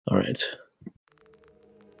All right.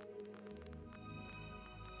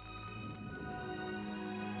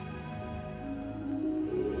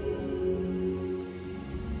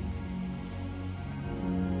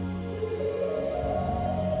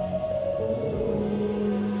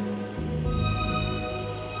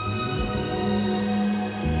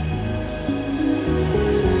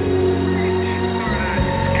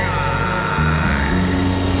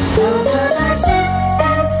 Sometimes I sit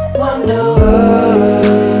and wonder why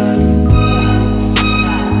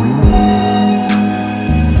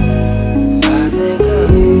I think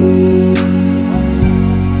of you.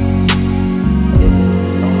 Yeah.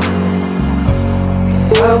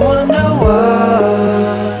 I wonder why.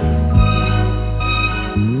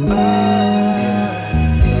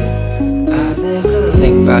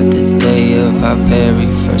 Think about the day of our very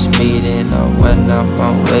first meeting, or when I'm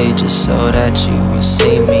on way just so that you would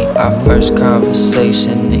see me. Our first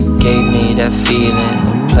conversation, it gave me that feeling,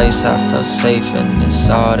 a place I felt safe, and it's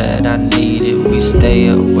all that I needed. We stay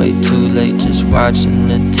up way too late just watching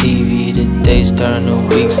the TV. The days turn to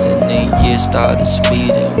weeks and the years started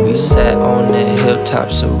speeding. We sat on the hilltop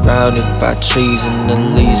surrounded by trees, and the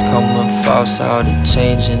leaves come and fall. Saw the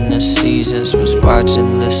change in the seasons, was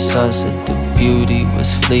watching the sunset. The beauty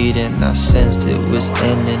was fleeting, I sensed it was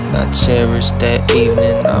ending. I cherished that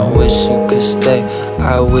evening, I wish you could stay,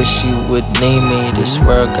 I wish you would need me. This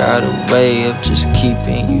world got a way of just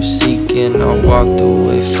keeping you seeking. I walked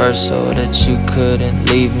away first so that you couldn't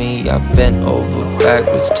leave me. I bent over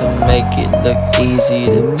backwards to make it look easy.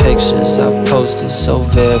 The pictures I posted so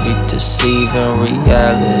very deceiving.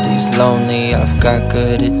 Reality's lonely, I've got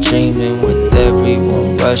good at dreaming. With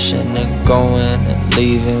everyone rushing and going and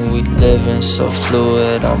leaving, we living so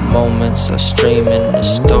fluid, our moments are streaming. The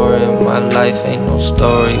story of my life ain't no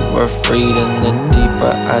story worth reading. The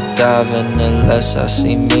deeper I dive in, the less I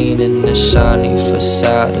see meaning. The shiny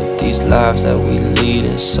facade of these lives that we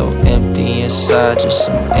leading, so empty inside, just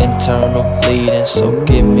some internal bleeding. So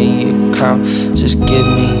give me a call, just give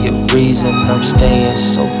me a reason. I'm staying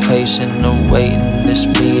so patient, awaiting this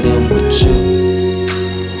meeting with you.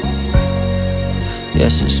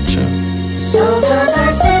 Yes, it's true. Sometimes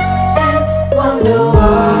I sit and wonder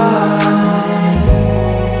why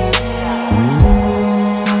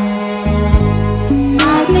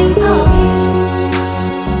I think of you.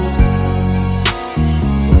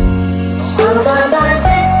 Sometimes I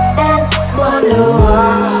sit and wonder why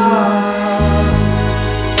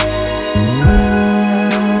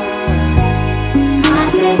I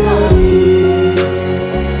think of you.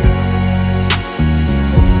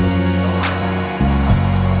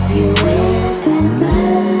 You went and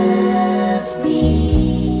left me.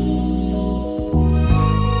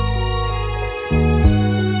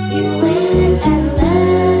 You went and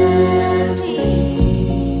left me.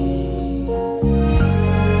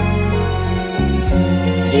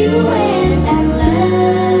 You went and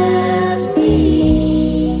left me.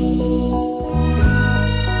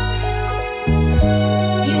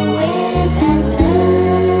 You went and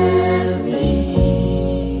left me.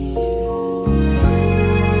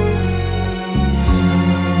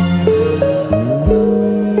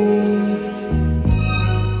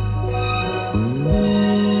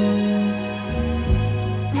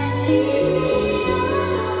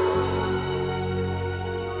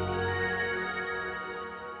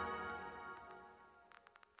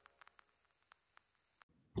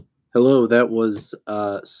 Hello, that was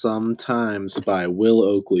Sometimes by Will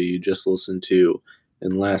Oakley you just listened to,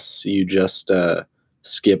 unless you just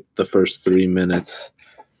skipped the first 3 minutes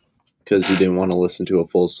because you didn't want to listen to a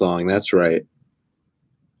full song. That's right.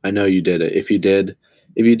 I know you did it. If you did,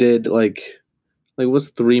 like what's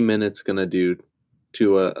 3 minutes gonna do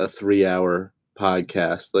to a 3 hour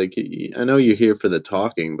podcast? Like, I know you're here for the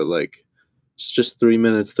talking, but like, it's just 3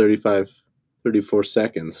 minutes, 34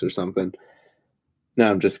 seconds or something. No,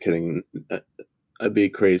 I'm just kidding. I'd be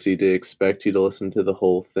crazy to expect you to listen to the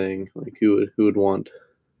whole thing. Like, who would want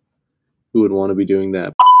to be doing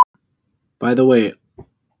that? By the way,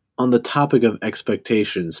 on the topic of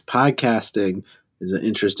expectations, podcasting is an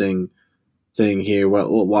interesting thing here.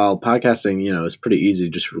 While podcasting, is pretty easy,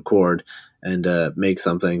 just record and make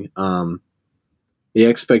something. The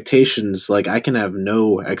expectations, like, I can have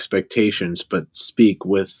no expectations, but speak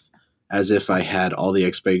with as if I had all the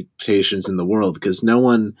expectations in the world, because no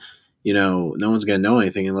one's gonna know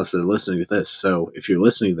anything unless they're listening to this. So if you're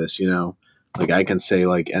listening to this, like, I can say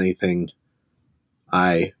like anything.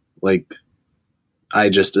 I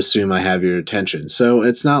just assume I have your attention. So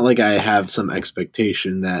it's not like I have some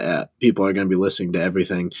expectation that people are going to be listening to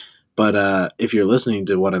everything. But if you're listening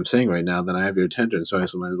to what I'm saying right now, then I have your attention. So I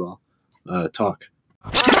might as well talk.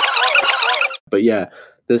 But yeah,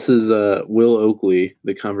 This is Will Oakley,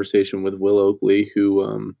 the conversation with Will Oakley,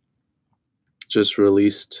 who just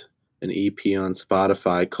released an EP on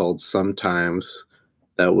Spotify called Sometimes.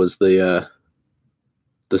 That was the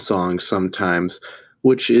song Sometimes,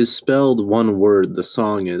 which is spelled one word, the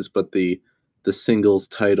song is, but the single's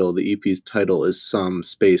title, the EP's title is Some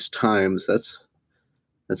Space Times.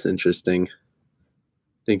 That's interesting.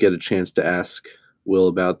 Didn't get a chance to ask Will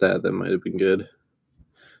about that. That might have been good.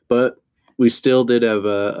 But we still did have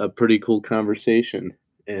a pretty cool conversation,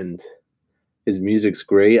 and his music's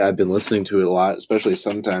great. I've been listening to it a lot, especially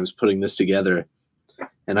sometimes putting this together.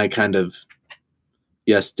 And I kind of,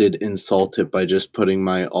 yes, did insult it by just putting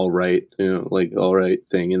my all right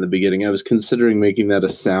thing in the beginning. I was considering making that a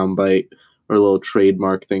soundbite or a little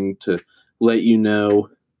trademark thing to let you know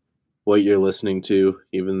what you're listening to,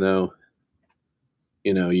 even though,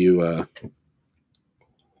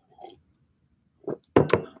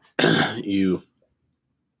 you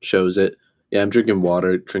chose it. Yeah, I'm drinking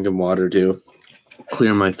water to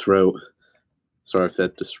clear my throat. Sorry if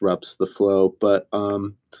that disrupts the flow, but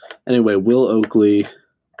anyway, Will Oakley,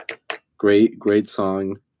 great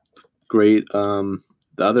song, great. The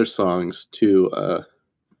other songs too. What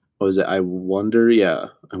was it? I Wonder,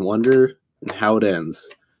 and How It Ends,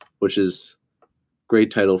 which is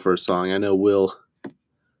great title for a song. I know Will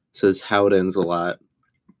says How It Ends a lot.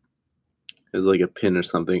 It's like a pin or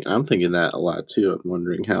something. I'm thinking that a lot too. I'm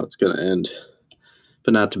wondering how it's gonna end,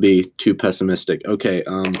 but not to be too pessimistic. Okay,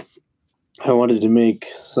 I wanted to make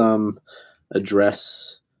some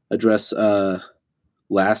address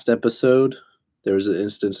last episode. There was an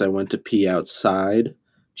instance I went to pee outside,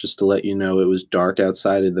 just to let you know it was dark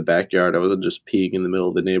outside in the backyard. I wasn't just peeing in the middle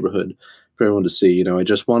of the neighborhood for everyone to see. I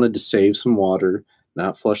just wanted to save some water,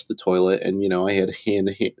 not flush the toilet, and I had hand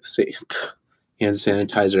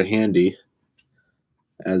sanitizer handy,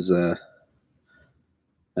 as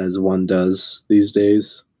one does these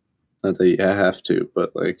days. Not that you have to,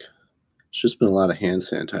 but it's just been a lot of hand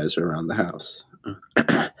sanitizer around the house.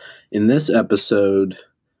 In this episode,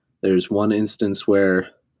 there's one instance where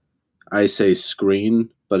I say screen,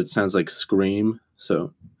 but it sounds like scream.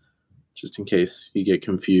 So just in case you get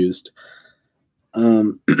confused.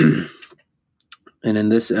 And in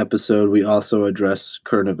this episode, we also address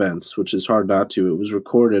current events, which is hard not to. It was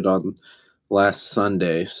recorded on last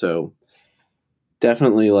Sunday. So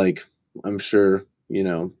definitely, I'm sure,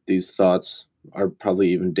 these thoughts are probably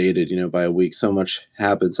even dated, by a week. So much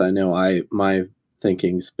happens. I know my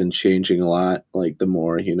thinking's been changing a lot. The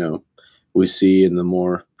more, we see and the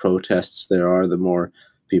more protests there are, the more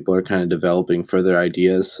people are kind of developing further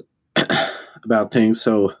ideas about things.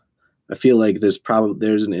 So I feel like there's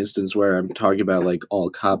an instance where I'm talking about all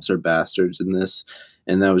cops are bastards in this,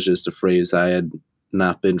 and that was just a phrase I had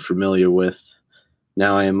not been familiar with.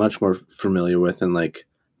 Now I am much more familiar with, and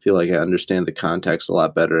feel like I understand the context a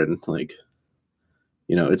lot better, and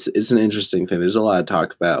it's an interesting thing. There's a lot to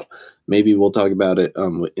talk about. Maybe we'll talk about it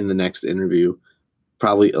in the next interview.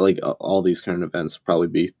 Probably all these current events, probably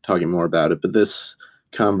be talking more about it. But this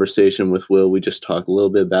conversation with Will, we just talked a little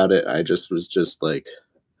bit about it. I just was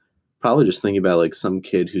probably just thinking about some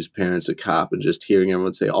kid whose parents a cop, and just hearing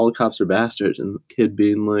everyone say all the cops are bastards, and the kid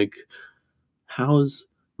being like, how's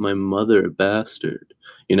my mother a bastard?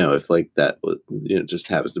 If that was, just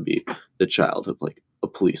happens to be the child of a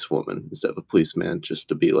policewoman instead of a policeman, just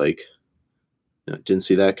to be didn't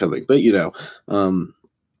see that coming. But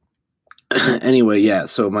anyway, yeah,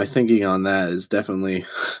 so my thinking on that is definitely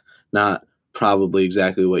not probably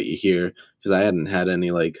exactly what you hear, because I hadn't had any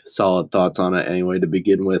solid thoughts on it anyway to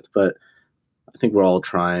begin with. But I think we're all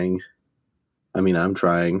trying. I mean, I'm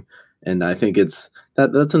trying, and I think it's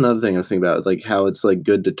that's another thing I was thinking about, how it's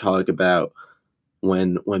good to talk about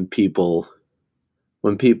when people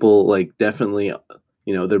definitely,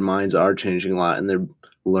 their minds are changing a lot, and they're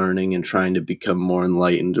learning and trying to become more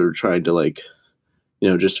enlightened, or trying to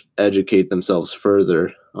just educate themselves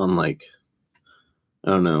further on I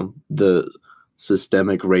don't know, the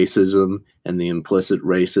systemic racism and the implicit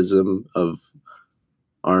racism of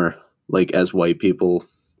our as white people.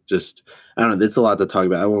 Just, I don't know, it's a lot to talk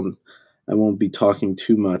about. I won't be talking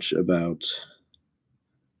too much about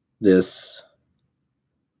this.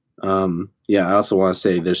 Yeah, I also want to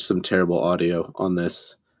say there's some terrible audio on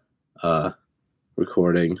this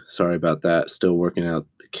recording. Sorry about that. Still working out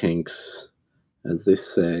the kinks, as they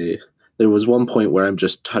say. There was one point where I'm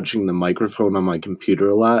just touching the microphone on my computer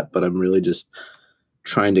a lot, but I'm really just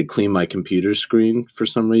trying to clean my computer screen for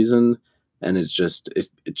some reason, and it's just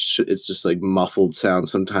muffled sound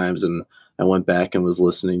sometimes. And I went back and was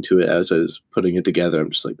listening to it as I was putting it together. I'm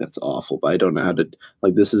just that's awful, but I don't know how to,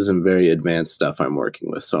 this isn't very advanced stuff I'm working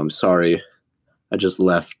with, so I'm sorry I just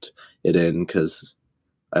left it in because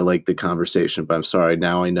I like the conversation, but I'm sorry.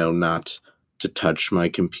 Now I know not to touch my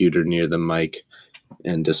computer near the mic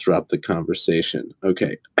and disrupt the conversation.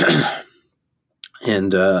 Okay.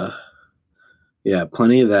 And yeah,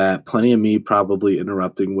 plenty of that. Plenty of me probably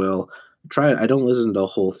interrupting Will. I don't listen to the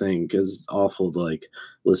whole thing because it's awful to like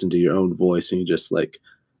listen to your own voice and you just like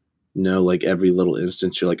know like every little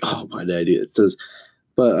instance you're like, oh, why did I do it? It says,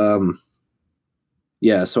 but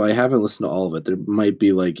yeah, so I haven't listened to all of it. There might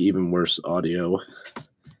be like even worse audio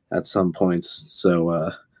at some points.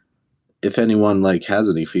 So if anyone like has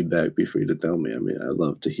any feedback, be free to tell me. I mean, I'd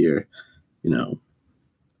love to hear,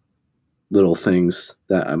 little things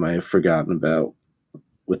that I might have forgotten about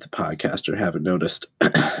with the podcast or haven't noticed.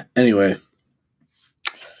 Anyway,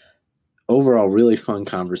 overall, really fun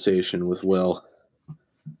conversation with Will.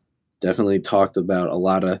 Definitely talked about a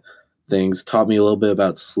lot of things. Taught me a little bit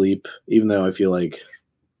about sleep, even though I feel like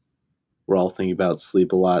we're all thinking about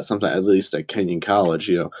sleep a lot. Sometimes, at least at Kenyon College,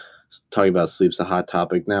 talking about sleep's a hot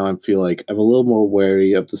topic. Now I feel like I'm a little more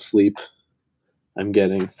wary of the sleep I'm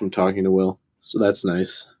getting from talking to Will. So that's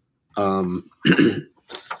nice.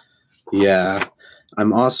 Yeah.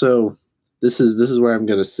 I'm also, this is where I'm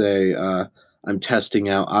going to say I'm testing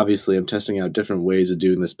out different ways of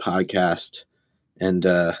doing this podcast. And,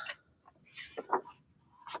 well,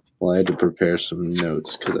 I had to prepare some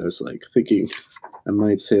notes because I was like thinking I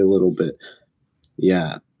might say a little bit.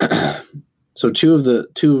 Yeah. So two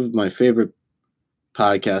of my favorite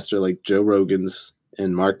podcasts are like Joe Rogan's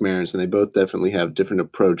and Mark Maron's, and they both definitely have different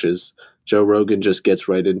approaches. Joe Rogan just gets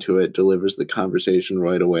right into it, delivers the conversation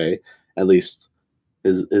right away, at least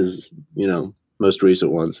his most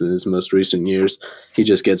recent ones. In his most recent years, he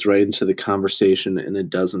just gets right into the conversation and it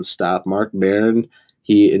doesn't stop. Mark Maron,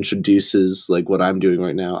 he introduces like what I'm doing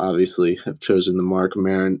right now. Obviously, I've chosen the Mark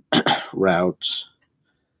Maron route.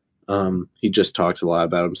 He just talks a lot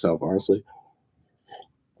about himself, honestly.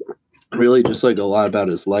 Really just like a lot about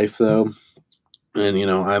his life though.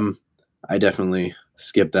 And I definitely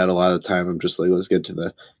skip that a lot of the time. I'm just like, let's get to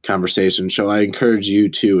the conversation. So I encourage you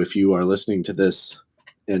to, if you are listening to this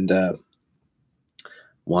and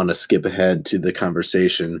want to skip ahead to the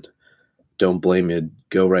conversation, don't blame me.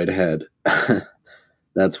 Go right ahead.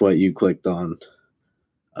 That's what you clicked on,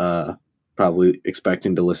 probably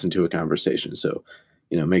expecting to listen to a conversation. So,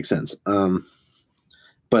 makes sense.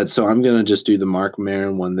 But so I'm going to just do the Mark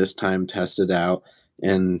Maron one this time, test it out,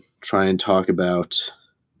 and try and talk about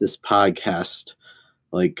this podcast.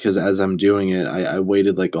 Like, because as I'm doing it, I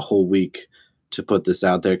waited like a whole week to put this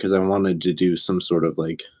out there because I wanted to do some sort of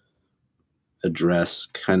like address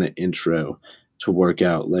kind of intro to work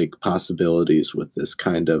out like possibilities with this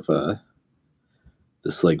kind of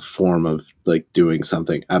this like form of like doing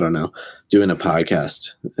something. I don't know, doing a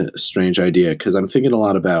podcast. A strange idea because I'm thinking a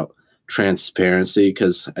lot about transparency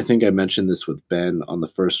because I think I mentioned this with Ben on the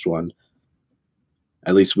first one.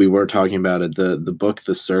 At least we were talking about it. The book,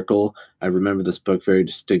 The Circle, I remember this book very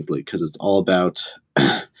distinctly because it's all about,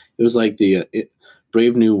 it was like the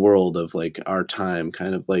Brave New World of like our time,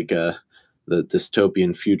 kind of like the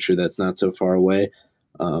dystopian future that's not so far away.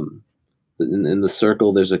 In The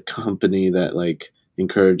Circle, there's a company that like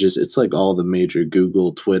encourages, it's like all the major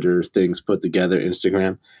Google, Twitter things put together,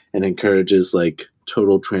 Instagram, and encourages like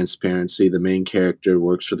total transparency. The main character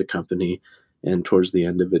works for the company, and towards the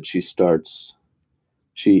end of it, she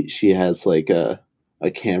has like a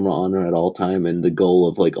camera on her at all time, and the goal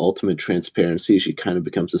of like ultimate transparency, she kind of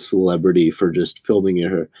becomes a celebrity for just filming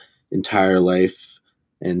her entire life,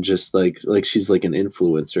 and just like she's like an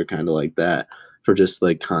influencer kind of like that for just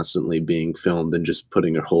like constantly being filmed and just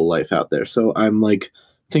putting her whole life out there. So I'm like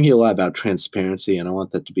thinking a lot about transparency, and I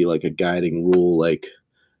want that to be like a guiding rule, like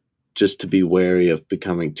just to be wary of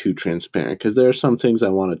becoming too transparent, because there are some things I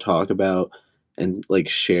want to talk about and like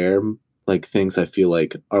share, like things I feel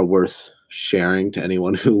like are worth sharing to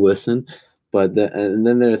anyone who listen. And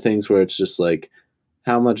then there are things where it's just like,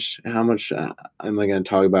 how much am I going to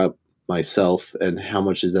talk about myself, and how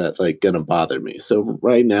much is that like going to bother me? So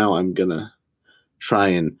right now I'm going to try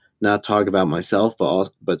and not talk about myself,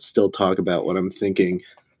 but still talk about what I'm thinking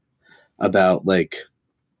about, like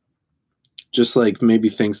just like maybe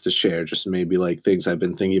things to share, just maybe like things I've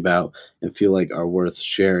been thinking about and feel like are worth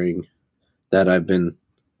sharing that I've been,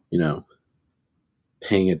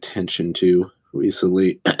 paying attention to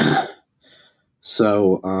recently.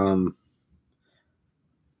 So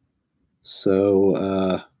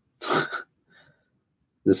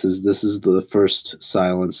this is the first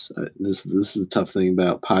silence. This is the tough thing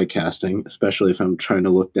about podcasting, especially if I'm trying to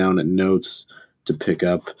look down at notes to pick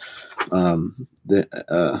up.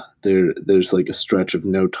 There's like a stretch of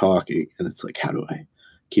no talking, and it's like, how do I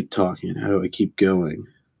keep talking? How do I keep going?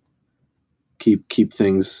 Keep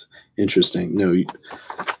things interesting. No,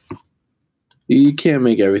 you can't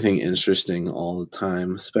make everything interesting all the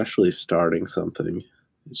time, especially starting something.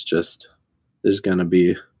 It's just, there's going to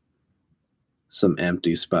be some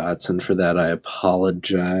empty spots, and for that I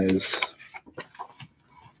apologize.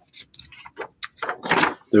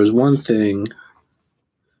 There's one thing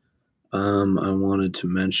I wanted to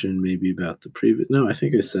mention maybe about the previous. No, I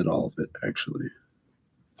think I said all of it, actually.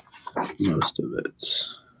 Most of it.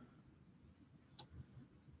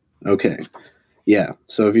 Okay. Yeah.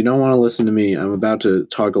 So if you don't want to listen to me, I'm about to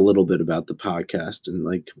talk a little bit about the podcast and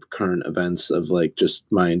like current events of like just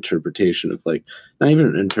my interpretation of like, not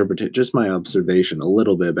even interpretation, just my observation a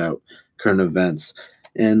little bit about current events.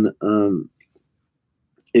 And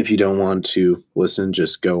if you don't want to listen,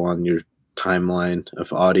 just go on your timeline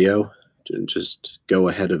of audio and just go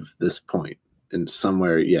ahead of this point. And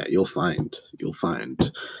somewhere, yeah, you'll find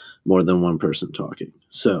more than one person talking.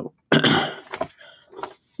 So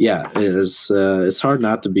yeah, it's hard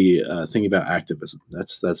not to be thinking about activism.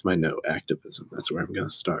 That's my note, activism. That's where I'm going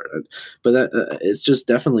to start. But that, it's just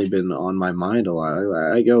definitely been on my mind a lot.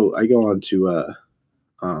 I go on to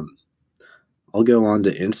I'll go on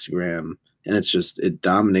to Instagram, and it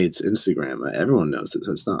dominates Instagram. Everyone knows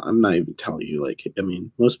this. I'm not even telling you. Like, I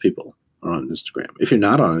mean, most people are on Instagram. If you're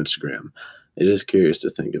not on Instagram, it is curious to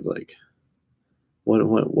think of like,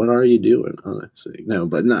 what are you doing? Honestly, no,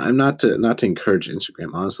 but no, I'm not to encourage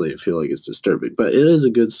Instagram. Honestly, I feel like it's disturbing, but it is a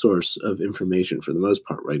good source of information for the most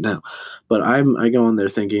part right now. But I go on there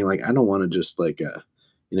thinking like, I don't want to just like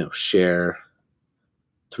share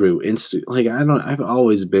through Insta. Like I've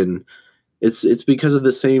always been. It's because of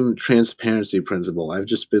the same transparency principle. I've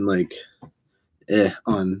just been like,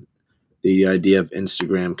 on the idea of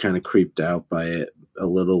Instagram, kind of creeped out by it a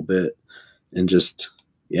little bit, and just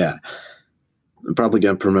yeah. I'm probably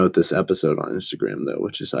gonna promote this episode on Instagram though,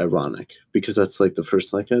 which is ironic because that's like the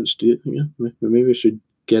first like I just do. Maybe I should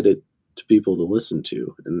get it to people to listen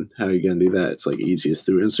to. And how are you gonna do that? It's like easiest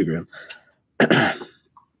through Instagram.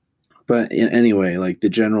 But anyway, like the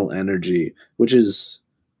general energy, which is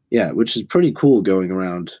pretty cool going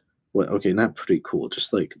around. Okay, not pretty cool.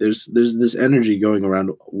 Just like there's this energy going around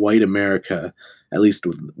white America, at least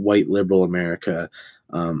with white liberal America,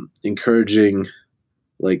 encouraging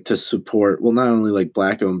like to support, well, not only like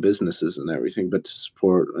black owned businesses and everything, but to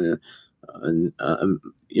support,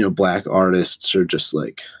 black artists, or just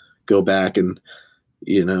like go back and,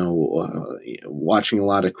 watching a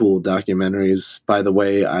lot of cool documentaries. By the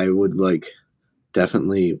way, I would like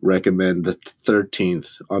definitely recommend the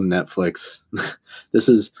 13th on Netflix. This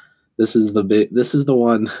is the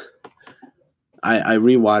one. I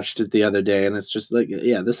rewatched it the other day, and it's just like,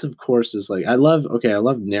 yeah, this of course is like, I love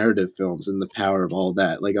narrative films and the power of all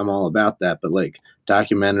that. Like I'm all about that, but like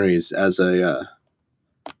documentaries as a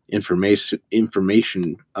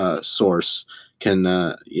information source can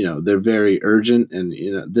they're very urgent, and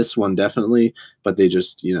this one definitely, but they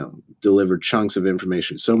just deliver chunks of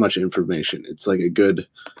information, so much information. It's like a good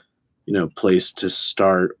place to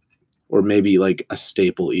start, or maybe like a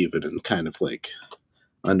staple even, and kind of like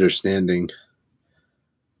understanding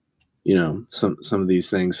some of these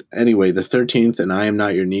things. Anyway, the 13th and I Am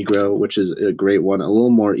Not Your Negro, which is a great one, a little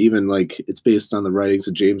more even, like it's based on the writings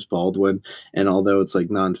of James Baldwin, and although it's like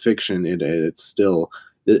nonfiction, it's still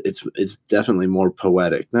it's definitely more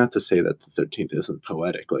poetic. Not to say that the 13th isn't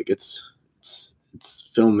poetic. Like it's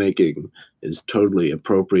filmmaking is totally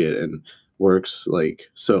appropriate and works like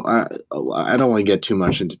so. I don't want to get too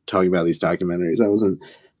much into talking about these documentaries. I wasn't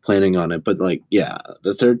planning on it, but like yeah,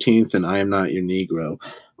 the 13th and I Am Not Your Negro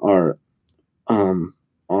are on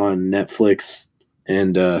Netflix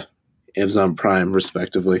and Amazon Prime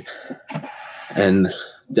respectively, and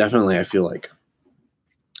definitely I feel like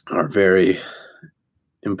are very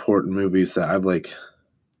important movies that I've like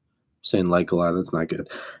saying like a lot. That's not good.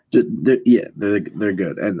 They're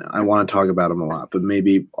good, and I want to talk about them a lot, but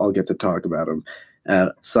maybe I'll get to talk about them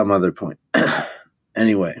at some other point.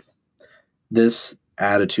 Anyway, this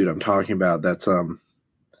attitude I'm talking about, that's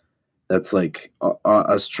like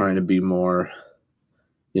us trying to be more,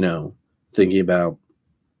 thinking about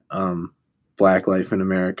Black life in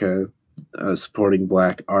America, supporting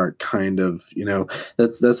Black art, kind of,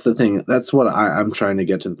 that's the thing. That's what I'm trying to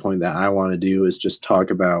get to the point that I want to do, is just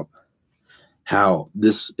talk about how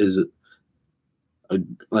this is I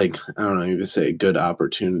don't know, you could say a good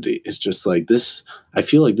opportunity. It's just like this. I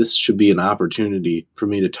feel like this should be an opportunity for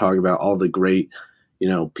me to talk about all the great,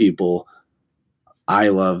 people I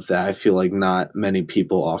love that I feel like not many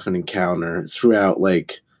people often encounter throughout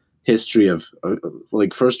like history of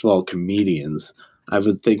like, first of all, comedians. I've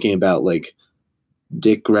been thinking about like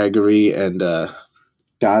Dick Gregory and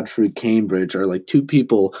Godfrey Cambridge are like two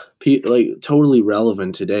people like totally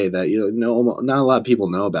relevant today that not a lot of people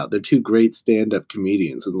know about. They're two great stand-up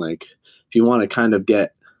comedians, and like if you want to kind of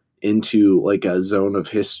get into like a zone of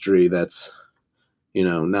history that's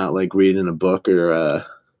not like reading a book or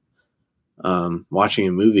watching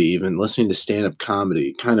a movie, even listening to stand-up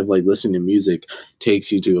comedy, kind of like listening to music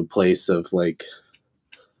takes you to a place of like,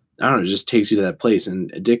 I don't know, it just takes you to that place.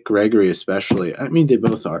 And Dick Gregory especially, I mean, they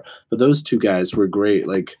both are, but those two guys were great,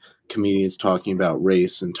 like comedians talking about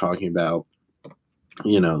race and talking about,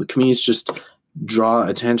 the comedians just draw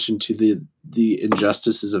attention to the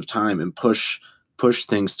injustices of time and push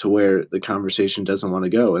things to where the conversation doesn't want to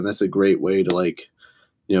go. And that's a great way to like,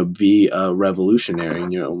 be a revolutionary in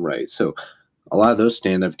your own right. So a lot of those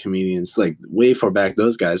stand-up comedians, like way far back,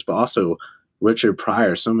 those guys, but also Richard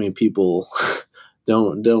Pryor. So many people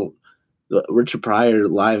don't Richard Pryor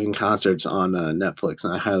live in concerts on Netflix,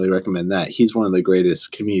 and I highly recommend that. He's one of the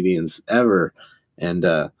greatest comedians ever, and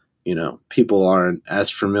people aren't as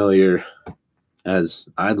familiar as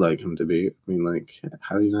I'd like him to be. I mean, like,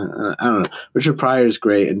 how do you not? I don't know. Richard Pryor is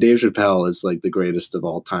great, and Dave Chappelle is like the greatest of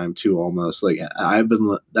all time too. Almost like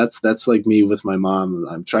that's like me with my mom.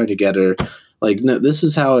 I'm trying to get her. Like, no, this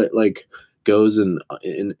is how it like goes in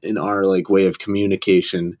our like way of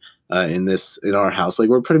communication in our house. Like,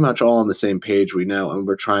 we're pretty much all on the same page, we know, and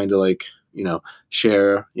we're trying to like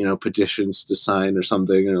share petitions to sign or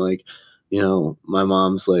something, or like my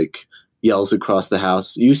mom's like yells across the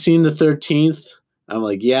house, "You seen the 13th?" I'm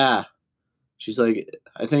like, "Yeah." She's like,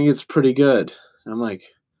 "I think it's pretty good." I'm like,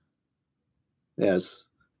 "Yeah, it's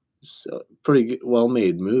a pretty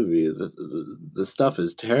well-made movie. The stuff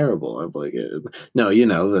is terrible." I'm like, "No,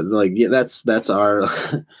 like, yeah, that's our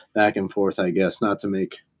back and forth, I guess." Not to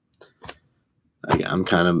make, I'm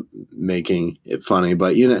kind of making it funny,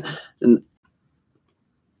 but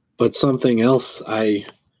but something else I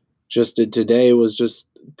just did today was just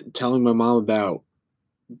telling my mom about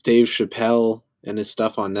Dave Chappelle and his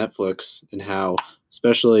stuff on Netflix, and how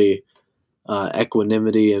especially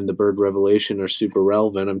Equanimity and The Bird Revelation are super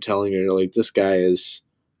relevant. I'm telling her, like, this guy is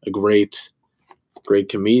a great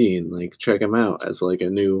comedian. Like, check him out as like a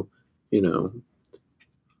new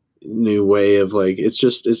way of like, it's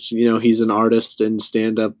he's an artist, and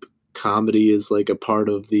stand-up comedy is like a part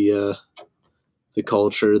of the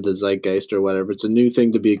culture, the zeitgeist or whatever. It's a new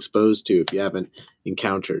thing to be exposed to if you haven't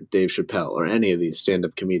encountered Dave Chappelle or any of these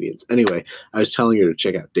stand-up comedians. Anyway, I was telling her to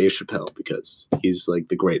check out Dave Chappelle because he's like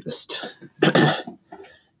the greatest.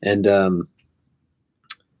 And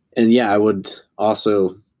yeah, I would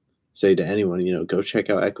also say to anyone, go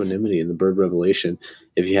check out Equanimity and The Bird Revelation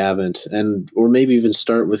if you haven't, or maybe even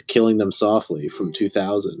start with Killing Them Softly from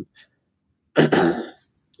 2000.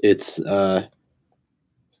 It's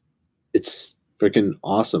freaking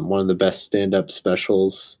awesome. One of the best stand-up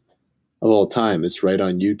specials of all time. It's right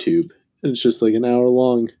on YouTube. It's just like an hour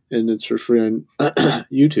long, and it's for free on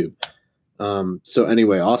YouTube. So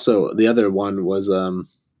anyway, also the other one was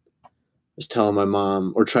telling my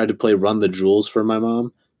mom, or tried to play Run the Jewels for my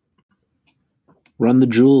mom. Run the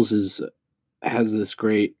Jewels has this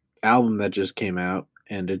great album that just came out,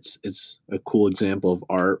 and it's a cool example of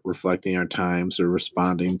art reflecting our times or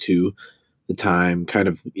responding to the time, kind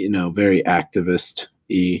of, very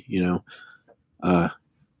activist-y,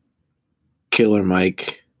 Killer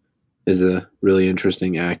Mike is a really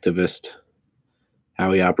interesting activist,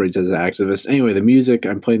 how he operates as an activist. Anyway, the music,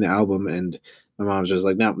 I'm playing the album, and my mom's just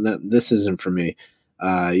like, no, this isn't for me.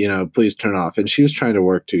 Please turn off. And she was trying to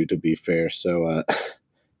work too, to be fair. So it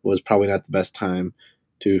was probably not the best time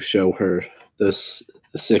to show her the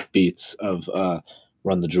sick beats of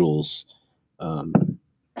Run the Jewels.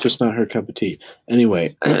 Just not her cup of tea.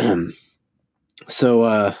 Anyway,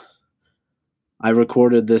 so I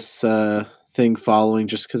recorded this thing following,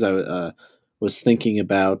 just because I was thinking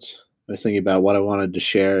about what I wanted to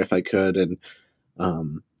share if I could, and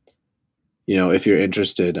if you're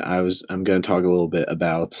interested, I'm going to talk a little bit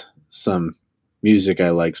about some music I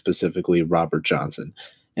like, specifically Robert Johnson.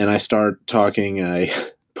 And I start talking, I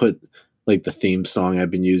put like the theme song I've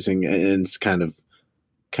been using, and it's kind of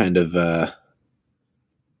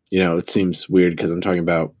it seems weird because I'm talking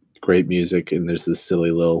about great music and there's this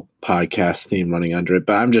silly little podcast theme running under it,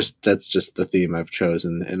 but that's just the theme I've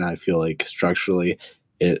chosen, and I feel like structurally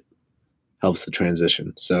it helps the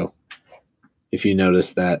transition. So if you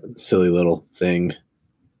notice that silly little thing,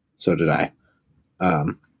 so did I.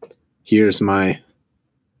 Here's my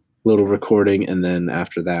little recording, and then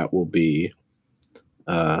after that we'll be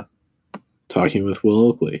talking with Will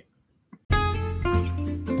Oakley.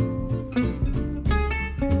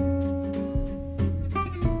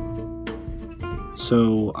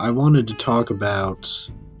 So I wanted to talk about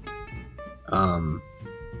um,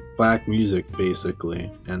 black music basically,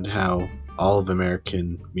 and how all of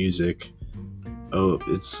American music,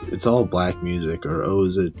 it's all black music, or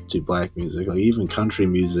owes it to black music. Like even country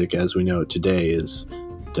music, as we know it today, is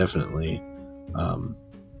definitely um,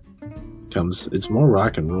 comes. It's more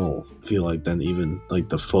rock and roll, I feel like, than even like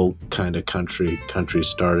the folk kind of country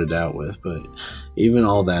started out with. But even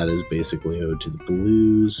all that is basically owed to the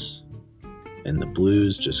blues, and the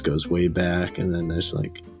blues just goes way back. And then there's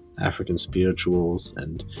like African spirituals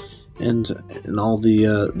and all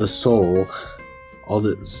the soul, all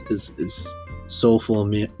this is soulful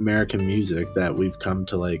American music that we've come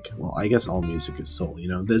to like. Well, I guess all music is soul.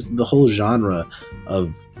 There's the whole genre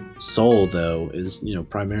of soul, though, is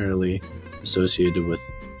primarily associated with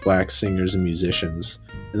black singers and musicians.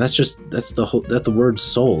 And that's the word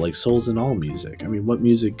soul. Like, soul's in all music. I mean, what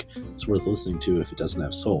music is worth listening to if it doesn't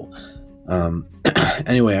have soul?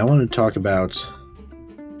 Anyway, I want to talk about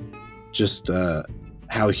just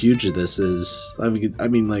how huge this is. I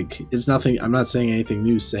mean, like, it's nothing. I'm not saying anything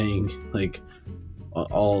new saying like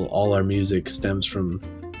all our music stems from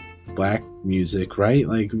black music, right?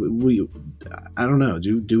 Like, I don't know.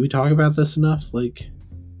 Do we talk about this enough? Like,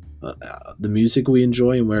 the music we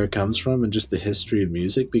enjoy and where it comes from, and just the history of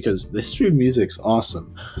music, because the history of music's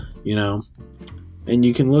awesome, and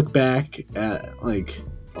you can look back at like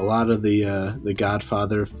a lot of the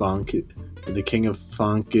Godfather of funk. The king of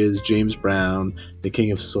funk is James Brown. The king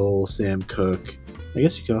of soul, Sam Cooke. I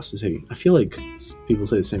guess you could also say, I feel like people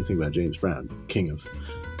say the same thing about James Brown, king of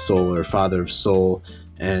soul or father of soul.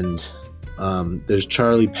 And there's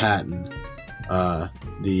Charlie Patton,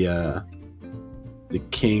 the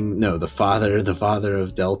father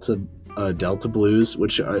of Delta blues,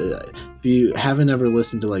 which are, if you haven't ever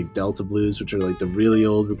listened to like Delta blues, which are like the really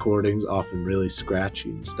old recordings, often really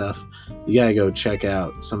scratchy and stuff, you gotta go check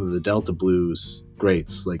out some of the Delta blues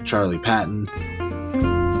greats like Charlie Patton.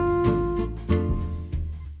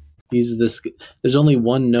 There's only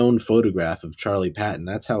one known photograph of Charlie Patton.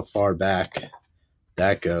 That's how far back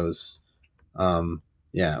that goes.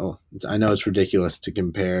 Yeah, well, I know it's ridiculous to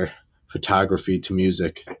compare photography to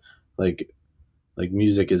music. Like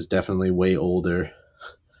music is definitely way older.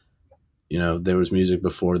 There was music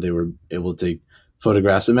before they were able to take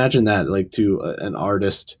photographs. Imagine that, like, to an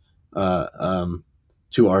artist,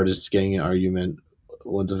 two artists getting an argument.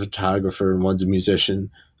 One's a photographer and one's a musician.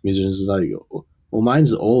 Musician's like, well,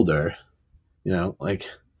 mine's older. Like,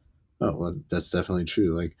 oh, well, that's definitely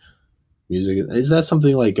true. Like, music, is that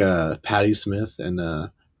something like Patti Smith and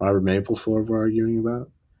Robert Mapplethorpe were arguing about?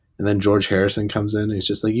 And then George Harrison comes in and he's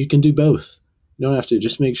just like, you can do both. You don't have to.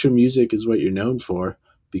 Just make sure music is what you're known for,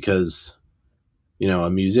 because a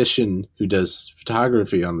musician who does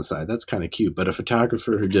photography on the side, that's kind of cute. But a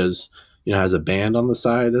photographer who does, has a band on the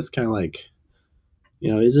side, that's kind of like,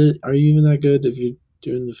 are you even that good if you're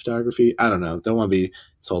doing the photography? I don't know. Don't want to be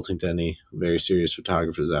insulting to any very serious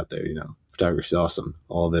photographers out there. Photography's awesome,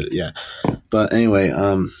 all of it. Yeah. But anyway,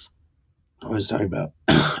 what was I talking about?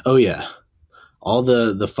 Oh yeah, all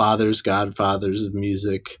the godfathers of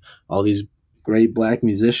music, all these great black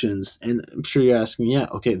musicians. And I'm sure you're asking, yeah,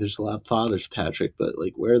 okay, there's a lot of fathers, Patrick, but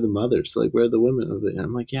like, where are the mothers? Like, where are the women of it? And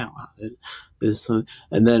I'm like, yeah, wow, there's some.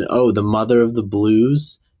 And then, the mother of the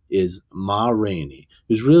blues is Ma Rainey,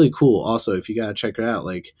 who's really cool. Also, if you gotta check her out,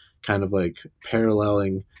 like, kind of like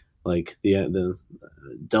paralleling like the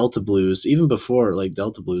Delta blues, even before like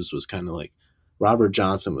Delta blues was kind of like, Robert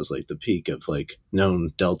Johnson was like the peak of like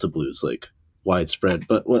known Delta blues, like widespread.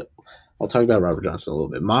 But I'll talk about Robert Johnson a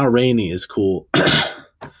little bit. Ma Rainey is cool.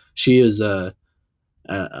 She is as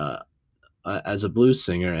a blues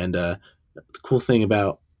singer, and the cool thing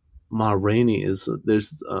about Ma Rainey is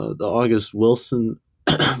there's the August Wilson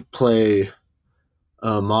play,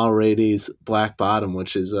 Ma Rainey's Black Bottom,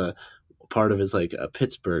 which is part of his like a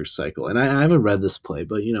Pittsburgh cycle. And I haven't read this play,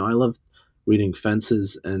 but I love reading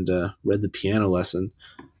Fences and read The Piano Lesson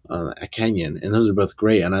at Kenyon, and those are both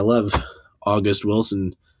great. And I love August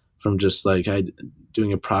Wilson from just like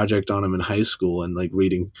doing a project on him in high school and like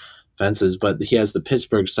reading Fences. But he has the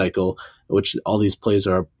Pittsburgh cycle, which all these plays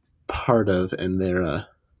are a part of, and they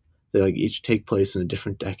like each take place in a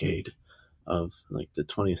different decade of like the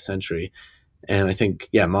 20th century. And I think,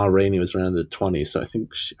 yeah, Ma Rainey was around the 20s, so I think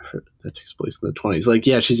that takes place in the 20s. Like,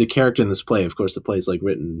 yeah, she's a character in this play. Of course, the play is like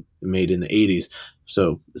written and made in the 80s,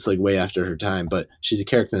 so it's like way after her time. But she's a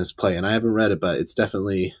character in this play, and I haven't read it, but it's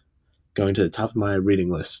definitely going to the top of my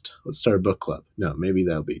reading list. Let's start a book club. No, maybe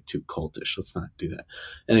that'll be too cultish. Let's not do that.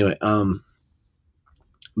 Anyway,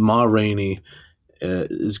 Ma Rainey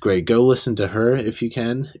is great. Go listen to her if you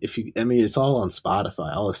can. I mean, it's all on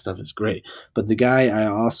Spotify. All this stuff is great. But the guy I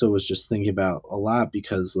also was just thinking about a lot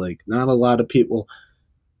because like not a lot of people.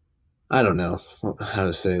 I don't know how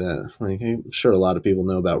to say that. Like, I'm sure a lot of people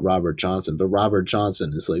know about Robert Johnson, but Robert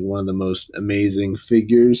Johnson is like one of the most amazing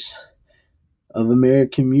figures of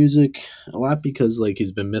American music. A lot because like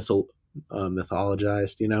he's been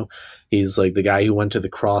mythologized. You know, he's like the guy who went to the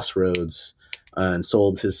crossroads and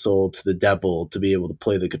sold his soul to the devil to be able to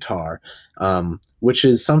play the guitar, which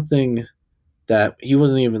is something that he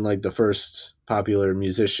wasn't even like the first popular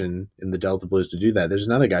musician in the Delta blues to do that. There's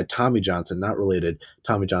another guy, Tommy Johnson, not related.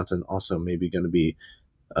 Tommy Johnson also maybe going to be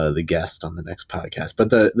the guest on the next podcast.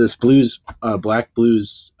 But this blues, black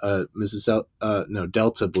blues,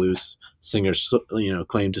 Delta blues singer,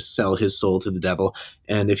 claimed to sell his soul to the devil.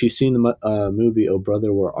 And if you've seen the movie "Oh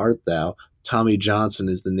Brother, Where Art Thou," Tommy Johnson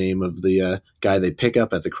is the name of the guy they pick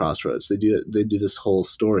up at the crossroads. They do this whole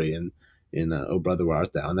story in "Oh Brother, Where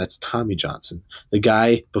Art Thou," and that's Tommy Johnson, the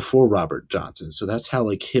guy before Robert Johnson. So that's how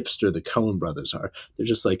like hipster the Coen brothers are. They're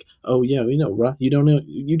just like, oh yeah, we know you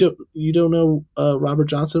don't know Robert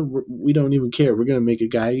Johnson. We don't even care. We're gonna make a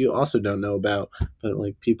guy you also don't know about, but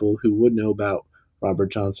like people who would know about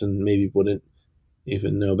Robert Johnson maybe wouldn't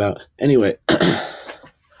even know about. Anyway,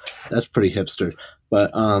 that's pretty hipster,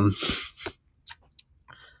 but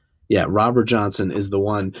yeah, Robert Johnson is the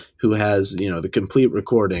one who has, the complete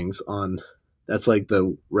recordings on. That's like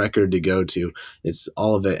the record to go to. It's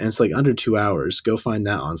all of it. And it's like under 2 hours. Go find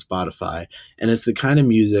that on Spotify. And it's the kind of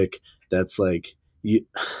music that's like, a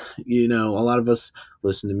lot of us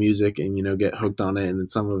listen to music and, get hooked on it. And then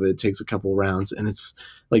some of it takes a couple rounds. And it's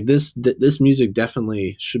like this music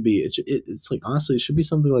definitely should be, it's like, honestly, it should be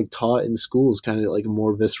something like taught in schools, kind of like a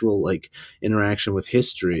more visceral, like interaction with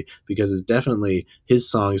history, because it's definitely his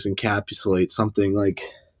songs encapsulate something like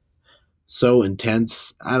so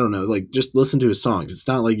intense. I don't know, like just listen to his songs. It's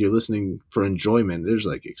not like you're listening for enjoyment. There's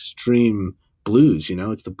like extreme blues,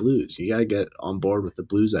 it's the blues. You gotta get on board with the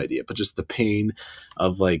blues idea, but just the pain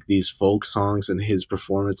of like these folk songs and his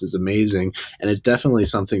performance is amazing. And it's definitely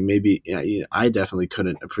something maybe I definitely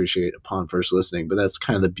couldn't appreciate upon first listening, but that's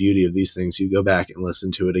kind of the beauty of these things. You go back and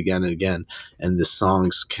listen to it again and again, and the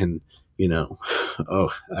songs can I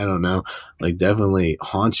don't know, like definitely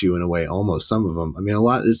haunt you in a way, almost some of them. I mean,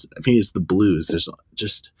 it's the blues. There's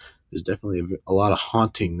definitely a lot of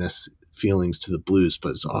hauntingness feelings to the blues, but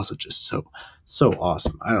it's also just so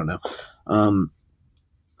awesome. I don't know.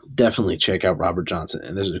 Definitely check out Robert Johnson.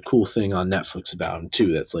 And there's a cool thing on Netflix about him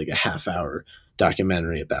too. That's like a half-hour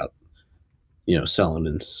documentary about, selling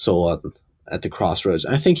his soul at the crossroads.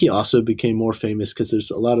 I think he also became more famous because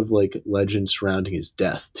there's a lot of like legends surrounding his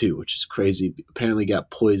death too, which is crazy. Apparently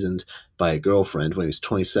got poisoned by a girlfriend when he was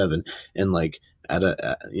 27 and like at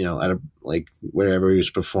a like wherever he was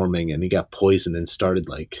performing, and he got poisoned and started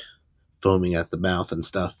like foaming at the mouth and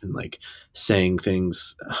stuff and like saying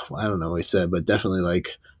things. I don't know what he said, but definitely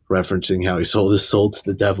like referencing how he sold his soul to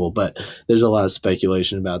the devil. But there's a lot of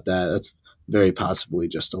speculation about that. That's very possibly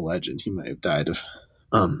just a legend. He might have died of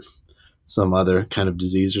some other kind of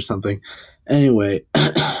disease or something. Anyway,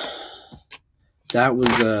 that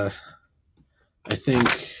was I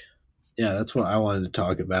think, yeah, that's what I wanted to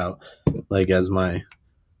talk about, like as my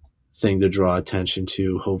thing to draw attention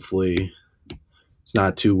to. Hopefully it's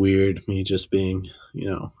not too weird, me just being,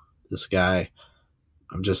 this guy.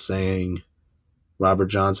 I'm just saying Robert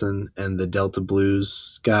Johnson and the Delta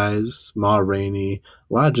Blues guys, Ma Rainey,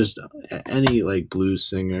 a lot of just any like blues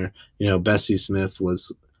singer. Bessie Smith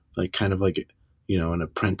was like kind of like, an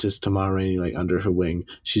apprentice to Ma Rainey, like under her wing.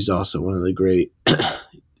 She's also one of the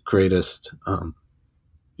greatest,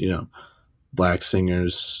 black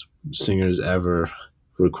singers ever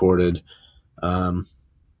recorded.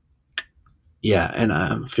 Yeah, and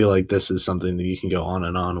I feel like this is something that you can go on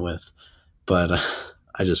and on with, but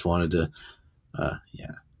I just wanted to,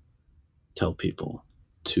 tell people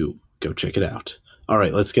to go check it out. All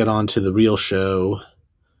right, let's get on to the real show,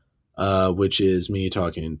 which is me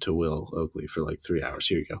talking to Will Oakley for like 3 hours.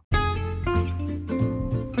 Here you go.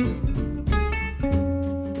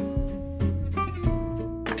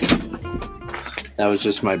 That was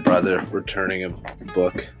just my brother returning a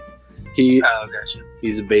book. Gotcha.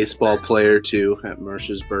 He's a baseball player too at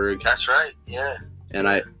Mercersburg. That's right, yeah. And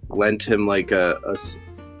I lent him like a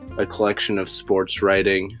collection of sports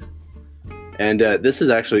writing. And this is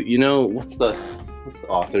actually, what's the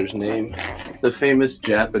author's name? The famous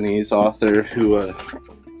Japanese author who,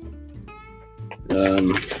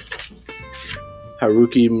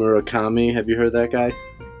 Haruki Murakami. Have you heard that guy?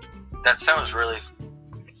 That sounds really...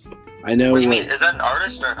 I know. What do you mean? Is that an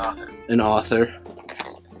artist or an author? An author.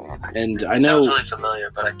 And I It sounds know, really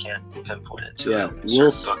familiar, but I can't pinpoint it to yeah, a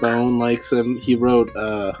Will certain book. Spone likes him. He wrote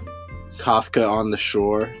Kafka on the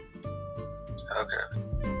Shore. Okay.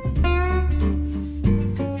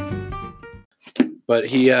 But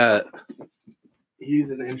he's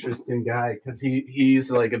an interesting guy because he's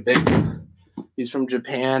like he's from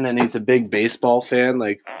Japan and he's a big baseball fan.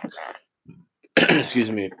 Like, excuse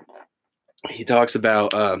me. He talks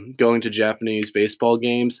about going to Japanese baseball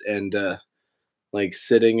games and like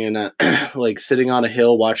sitting in a like sitting on a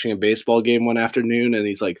hill watching a baseball game one afternoon, and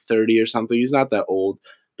he's like 30 or something. He's not that old,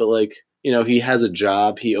 but like, you know, he has a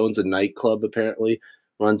job. He owns a nightclub, apparently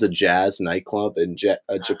runs a jazz nightclub in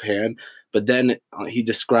Japan. But then he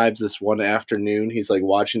describes this one afternoon, he's like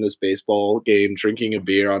watching this baseball game, drinking a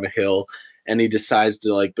beer on a hill, and he decides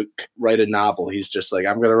to like write a novel. He's just like,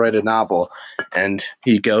 I'm gonna write a novel, and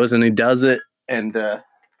he goes and he does it, and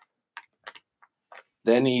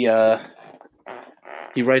then he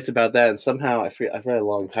writes about that, and somehow I read a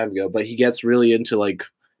long time ago, but he gets really into like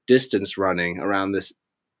distance running around this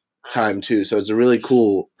time too. So it's a really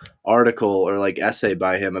cool article or like essay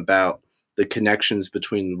by him about the connections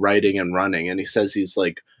between writing and running. And he says he's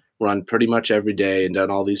like run pretty much every day and done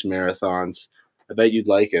all these marathons. I bet you'd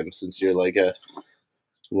like him since you're like a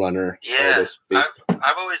runner. Yeah,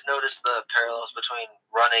 I've always noticed the parallels between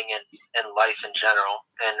running and life in general,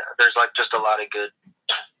 and there's like just a lot of good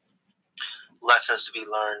lessons to be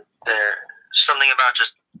learned there. Something about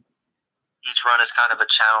just each run is kind of a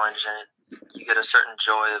challenge, and you get a certain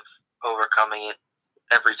joy of overcoming it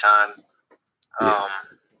every time. Yeah.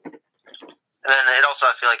 And then it also,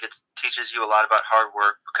 I feel like it teaches you a lot about hard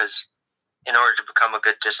work, because in order to become a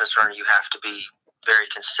good distance runner, you have to be very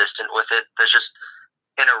consistent with it. There's just,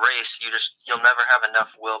 in a race, you'll never have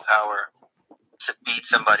enough willpower to beat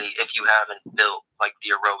somebody if you haven't built like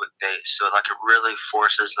the aerobic base. So like it really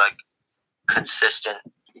forces like consistent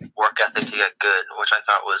work ethic to get good, which I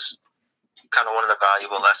thought was kind of one of the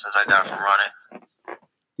valuable lessons I got from running.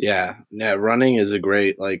 Yeah, running is a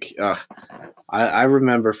great, like, I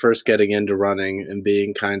remember first getting into running and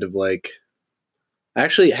being kind of like,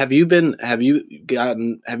 actually, have you been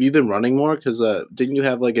running more? Because didn't you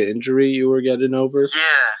have like an injury you were getting over?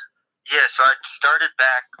 Yeah. So I started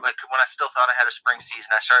back, like when I still thought I had a spring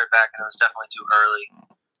season, I started back and it was definitely too early.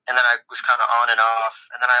 And then I was kind of on and off,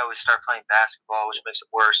 and then I always start playing basketball, which makes it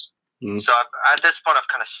worse. So at this point, I've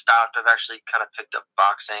kind of stopped. I've actually kind of picked up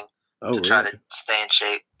boxing to try to stay in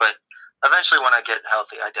shape. But eventually, when I get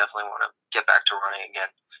healthy, I definitely want to get back to running again.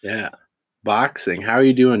 Yeah. Boxing. How are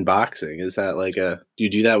you doing boxing? Is that like do you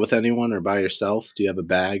do that with anyone or by yourself? Do you have a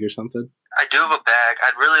bag or something? I do have a bag.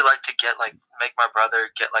 I'd really like to make my brother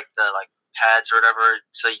get like the pads or whatever,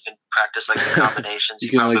 so you can practice like the combinations. You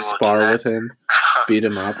can like spar with him, beat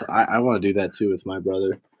him up. I want to do that too with my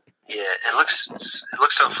brother. Yeah, it looks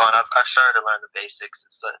so fun. I've started to learn the basics.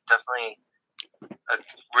 It's definitely a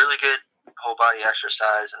really good whole body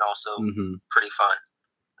exercise, and also pretty fun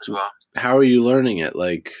as well. How are you learning it?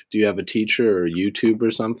 Like, do you have a teacher or YouTube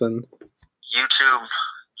or something?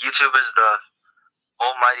 YouTube is the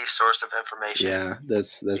almighty source of information. Yeah,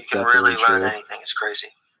 that's you can really learn anything. It's crazy.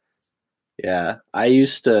 Yeah, I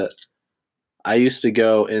used to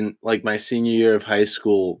go in like my senior year of high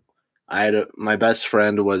school. My best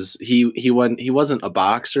friend was he wasn't a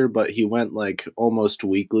boxer, but he went like almost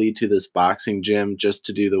weekly to this boxing gym just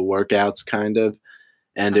to do the workouts kind of.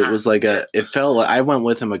 And it was like it felt like I went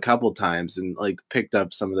with him a couple times and like picked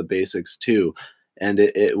up some of the basics too. And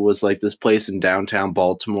it was like this place in downtown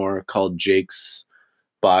Baltimore called Jake's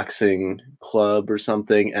Boxing Club or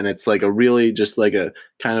something. And it's like a really just like a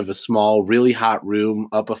kind of a small, really hot room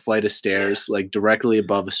up a flight of stairs, like directly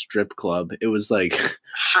above a strip club. It was like,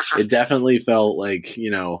 it definitely felt like,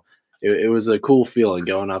 you know, it was a cool feeling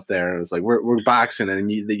going up there. It was like, we're boxing,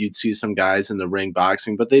 and you'd see some guys in the ring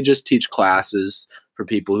boxing, but they just teach classes for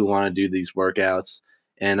people who want to do these workouts.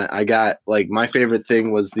 And I got like, my favorite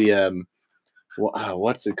thing was the,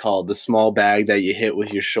 what's it called? The small bag that you hit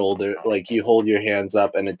with your shoulder. Like you hold your hands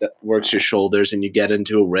up and it works your shoulders and you get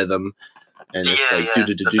into a rhythm. And it's like, yeah, I know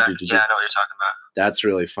what you're talking about. That's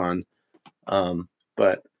really fun.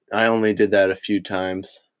 But I only did that a few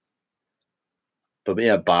times. But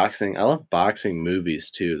yeah, boxing. I love boxing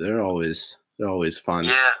movies too. They're always fun.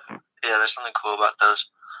 Yeah, there's something cool about those.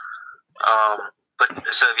 But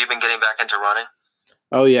so have you been getting back into running?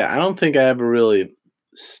 Oh yeah, I don't think I ever really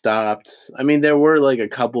stopped. I mean, there were like a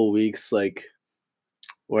couple weeks like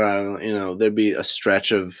where there'd be a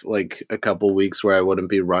stretch of like a couple weeks where I wouldn't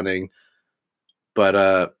be running. But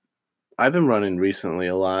I've been running recently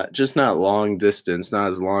a lot, just not long distance,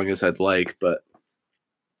 not as long as I'd like, but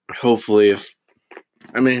hopefully if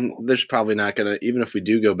I mean, there's probably not gonna, even if we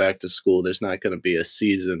do go back to school, there's not gonna be a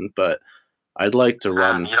season. But I'd like to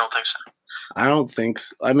run. You don't think so? I don't think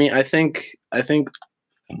so. I mean, I think.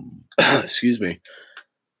 Excuse me.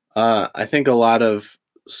 I think a lot of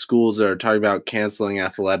schools are talking about canceling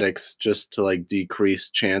athletics just to like decrease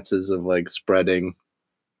chances of like spreading,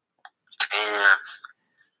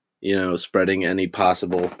 spreading any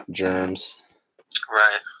possible germs.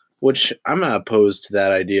 Right. Which I'm not opposed to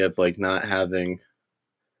that idea of like not having,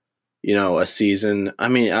 a season. I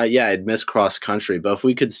mean, I'd miss cross country, but if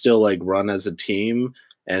we could still like run as a team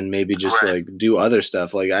and maybe just Right. like do other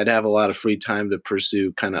stuff, like I'd have a lot of free time to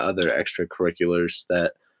pursue kind of other extracurriculars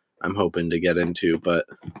that I'm hoping to get into. But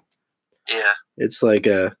Yeah. it's like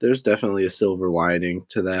there's definitely a silver lining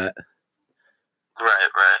to that. Right.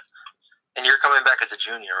 And you're coming back as a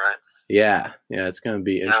junior, right? Yeah, it's gonna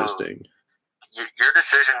be interesting. Your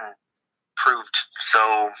decision proved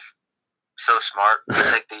so smart to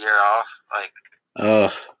take the year off. Like,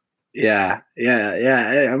 oh, yeah.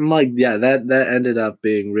 I'm like, that ended up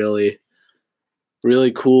being really,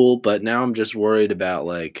 really cool. But now I'm just worried about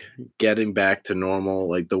like getting back to normal.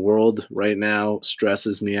 Like the world right now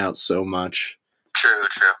stresses me out so much. True.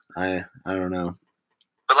 I don't know.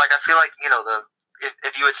 But like, I feel like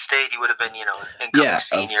if you had stayed, you would have been incoming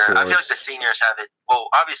senior. I feel like the seniors have it. Well,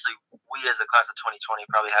 obviously, we as a class of 2020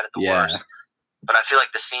 probably had it the worst. But I feel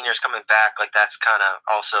like the seniors coming back, like that's kind of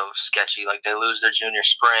also sketchy. Like they lose their junior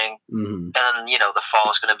spring, and then the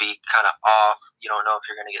fall is going to be kind of off. You don't know if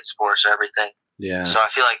you're going to get sports or everything. Yeah. So I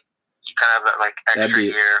feel like you kind of have like extra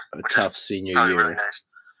year, a tough senior year. Really nice.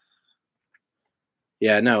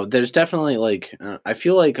 Yeah, no, there's definitely like I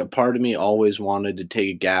feel like a part of me always wanted to take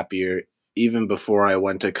a gap year, even before I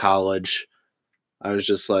went to college. I was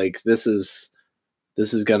just like, this is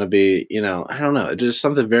going to be, I don't know, just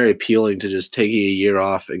something very appealing to just taking a year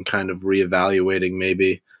off and kind of reevaluating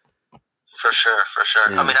maybe. For sure.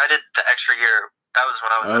 Yeah. I mean, I did the extra year. That was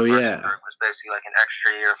when I was in Mercersburg, was basically like an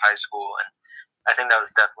extra year of high school. And I think that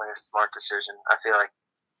was definitely a smart decision. I feel like,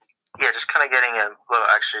 just kind of getting a little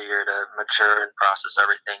extra year to mature and process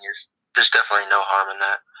everything there's definitely no harm in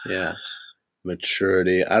that. Yeah.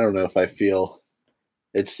 Maturity. I don't know if I feel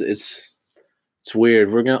it's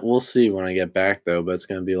weird. We'll see when I get back though, but it's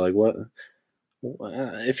gonna be like, what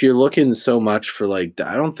if you're looking so much for like,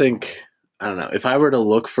 I don't know, if I were to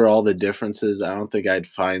look for all the differences, I don't think I'd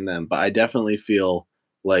find them, but I definitely feel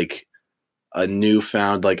like a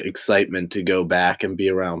newfound like excitement to go back and be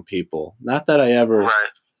around people. Not that I ever,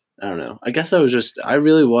 I don't know. I guess I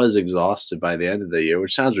really was exhausted by the end of the year,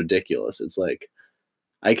 which sounds ridiculous. It's like,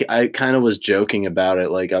 I kind of was joking about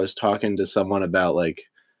it. Like I was talking to someone about like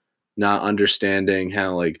not understanding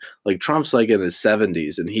how like Trump's like in his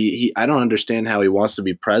 70s and he I don't understand how he wants to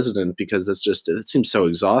be president because it seems so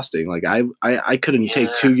exhausting. Like I couldn't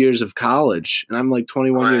take 2 years of college and I'm like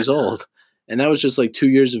 21 years old. And that was just like 2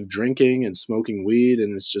 years of drinking and smoking weed.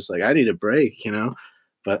 And it's just like, I need a break,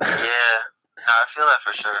 but I feel that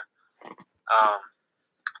for sure.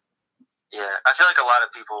 I feel like a lot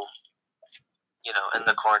of people, in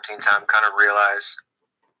the quarantine time kind of realize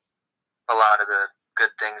a lot of the good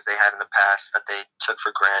things they had in the past that they took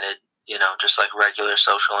for granted, just like regular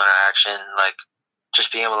social interaction, like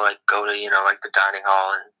just being able to like go to, like the dining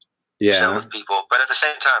hall and chill with people. But at the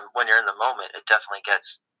same time, when you're in the moment, it definitely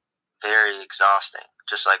gets very exhausting.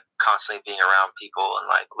 Just like constantly being around people and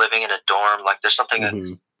like living in a dorm, like there's something that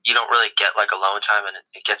you don't really get like alone time and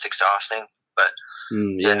it gets exhausting. But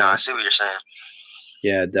I see what you're saying.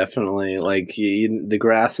 Yeah, definitely. Like the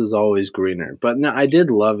grass is always greener. But no, I did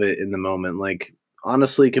love it in the moment. Like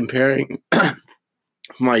honestly, comparing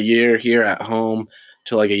my year here at home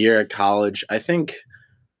to like a year at college, I think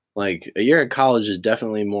like a year at college is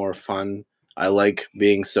definitely more fun. I like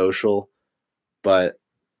being social, and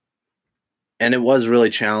it was really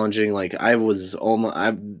challenging. Like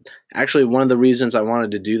actually one of the reasons I wanted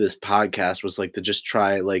to do this podcast was like to just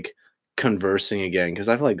try like conversing again, because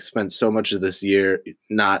I've like spent so much of this year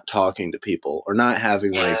not talking to people or not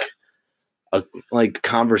having like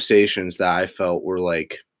conversations that I felt were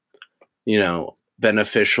like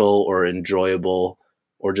beneficial or enjoyable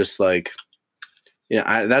or just like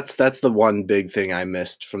that's the one big thing I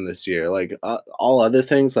missed from this year. Like all other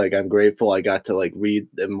things, like I'm grateful I got to like read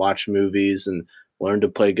and watch movies and learn to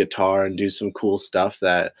play guitar and do some cool stuff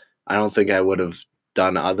that I don't think I would have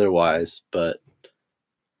done otherwise, but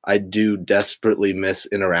I do desperately miss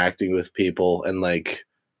interacting with people and like,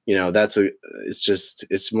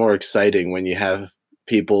 it's more exciting when you have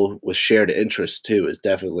people with shared interests too. Is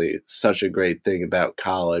definitely such a great thing about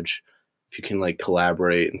college. If you can like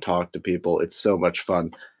collaborate and talk to people, it's so much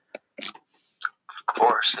fun. Of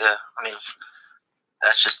course, yeah. I mean,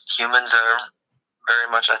 that's just humans are very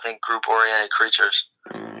much, I think, group oriented creatures,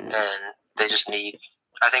 and they just need.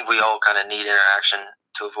 I think we all kind of need interaction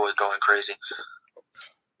to avoid going crazy.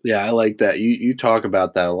 Yeah, I like that. You talk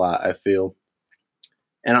about that a lot, I feel.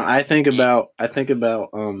 And I think about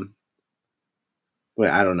wait,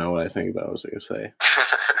 I don't know what I think about. What was I gonna say?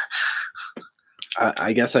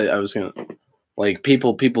 I guess I was gonna like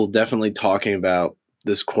people definitely talking about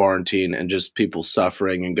this quarantine and just people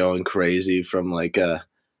suffering and going crazy from like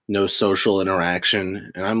no social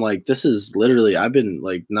interaction. And I'm like, this is literally I've been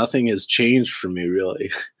like nothing has changed for me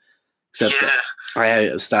really. Except that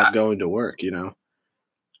I stopped going to work, you know?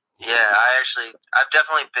 Yeah, I've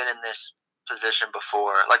definitely been in this position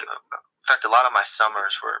before. Like, in fact, a lot of my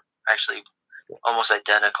summers were actually almost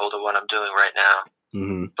identical to what I'm doing right now.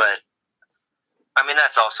 Mm-hmm. But, I mean,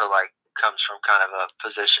 that's also, like, comes from kind of a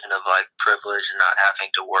position of, like, privilege and not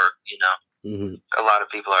having to work, you know? Mm-hmm. A lot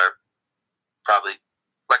of people are probably,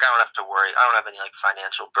 like, I don't have to worry. I don't have any, like,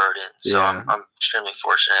 financial burden. So I'm extremely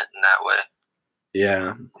fortunate in that way.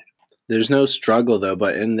 Yeah. There's no struggle though,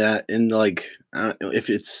 but if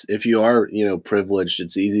you are, you know, privileged,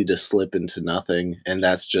 it's easy to slip into nothing, and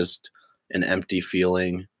that's just an empty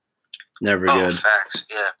feeling. Never good. Facts,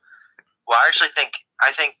 yeah. Well, I think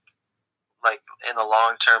like in the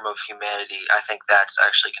long term of humanity, I think that's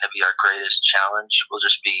actually going to be our greatest challenge. Will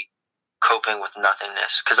just be coping with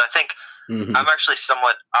nothingness, because I think I'm actually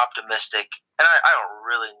somewhat optimistic, and I don't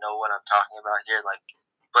really know what I'm talking about here, like,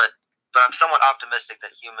 but I'm somewhat optimistic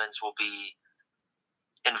that humans will be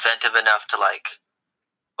inventive enough to like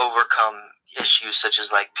overcome issues such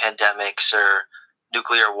as like pandemics or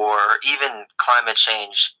nuclear war or even climate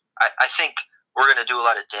change. I think we're going to do a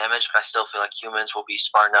lot of damage, but I still feel like humans will be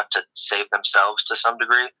smart enough to save themselves to some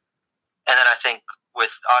degree. And then I think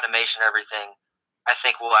with automation and everything, I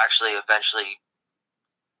think we'll actually eventually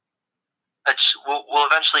we'll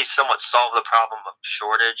eventually somewhat solve the problem of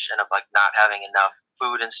shortage and of like not having enough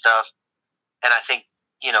food and stuff. And I think,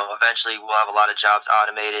 you know, eventually we'll have a lot of jobs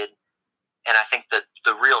automated. And I think that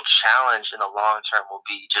the real challenge in the long term will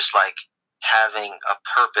be just like having a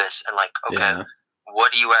purpose and like, okay,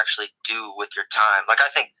 what do you actually do with your time? Like, I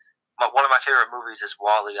think one of my favorite movies is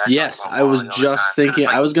WALL-E. Yes, I was just thinking.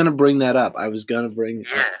 Like, I was gonna bring that up. That's like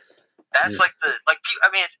I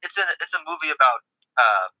mean, it's a movie about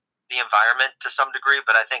the environment to some degree,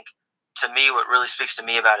 but I think to me, what really speaks to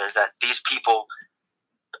me about it is that these people,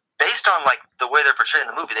 based on like the way they're portrayed in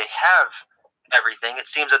the movie, they have everything. It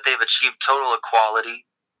seems that they've achieved total equality,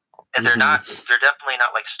 and they're definitely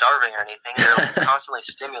not like starving or anything. They're like, constantly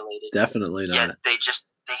stimulated. Definitely not. Yet they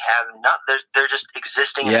have not. They're just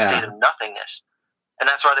existing in a state of nothingness, and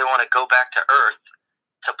that's why they want to go back to Earth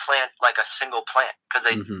to plant like a single plant, because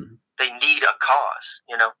they need a cause,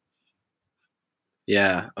 you know.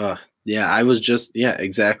 Yeah. Yeah, I was just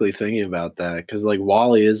exactly thinking about that, because like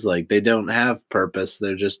WALL-E is like they don't have purpose.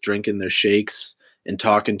 They're just drinking their shakes and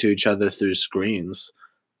talking to each other through screens.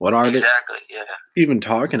 What are they even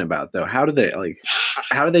talking about though? How do they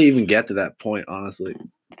even get to that point? Honestly,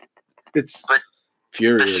 it's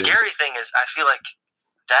furious. The scary thing is, I feel like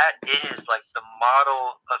that is like the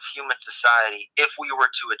model of human society if we were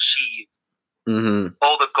to achieve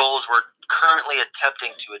all the goals we're currently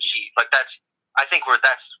attempting to achieve. Like that's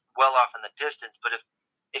well off in the distance. But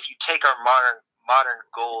if you take our modern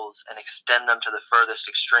goals and extend them to the furthest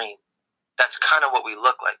extreme, that's kind of what we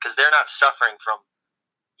look like, because they're not suffering from,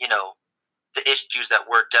 you know, the issues that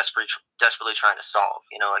we're desperately trying to solve.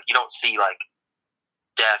 You know, like you don't see like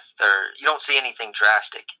death or you don't see anything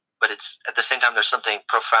drastic, but it's at the same time there's something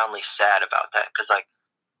profoundly sad about that, because like,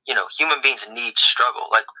 you know, human beings need struggle.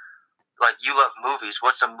 Like you love movies.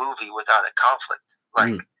 What's a movie without a conflict?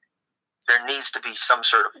 Like there needs to be some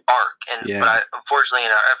sort of arc. But unfortunately,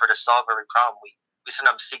 in our effort to solve every problem, we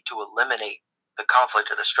sometimes seek to eliminate the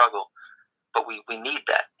conflict or the struggle. But we need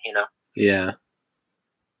that, you know? Yeah.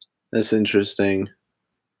 That's interesting.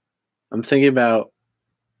 I'm thinking about,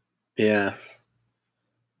 I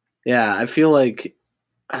feel like,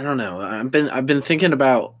 I don't know. I've been thinking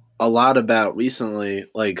about a lot about recently,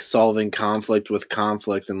 like solving conflict with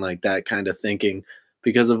conflict and like that kind of thinking,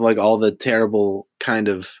 because of like all the terrible kind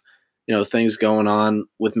of, you know, things going on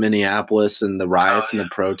with Minneapolis and the riots and the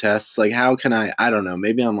protests. Like, how can I don't know,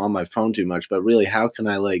 maybe I'm on my phone too much, but really, how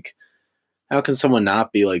can someone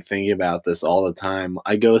not be like thinking about this all the time?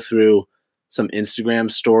 I go through some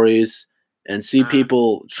Instagram stories and see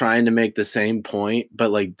people trying to make the same point,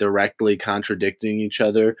 but like directly contradicting each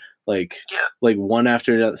other. Like one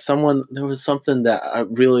after another. There was something that I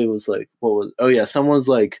really was like, someone's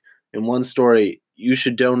like, in one story, you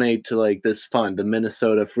should donate to like this fund, the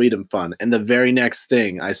Minnesota Freedom Fund. And the very next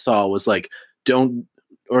thing I saw was like, don't,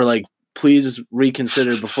 or like, please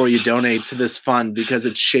reconsider before you donate to this fund because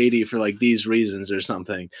it's shady for like these reasons or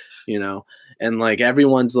something, you know? And like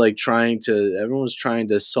everyone's trying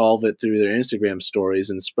to solve it through their Instagram stories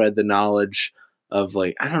and spread the knowledge of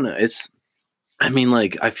like, I don't know. I mean,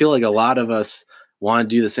 like, I feel like a lot of us want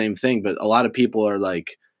to do the same thing, but a lot of people are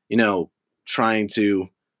like, trying to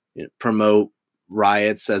promote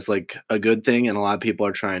riots as like a good thing. And a lot of people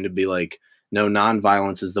are trying to be like, no,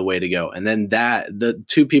 nonviolence is the way to go. And then the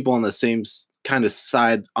two people on the same kind of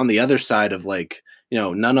side, on the other side of like,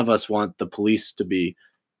 none of us want the police to be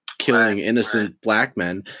killing innocent black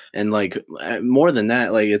men. And like more than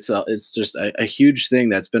that, like it's just a huge thing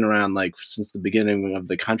that's been around like since the beginning of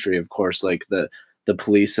the country, of course, like the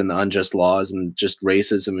police and the unjust laws and just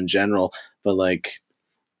racism in general. But like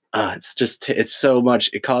it's so much,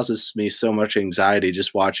 it causes me so much anxiety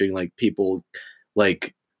just watching like people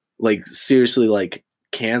like seriously like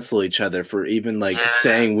cancel each other for even like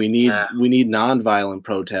saying we need nonviolent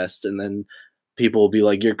protests, and then people will be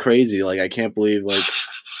like, you're crazy, like I can't believe like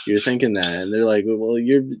you're thinking that. And they're like, well,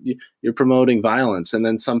 you're promoting violence. And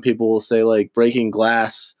then some people will say like breaking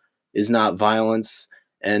glass is not violence,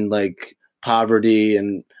 and like poverty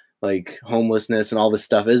and like homelessness and all this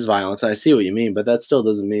stuff is violence. I see what you mean, but that still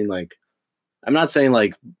doesn't mean like, I'm not saying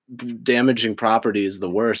like damaging property is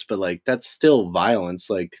the worst, but like that's still violence.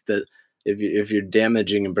 Like that, if you're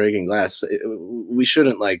damaging and breaking glass, we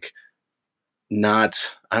shouldn't like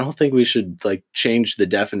not. I don't think we should like change the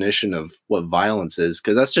definition of what violence is,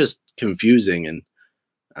 because that's just confusing. And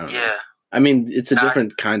I don't know. I mean, it's a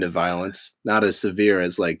different kind of violence, not as severe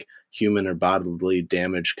as like human or bodily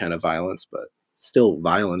damage kind of violence, but still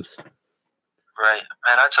violence. Right,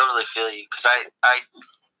 and I totally feel you, because I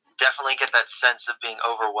definitely get that sense of being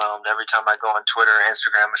overwhelmed every time I go on Twitter or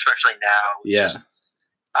Instagram, especially now.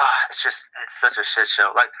 It's such a shit show.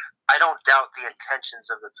 Like, I don't doubt the intentions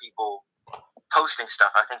of the people posting stuff.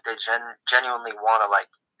 I think they genuinely want to like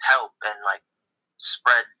help and like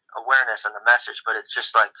spread awareness and the message, but it's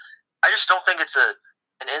just like, I just don't think it's an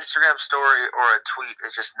Instagram story or a tweet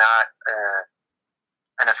is just not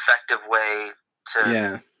an effective way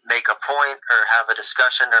to make a point or have a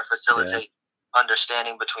discussion or facilitate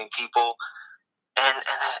understanding between people. And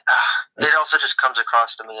it also just comes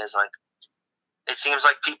across to me as like, it seems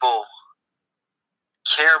like people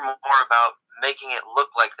care more about making it look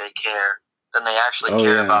like they care than they actually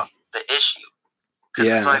care about the issue.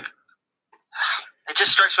 It's like, it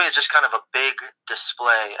just strikes me as just kind of a big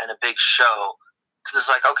display and a big show. Because it's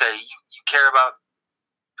like, okay, you care about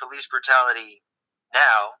police brutality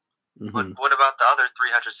now, but what about the other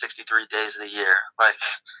 363 days of the year? Like,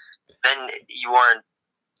 then you weren't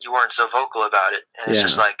so vocal about it, and it's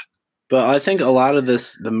just like. But I think a lot of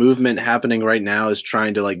the movement happening right now is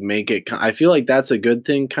trying to like make it. I feel like that's a good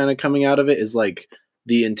thing, kind of coming out of it, is like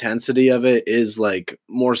the intensity of it is like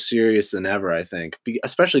more serious than ever. I think,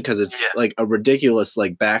 especially because it's like a ridiculous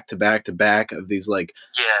like back to back of these like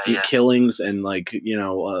killings and like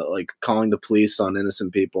like calling the police on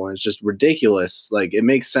innocent people, and it's just ridiculous. Like it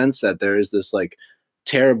makes sense that there is this like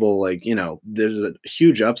terrible like there's a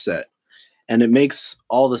huge upset, and it makes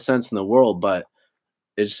all the sense in the world, but.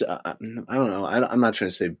 It's I don't know. I'm not trying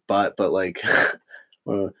to say but like,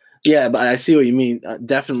 but I see what you mean.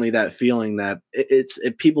 Definitely that feeling that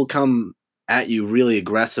people come at you really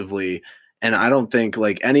aggressively, and I don't think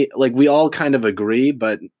like we all kind of agree,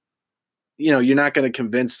 but you're not going to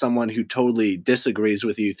convince someone who totally disagrees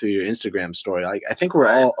with you through your Instagram story. Like I think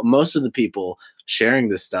most of the people sharing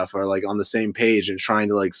this stuff are like on the same page and trying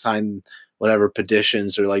to like sign whatever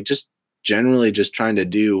petitions or like just generally just trying to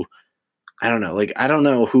do. I don't know. Like, I don't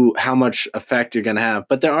know how much effect you're going to have,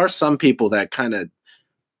 but there are some people that kind of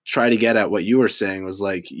try to get at what you were saying was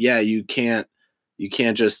like, yeah, you can't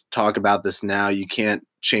just talk about this now. You can't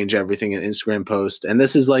change everything in Instagram post. And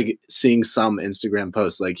this is like seeing some Instagram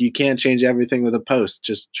posts, like you can't change everything with a post,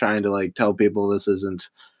 just trying to like tell people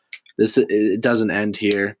it doesn't end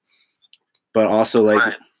here. But also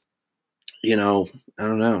like, I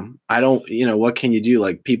don't know. What can you do?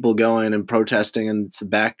 Like people going and protesting, and it's the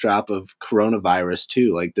backdrop of coronavirus too.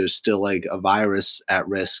 Like there's still like a virus at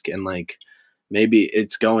risk, and like maybe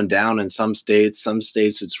it's going down in some states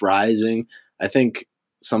it's rising. I think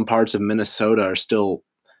some parts of Minnesota are still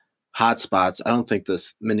hot spots. I don't think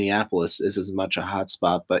this Minneapolis is as much a hot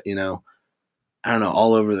spot, but I don't know,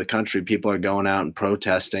 all over the country, people are going out and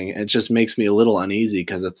protesting. It just makes me a little uneasy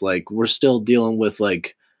because it's like we're still dealing with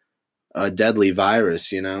like a deadly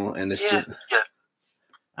virus, and it's just,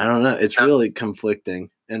 I don't know. It's really conflicting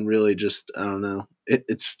and really just, I don't know.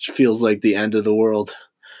 It feels like the end of the world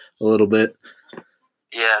a little bit.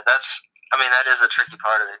 Yeah, that's I mean, that is a tricky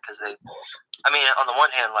part of it because on the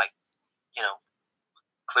one hand, like,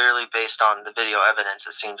 clearly based on the video evidence,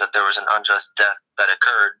 it seems that there was an unjust death that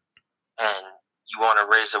occurred, and you want to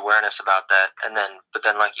raise awareness about that. But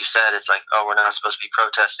then, like you said, it's like, oh, we're not supposed to be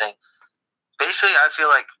protesting. Basically, I feel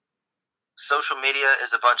like social media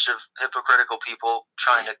is a bunch of hypocritical people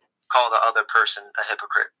trying to call the other person a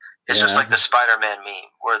hypocrite. It's just like the Spider-Man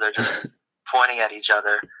meme where they're just pointing at each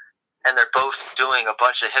other, and they're both doing a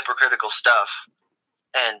bunch of hypocritical stuff,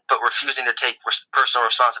 but refusing to take personal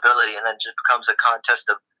responsibility, and then it just becomes a contest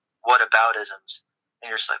of whataboutisms. And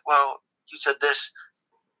you're just like, well, you said this.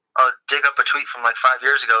 Dig up a tweet from like 5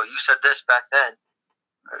 years ago. You said this back then.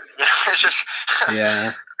 It's just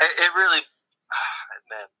It really,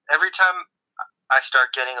 man. Every time I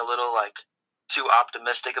start getting a little like too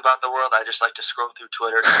optimistic about the world, I just like to scroll through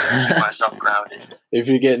Twitter to keep myself grounded. If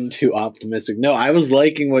you're getting too optimistic, no, I was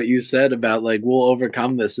liking what you said about like we'll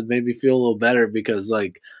overcome this. It made me feel a little better because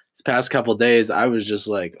like this past couple of days, I was just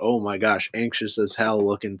like, oh my gosh, anxious as hell,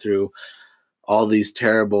 looking through all these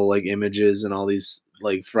terrible like images and all these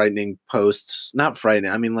like frightening posts. Not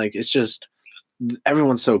frightening. I mean, like it's just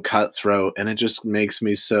everyone's so cutthroat, and it just makes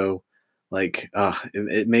me so like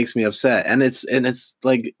it makes me upset, and it's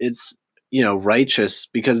like it's righteous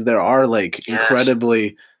because there are like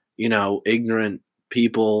incredibly ignorant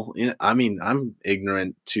people. I mean, I'm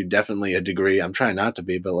ignorant to definitely a degree. I'm trying not to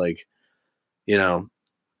be, but like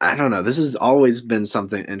I don't know. This has always been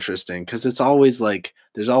something interesting because it's always like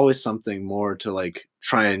there's always something more to like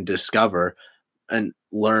try and discover and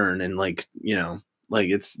learn, and like like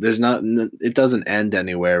it doesn't end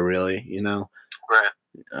anywhere really,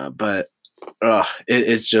 Right. But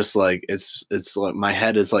it's just like it's like my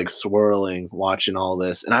head is like swirling watching all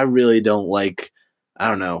this, and I really don't like. I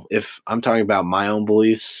don't know if I'm talking about my own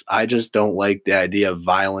beliefs. I just don't like the idea of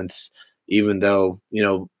violence, even though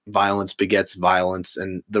violence begets violence,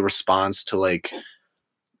 and the response to like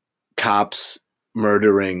cops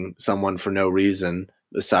murdering someone for no reason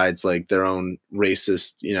besides like their own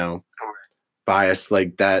racist bias,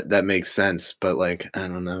 like that makes sense. But like I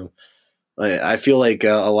don't know, like I feel like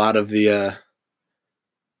a lot of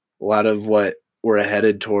what we're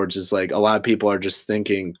headed towards is like a lot of people are just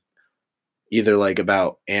thinking either like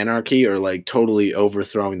about anarchy or like totally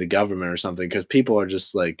overthrowing the government or something, because people are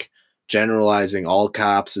just like generalizing all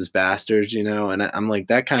cops as bastards, and I'm like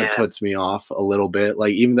that kind of puts me off a little bit,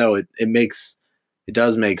 like even though it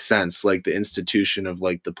does make sense, like the institution of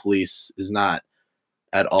like the police is not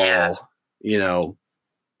at all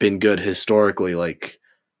been good historically, like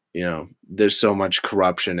there's so much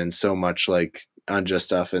corruption and so much like unjust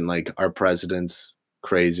stuff, and like our president's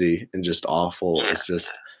crazy and just awful. It's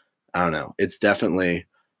just I don't know. It's definitely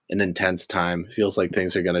an intense time. Feels like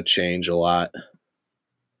things are gonna change a lot.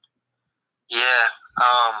 Yeah.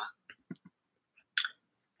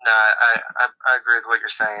 No, I agree with what you're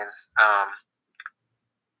saying.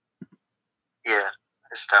 Yeah,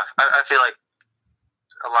 it's tough. I feel like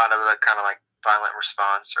a lot of the kind of like violent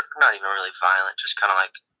response, or not even really violent, just kind of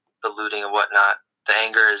like the looting and whatnot. The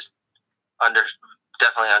anger is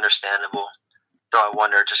definitely understandable. Though I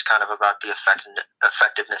wonder just kind of about the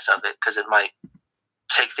effectiveness of it, because it might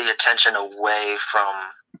take the attention away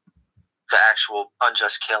from the actual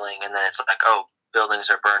unjust killing, and then it's like, oh, buildings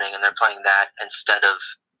are burning, and they're playing that instead of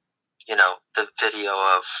the video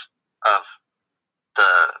of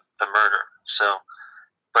the murder. So,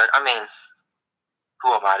 but I mean,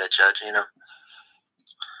 who am I to judge?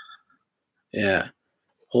 Yeah.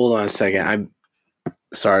 Hold on a second. I'm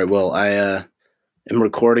sorry, Will. I am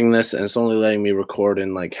recording this, and it's only letting me record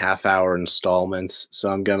in like half-hour installments. So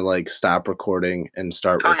I'm gonna like stop recording and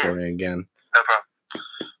start recording again. No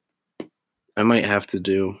problem. I might have to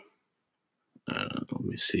do. Let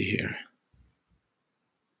me see here.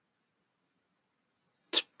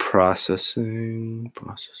 It's processing.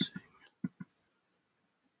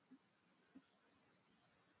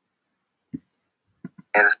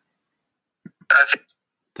 And I think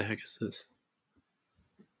The heck is this?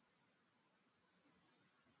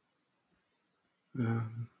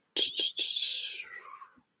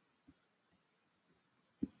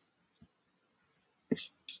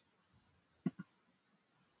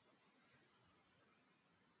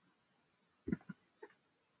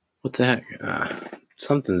 What the heck?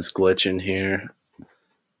 Something's glitching here.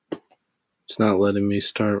 It's not letting me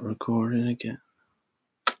start recording again.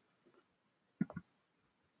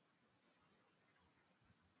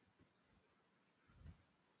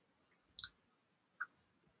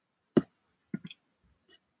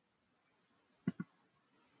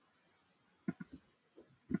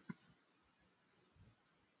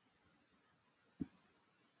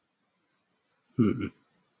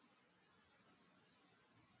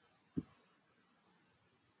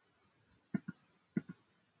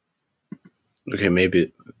 Okay,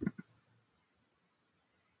 maybe.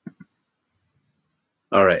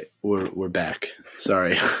 All right, we're back.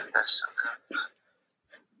 Sorry. That's okay.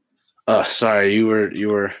 Oh, sorry. You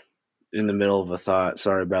were in the middle of a thought.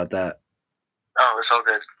 Sorry about that. Oh, it's all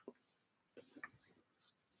good.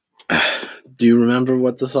 Do you remember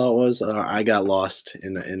what the thought was? I got lost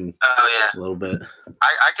in Oh yeah, a little bit.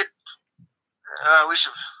 I could.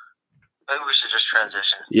 Maybe we should just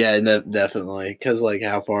transition. Yeah, definitely. Because like,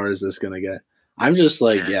 how far is this gonna get? I'm just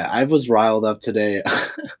like, yeah. I was riled up today,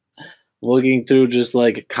 looking through just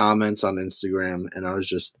like comments on Instagram, and I was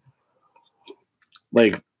just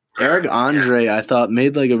like, Eric Andre. I thought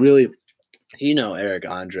made like a really, Eric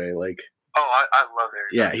Andre, like. Oh, I love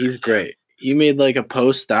Eric. Yeah, he's great. He made like a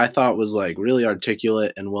post that I thought was like really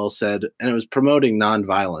articulate and well said, and it was promoting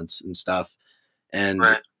nonviolence and stuff. And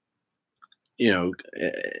Right.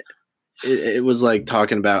 It was like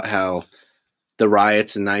talking about how the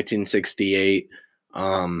riots in 1968,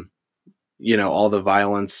 all the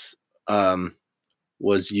violence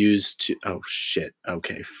was used to. Oh shit!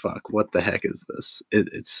 Okay, fuck. What the heck is this?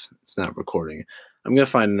 It's not recording. I'm gonna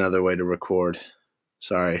find another way to record.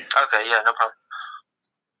 Sorry. Okay. Yeah. No problem.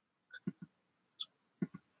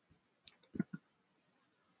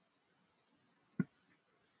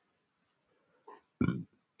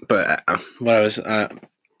 But what I was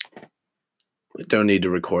don't need to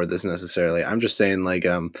record this necessarily. I'm just saying, like,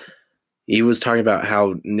 he was talking about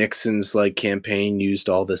how Nixon's like campaign used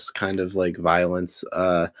all this kind of like violence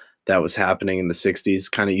that was happening in the 60s,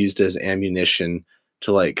 kind of used as ammunition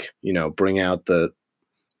to like, bring out the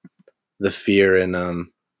fear and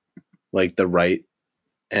like the right.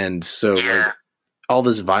 And so like all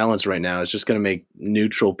this violence right now is just going to make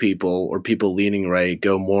neutral people or people leaning right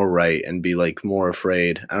go more right and be like more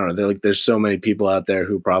afraid. I don't know. There's so many people out there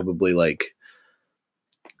who probably like,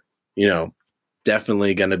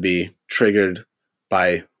 definitely going to be triggered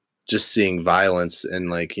by just seeing violence and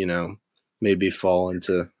like, maybe fall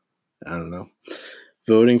into, I don't know,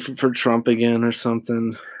 voting for Trump again or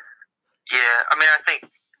something. Yeah. I mean, I think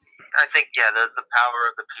yeah, the power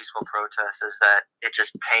of the peaceful protest is that it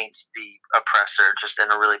just paints the oppressor just in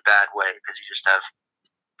a really bad way, because you just have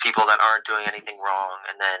people that aren't doing anything wrong,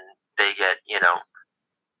 and then they get,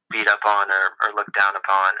 beat up on or looked down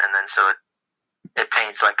upon, and then so it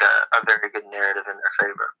paints like a very good narrative in their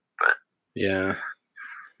favor. But yeah.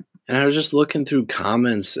 And I was just looking through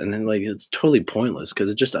comments, and then like it's totally pointless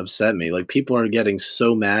because it just upset me. Like people are getting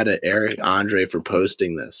so mad at Eric Andre for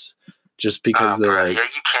posting this just because they're like, yeah,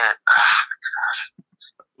 you can't.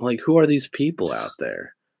 Like, who are these people out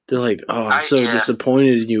there? They're like, oh, I'm so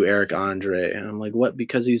disappointed in you, Eric Andre. And I'm like, what?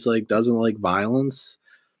 Because he's like doesn't like violence?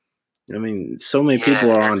 I mean, so many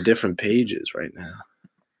people are on different pages right now.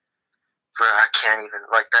 Bro, I can't even,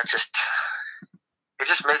 like, it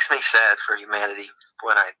just makes me sad for humanity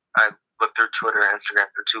when I look through Twitter and Instagram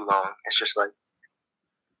for too long. It's just like,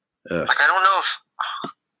 like I don't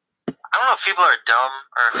know if people are dumb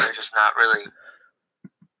or if they're just not really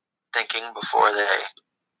thinking before they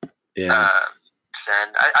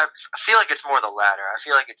send. I feel like it's more the latter. I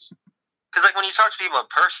feel like it's because like when you talk to people in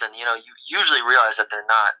person, you usually realize that they're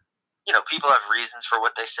not. People have reasons for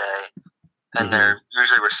what they say, and they're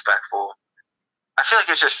usually respectful. I feel like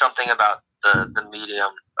it's just something about the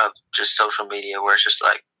medium of just social media where it's just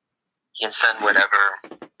like you can send whatever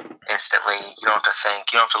instantly. You don't have to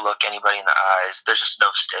think. You don't have to look anybody in the eyes. There's just no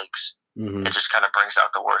stakes. It just kind of brings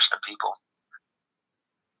out the worst in people.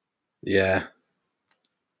 Yeah.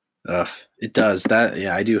 It does that.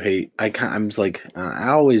 Yeah, I do hate. I'm like, I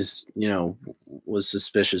always, was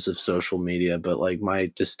suspicious of social media, but like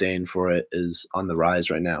my disdain for it is on the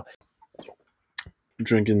rise right now. I'm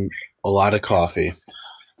drinking a lot of coffee.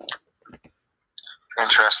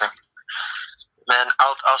 Interesting, man.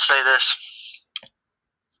 I'll say this: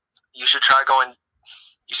 you should try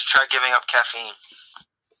giving up caffeine.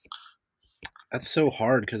 That's so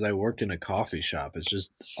hard because I work in a coffee shop. It's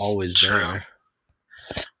just always there.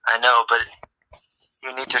 I know, but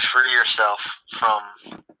you need to free yourself from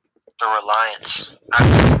the reliance.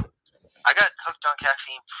 I got hooked on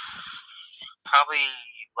caffeine probably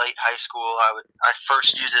late high school. I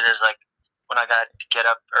first used it as like when I got to get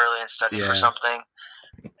up early and study for something,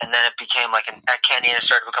 and then it became like I can't even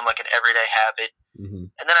started to become like an everyday habit. And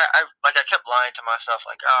then I kept lying to myself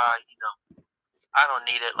like, I don't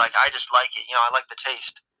need it. Like I just like it. I like the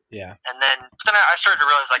taste. Yeah. And then I started to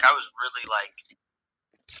realize like I was really like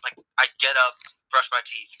I'd get up, brush my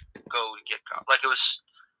teeth, go to get coffee. Like I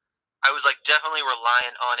was like definitely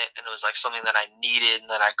reliant on it, and it was like something that I needed and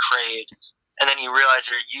that I craved. And then you realize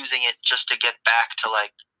you're using it just to get back to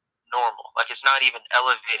like normal. Like it's not even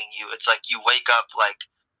elevating you. It's like you wake up like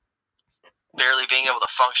barely being able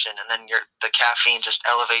to function, and then the caffeine just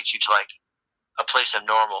elevates you to like a place of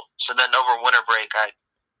normal. So then over winter break, I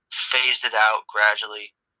phased it out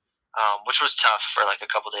gradually, which was tough for like a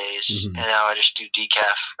couple days. Mhm. And now I just do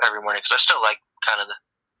decaf every morning because I still like kind of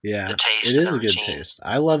the taste. It and is the a good routine. taste.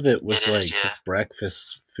 I love it with It is, like yeah.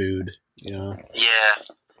 breakfast food, you know. Yeah,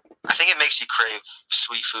 I think it makes you crave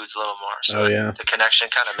sweet foods a little more. So Oh, yeah. the connection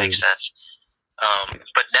kind of True. makes sense.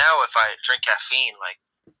 But now if I drink caffeine, like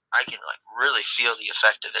I can like really feel the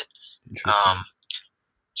effect of it. Interesting.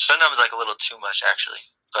 Sometimes like a little too much actually,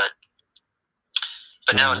 but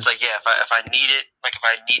now it's like, yeah, if I need it, like if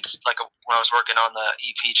I need like when I was working on the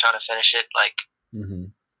EP trying to finish it, like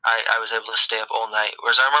Mhm. I was able to stay up all night.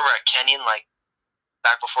 Whereas I remember at Kenyon, like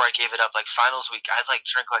back before I gave it up, like finals week, I'd like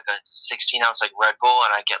drink like a 16-ounce like Red Bull,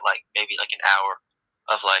 and I'd get like maybe like an hour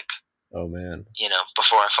of like, Oh man.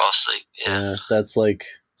 before I fall asleep. Yeah, that's like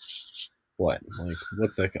what? Like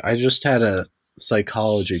what's that? I just had a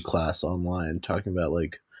psychology class online talking about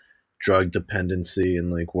like drug dependency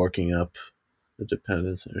and like working up the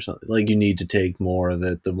dependence or something. Like you need to take more of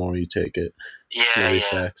it the more you take it. Yeah, The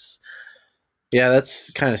effects. Yeah, that's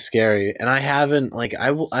kind of scary. And I haven't like I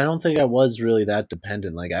don't think I was really that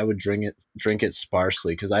dependent. Like I would drink it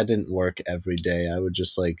sparsely because I didn't work every day. I would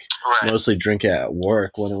just like right. mostly drink it at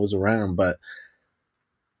work when it was around. But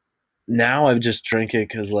now I just drink it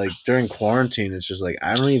because like during quarantine, it's just like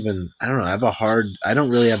I don't know. I don't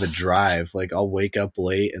really have a drive. Like I'll wake up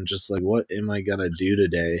late and just like, what am I gonna do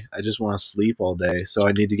today? I just want to sleep all day. So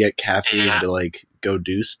I need to get caffeine to like go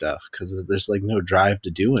do stuff because there's like no drive to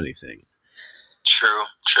do anything. True.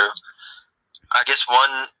 I guess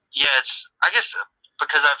I guess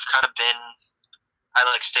because I've kind of I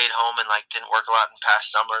like stayed home and like didn't work a lot in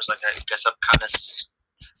past summers. Like I guess I've kind of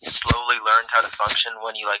slowly learned how to function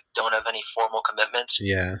when you like don't have any formal commitments.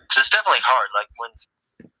 Yeah. Because it's definitely hard. Like when,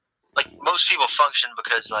 like most people function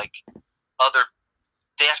because like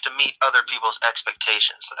they have to meet other people's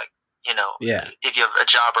expectations. Like Yeah. if you have a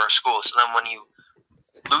job or a school. So then when you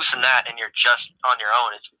loosen that and you're just on your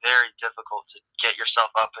own, it's very difficult to get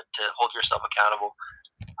yourself up and to hold yourself accountable.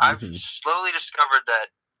 I've slowly discovered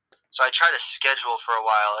that. So I tried to schedule for a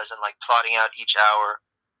while, as in like plotting out each hour.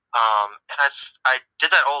 And I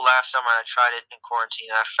did that all last summer, and I tried it in quarantine,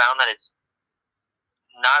 and I found that it's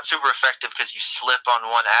not super effective because you slip on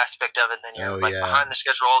one aspect of it, and then you're behind the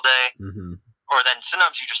schedule all day. Mm-hmm. Or then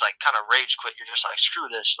sometimes you just like kind of rage quit. You're just like, screw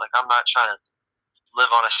this. Like I'm not trying to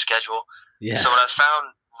live on a schedule. Yeah. So what I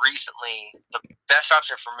found recently, the best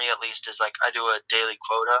option for me at least is like I do a daily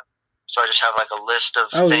quota. So I just have like a list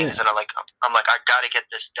of things that I'm like I got to get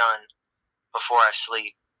this done before I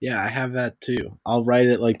sleep. Yeah, I have that too. I'll write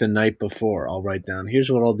it like the night before. I'll write down, here's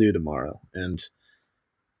what I'll do tomorrow. And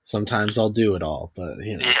sometimes I'll do it all, but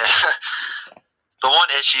Yeah. The one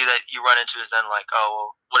issue that you run into is then like, oh, well,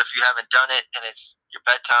 what if you haven't done it and it's your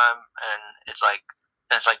bedtime and it's like,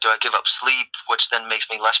 do I give up sleep, which then makes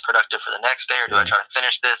me less productive for the next day, or do I try to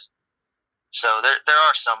finish this? So there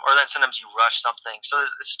are some, or then sometimes you rush something. So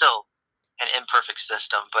it's still an imperfect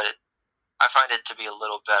system, but I find it to be a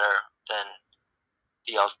little better than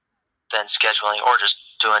than scheduling or just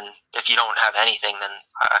doing. If you don't have anything, then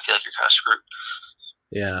I feel like you're kind of screwed.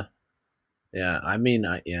 Yeah. I mean,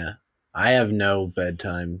 I have no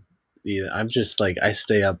bedtime either. I'm just like I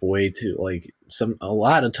stay up way too like a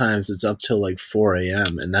lot of times it's up till like 4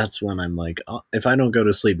 a.m. and that's when I'm like, oh, if I don't go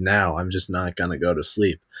to sleep now, I'm just not gonna go to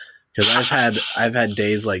sleep. Because I've had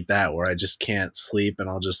days like that where I just can't sleep and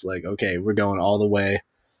I'll just like, okay, we're going all the way.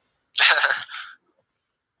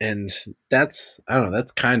 And that's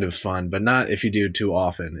kind of fun, but not if you do it too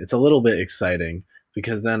often. It's a little bit exciting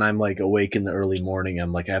because then I'm like awake in the early morning.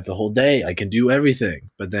 I'm like, I have the whole day. I can do everything.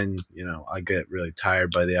 But then, I get really tired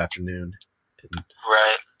by the afternoon.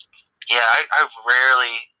 Right. Yeah, I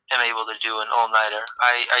rarely am able to do an all-nighter.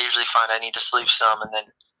 I usually find I need to sleep some, and then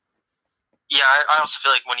yeah, I also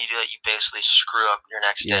feel like when you do that, you basically screw up your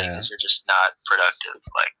next day because you're just not productive.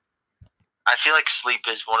 Like, I feel like sleep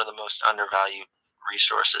is one of the most undervalued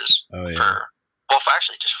resources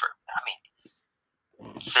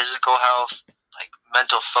physical health, like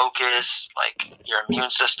mental focus, like your immune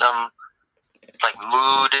system, like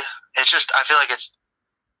mood. It's just, I feel like it's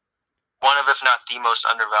one of, if not the most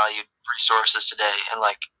undervalued resources today. And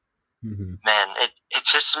like, man, it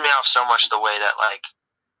pisses me off so much the way that like,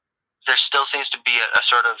 there still seems to be a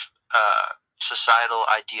sort of societal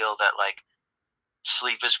ideal that like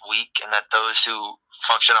sleep is weak and that those who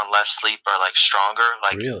function on less sleep are like stronger.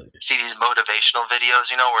 Like, really? See these motivational videos,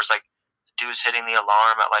 where it's like the dude's hitting the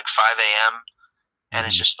alarm at like 5 a.m. and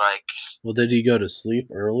it's just like. Well, did he go to sleep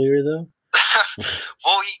earlier though?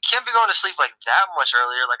 Well, you can't be going to sleep like that much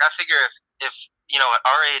earlier. Like I figure if at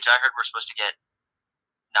our age, I heard we're supposed to get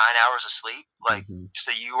 9 hours of sleep. Like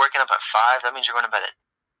so, you waking up at 5, that means you're going to bed at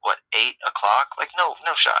what 8 o'clock? Like no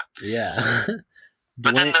shot. Yeah.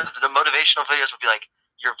 But then the motivational videos would be like,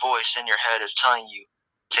 your voice in your head is telling you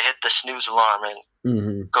to hit the snooze alarm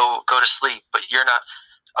and go to sleep, but you're not.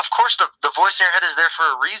 Of course, the voice in your head is there for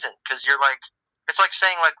a reason, because you're like, it's like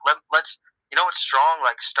saying like let's it's strong,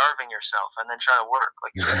 like starving yourself and then trying to work.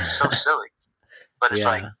 Like it's so silly, but it's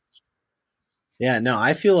like. Yeah, no,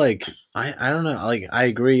 I feel like I don't know, like I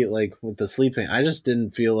agree like with the sleep thing. I just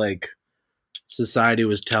didn't feel like society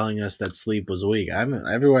was telling us that sleep was weak.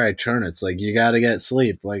 Everywhere I turn, it's like you got to get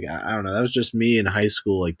sleep. Like I don't know, that was just me in high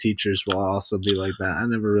school. Like teachers will also be like that. I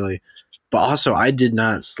never really, but also I did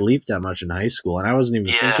not sleep that much in high school, and I wasn't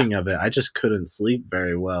even thinking of it. I just couldn't sleep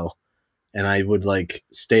very well, and I would like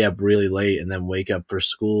stay up really late and then wake up for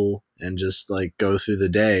school and just like go through the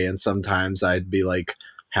day. And sometimes I'd be like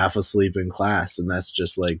half asleep in class, and that's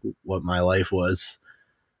just like what my life was.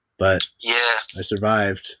 But I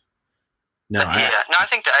survived. No, I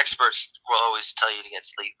think the experts will always tell you to get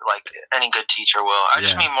sleep. Like any good teacher will. I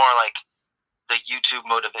just mean more like the YouTube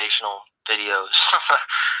motivational videos.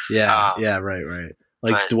 Right.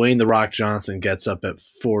 Like Dwayne the Rock Johnson gets up at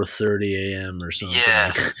 4:30 a.m. or something.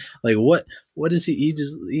 Yeah. Like what is he?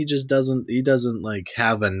 He just doesn't like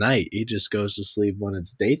have a night. He just goes to sleep when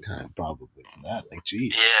it's daytime, probably for that. Like,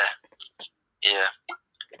 geez. Yeah.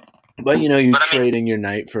 But you're trading your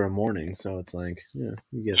night for a morning, so it's like, you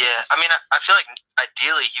get. Yeah, I mean, I feel like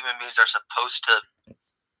ideally human beings are supposed to,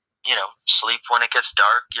 sleep when it gets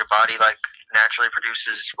dark. Your body like naturally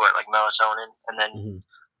produces like melatonin, and then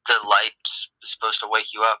the light's supposed to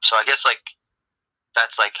wake you up. So I guess like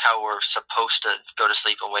that's like how we're supposed to go to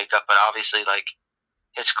sleep and wake up. But obviously, like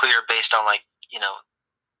it's clear based on like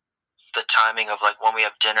the timing of like when we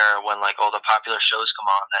have dinner or when like all the popular shows come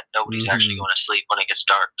on that nobody's actually going to sleep when it gets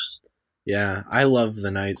dark. Yeah, I love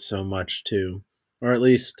the night so much too. Or at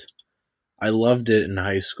least I loved it in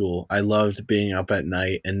high school. I loved being up at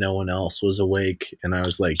night and no one else was awake, and I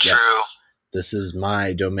was like, yes, this is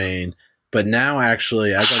my domain. But now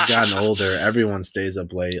actually, as I've gotten older, everyone stays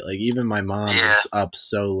up late. Like even my mom is up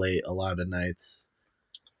so late a lot of nights.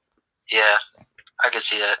 Yeah, I can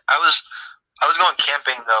see that. I was going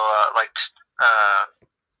camping though,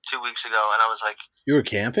 2 weeks ago, and I was like, you were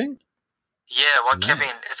camping? Yeah,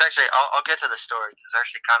 camping. It's actually I'll get to the story. It's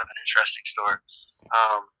actually kind of an interesting story.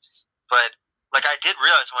 But like I did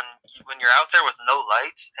realize when you're out there with no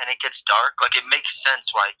lights and it gets dark, like it makes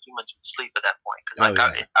sense why humans would sleep at that point. Because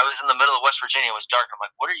I was in the middle of West Virginia, it was dark. I'm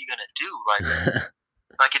like, what are you gonna do? Like,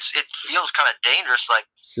 like it feels kind of dangerous.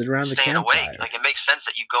 Like sit around staying awake. Like it makes sense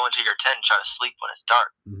that you go into your tent and try to sleep when it's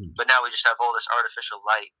dark. But now we just have all this artificial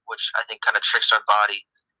light, which I think kind of tricks our body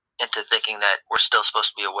into thinking that we're still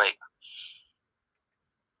supposed to be awake.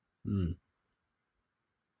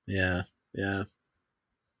 Yeah,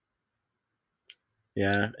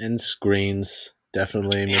 and screens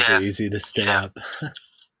definitely make it easy to stay up.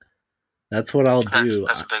 That's what I'll do.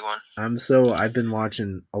 That's a big one. I've been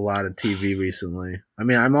watching a lot of TV recently. I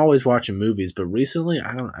mean, I'm always watching movies, but recently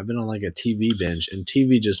I've been on like a TV binge, and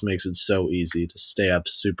TV just makes it so easy to stay up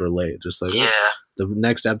super late. Just like, the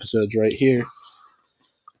next episode's right here.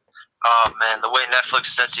 Oh man, the way Netflix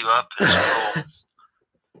sets you up is cool.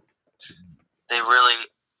 They really,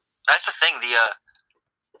 that's the thing,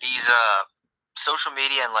 these social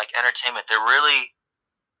media and like entertainment,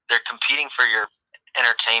 they're competing for your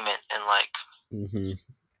entertainment in like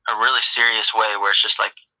a really serious way, where it's just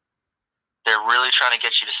like they're really trying to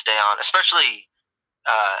get you to stay on, especially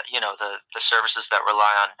the services that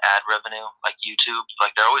rely on ad revenue like YouTube.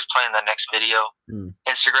 Like they're always playing the next video.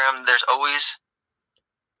 Instagram, there's always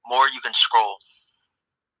more you can scroll.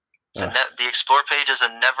 The explore page is a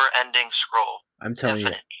never-ending scroll. I'm telling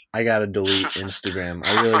you, I gotta delete Instagram.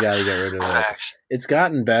 I really gotta get rid of it. It's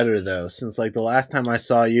gotten better though, since like the last time I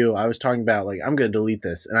saw you, I was talking about like I'm gonna delete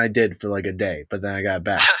this, and I did for like a day, but then I got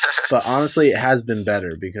back. But honestly, it has been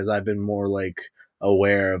better because I've been more like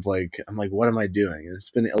aware of like I'm like, what am I doing? And it's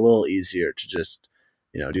been a little easier to just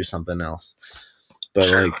do something else.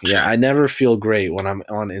 But I never feel great when I'm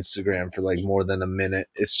on Instagram for like more than a minute.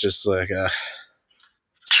 It's just like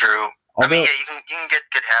True. I mean, you can get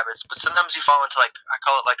good habits, but sometimes you fall into like, I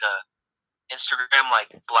call it like a Instagram like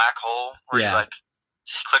black hole, where you like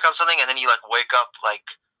click on something and then you like wake up like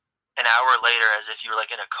an hour later as if you were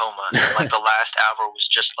like in a coma. And, like the last hour was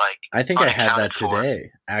just like I think I had that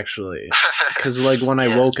today actually, because like when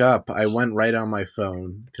I woke up, I went right on my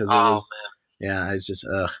phone because it was I was just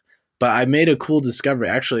But I made a cool discovery.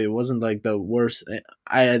 Actually, it wasn't like the worst.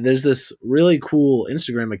 There's this really cool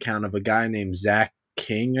Instagram account of a guy named Zach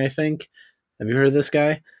King, I think. Have you heard of this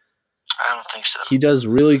guy? I don't think so. He does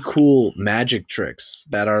really cool magic tricks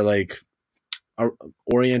that are like are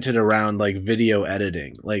oriented around like video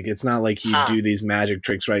editing. Like it's not like he do these magic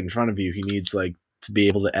tricks right in front of you. He needs like to be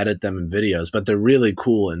able to edit them in videos, but they're really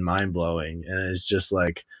cool and mind blowing. And it's just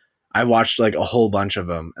like I watched like a whole bunch of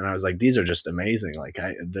them, and I was like, these are just amazing. Like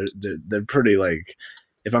they're pretty like.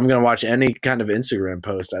 If I'm gonna watch any kind of Instagram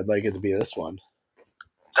post, I'd like it to be this one.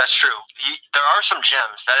 That's true. There are some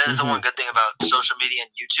gems. That is the one good thing about social media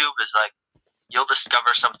and YouTube is like you'll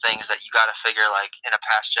discover some things that you got to figure like in a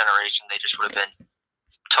past generation they just would have been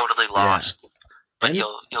totally lost. Yeah. But and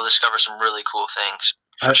you'll discover some really cool things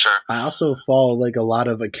for sure. I also follow like a lot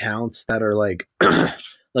of accounts that are like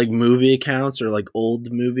like movie accounts or like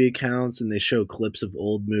old movie accounts, and they show clips of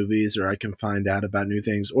old movies, or I can find out about new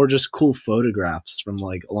things, or just cool photographs from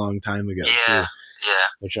like a long time ago too,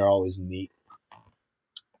 which are always neat.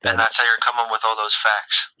 And that's how you're coming with all those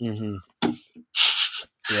facts. Mm-hmm.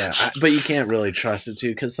 Yeah, but you can't really trust it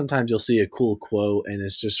too, because sometimes you'll see a cool quote and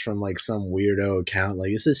it's just from like some weirdo account.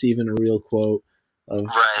 Like, is this even a real quote of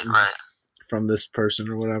from this person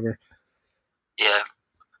or whatever? Yeah,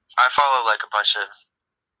 I follow like a bunch of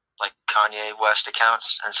like Kanye West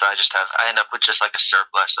accounts, and so I end up with just like a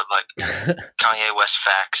surplus of like Kanye West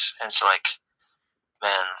facts, and so like,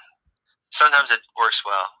 man, sometimes it works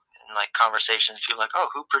well. Like conversations, people like, oh,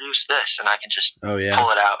 who produced this, and I can just pull it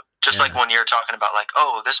out. Just like when you're talking about like,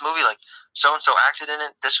 oh, this movie, like so and so acted in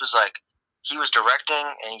it. This was like he was directing,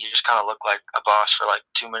 and you just kind of look like a boss for like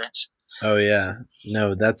 2 minutes. Oh yeah,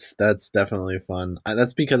 no, that's definitely fun.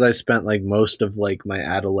 That's because I spent like most of like my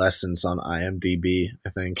adolescence on IMDb, I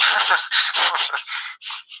think.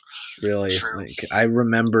 Really, like I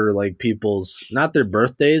remember like people's not their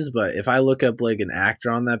birthdays, but if I look up like an actor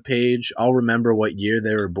on that page, I'll remember what year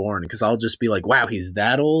they were born, because I'll just be like, wow, he's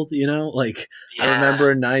that old, you know? Like I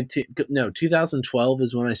remember 2012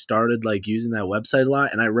 is when I started like using that website a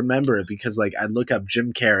lot, and I remember it because like I'd look up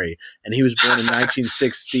Jim Carrey, and he was born in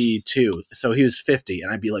 1962, so he was 50,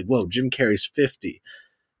 and I'd be like, whoa, Jim Carrey's 50.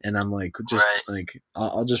 And I'm like, just like,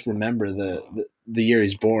 I'll just remember the year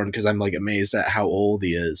he's born, because I'm like amazed at how old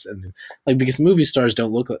he is. And like, because movie stars don't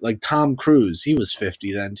look like Tom Cruise, he was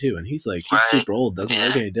 50 then too. And he's like, he's super old, doesn't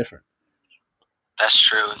look any different. That's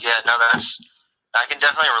true. Yeah, no, I can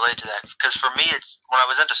definitely relate to that. Because for me, it's when I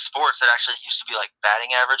was into sports, it actually used to be like batting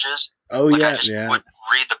averages. Oh, like, yeah. I just would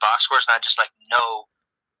read the box scores, and I just like know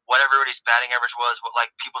what everybody's batting average was, what like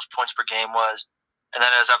people's points per game was. And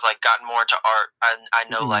then as I've like gotten more into art, I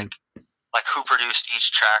know like who produced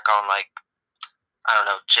each track on like, I don't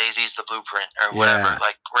know, Jay-Z's The Blueprint or whatever,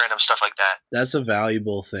 like random stuff like that. That's a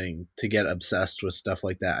valuable thing to get obsessed with stuff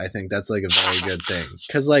like that. I think that's like a very good thing,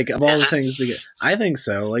 because like of all the things to get, I think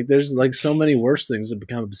so. Like there's like so many worse things to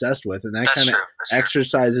become obsessed with, and that kind of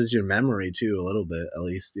exercises your memory too a little bit, at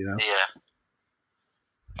least, you know.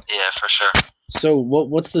 Yeah, for sure. So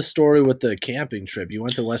what's the story with the camping trip? You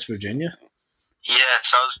went to West Virginia? Yeah,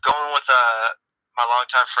 so I was going with my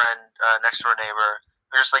longtime friend, next door neighbor.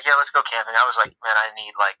 We were just like, yeah, let's go camping. I was like, man, I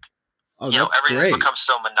need like, everything's become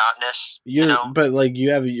so monotonous. But like you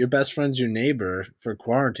have your best friend's your neighbor for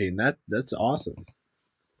quarantine. That's awesome.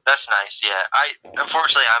 That's nice. Yeah,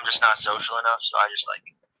 unfortunately I'm just not social enough, so I just like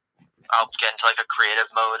I'll get into like a creative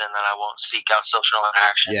mode, and then I won't seek out social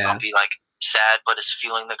interaction. I'll be like sad, but it's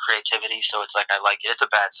feeling the creativity, so it's like I like it. It's a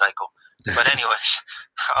bad cycle. But anyways,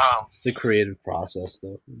 it's the creative process,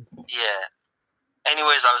 though. Yeah.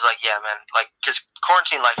 Anyways, I was like, yeah, man, like, because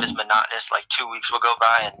quarantine life is monotonous. Like 2 weeks will go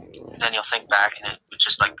by, and then you'll think back, and it's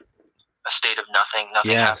just like a state of nothing.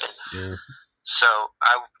 Nothing happened. Yeah. So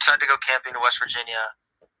I decided to go camping to West Virginia,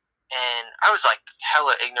 and I was like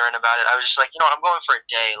hella ignorant about it. I was just like, you know, I'm going for a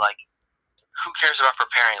day. Like, who cares about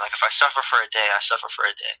preparing? Like, if I suffer for a day, I suffer for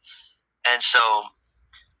a day. And so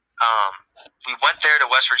we went there to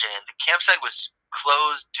West Virginia. The campsite was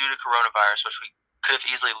closed due to coronavirus, which we could have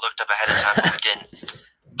easily looked up ahead of time, but we didn't.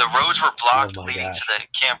 The roads were blocked leading to the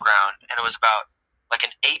campground, and it was about like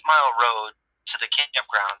an 8-mile road to the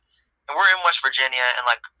campground. And we're in West Virginia, and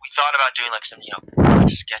like we thought about doing like some,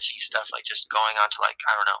 like sketchy stuff, like just going on to like,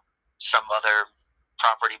 I don't know, some other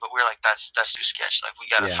property, but we were like, that's too sketchy. Like we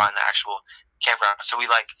got to find the actual campground. So we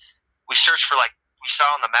searched for like, we saw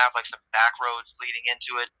on the map like some back roads leading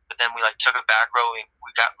into it, but then we like took a back road.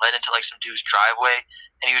 We got led into like some dude's driveway,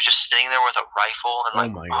 and he was just sitting there with a rifle, and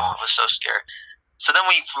like, I was so scared. So then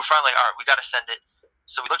we were finally like, all right, we got to send it.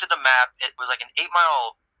 So we looked at the map. It was like an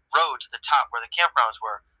 8-mile road to the top where the campgrounds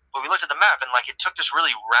were. But we looked at the map, and like it took this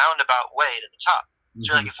really roundabout way to the top.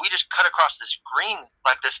 So like, if we just cut across this green,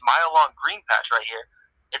 like this mile-long green patch right here,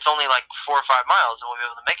 it's only like 4 or 5 miles, and we'll be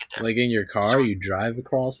able to make it there. Like in your car, So- you drive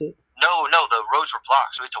across it? No, the roads were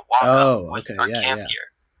blocked, so we had to walk up with our camp gear.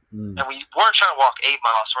 Mm. And we weren't trying to walk 8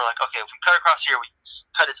 miles, so we're like, okay, if we cut across here, we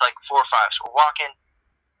cut it to like 4 or 5. So we're walking,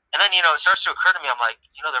 and then, it starts to occur to me, I'm like,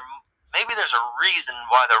 maybe there's a reason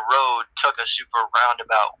why the road took a super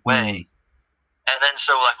roundabout way. And then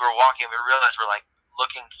so like we're walking, we realize we're like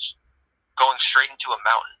going straight into a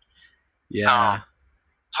mountain. Yeah.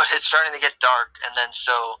 But it's starting to get dark, and then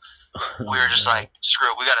so we were just like, screw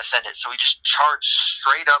it, we gotta send it. So we just charged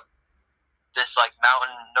straight up this like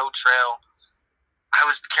mountain, no trail. I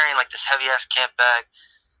was carrying like this heavy ass camp bag,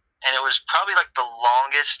 and it was probably like the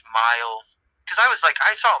longest mile, because I was like,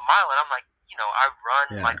 I saw a mile, and I'm like, I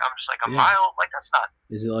run, like, I'm just like, a mile, like, that's not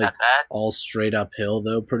Is it like that bad. all straight uphill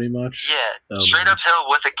though, pretty much? Yeah, straight uphill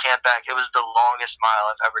with a camp bag. It was the longest mile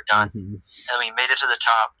I've ever done. And we made it to the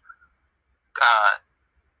top,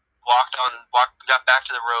 got back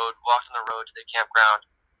to the road, walked on the road to the campground,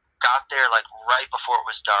 got there like right before it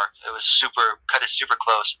was dark. It was cut it super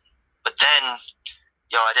close. But then,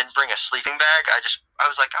 I didn't bring a sleeping bag. I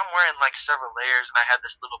was like, I'm wearing like several layers, and I had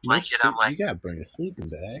this little blanket. I'm like, you gotta bring a sleeping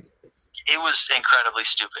bag. It was incredibly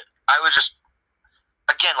stupid. I was just,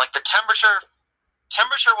 again, like the temperature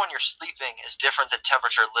when you're sleeping is different than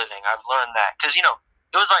temperature living. I've learned that, because it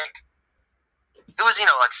was like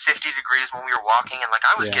 50 degrees when we were walking, and like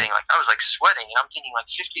I was sweating, and I'm thinking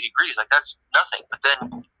like 50 degrees, like that's nothing. But then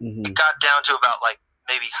it got down to about like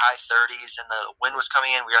maybe high 30s, and the wind was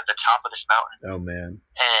coming in. We were at the top of this mountain. Oh man!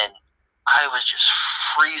 And I was just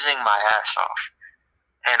freezing my ass off,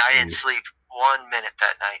 and I didn't sleep 1 minute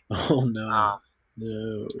that night. Oh no!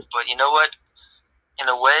 No. But you know what? In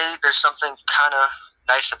a way, there's something kind of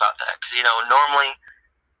nice about that, because normally,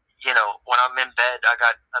 when I'm in bed, I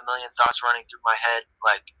got a million thoughts running through my head,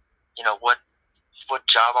 like, what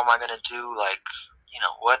job am I gonna do? Like,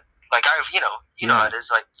 what? Like I've, know how it is.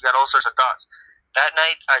 Like you got all sorts of thoughts. That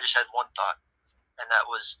night, I just had one thought, and that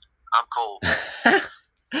was, I'm cold.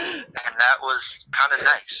 And that was kind of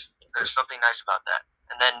nice. There's something nice about that.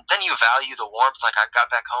 And then you value the warmth. Like I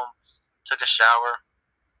got back home, took a shower,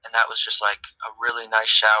 and that was just like a really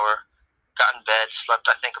nice shower. Got in bed, slept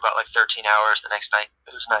I think about like 13 hours the next night.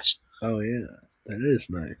 It was nice. Oh yeah, that is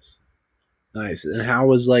nice. Nice. And how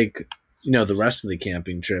was like, the rest of the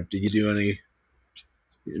camping trip? Did you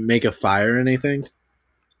make a fire or anything?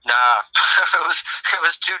 Nah, it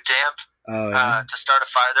was too damp to start a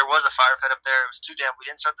fire. There was a fire pit up there. It was too damp. We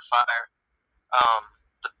didn't start the fire.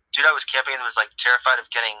 The dude I was camping with was like terrified of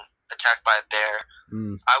getting attacked by a bear.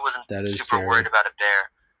 I wasn't super worried about a bear.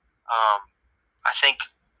 I think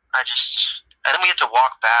and then we had to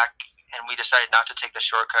walk back, and we decided not to take the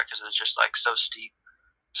shortcut because it was just like so steep.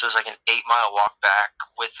 So it was like an 8-mile walk back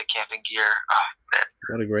with the camping gear. Oh man,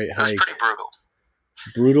 what a great hike! It was pretty brutal.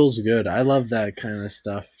 Brutal's good. I love that kind of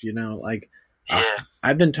stuff.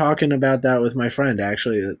 I've been talking about that with my friend,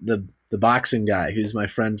 actually, the boxing guy who's my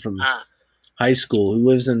friend from high school, who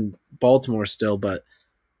lives in Baltimore still, but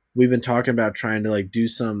we've been talking about trying to like do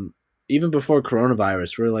some, even before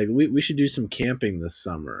coronavirus, we're like, we should do some camping this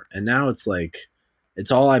summer. And now it's like,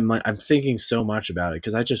 it's all I'm thinking so much about it,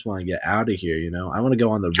 because I just want to get out of here. I want to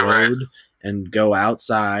go on the road and go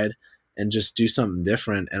outside and just do something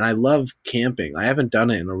different. And I love camping. I haven't done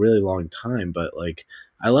it in a really long time, but like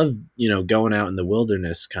I love, going out in the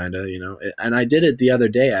wilderness kind of, and I did it the other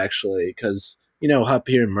day actually, because, up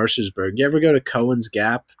here in Mercersburg, you ever go to Cohen's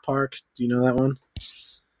Gap Park? Do you know that one?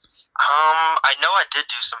 I know I did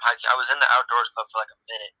do some hiking. I was in the outdoors club for like a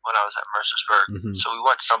minute when I was at Mercersburg. So we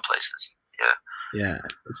went some places. Yeah. Yeah.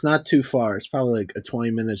 It's not too far. It's probably like a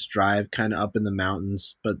 20 minutes drive kind of up in the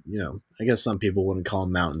mountains, but I guess some people wouldn't call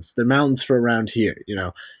them mountains. They're mountains for around here,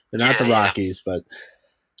 they're not the Rockies, but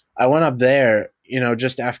I went up there,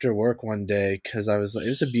 just after work one day, because it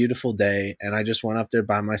was a beautiful day, and I just went up there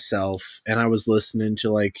by myself, and I was listening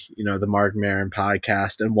to like, the Mark Maron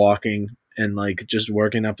podcast and walking and like just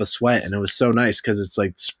working up a sweat. And it was so nice because it's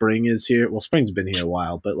like spring is here. Well, spring's been here a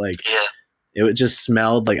while, but like it just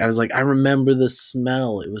smelled like, I was like, I remember the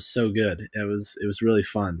smell. It was so good. It was really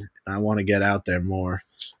fun. And I want to get out there more.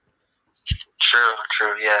 True.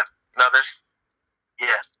 Yeah. No,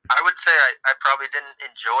 I would say I probably didn't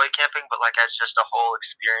enjoy camping, but like as just a whole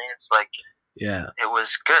experience, like it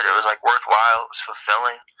was good. It was like worthwhile. It was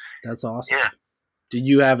fulfilling. That's awesome. Yeah. Did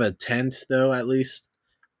you have a tent though, at least?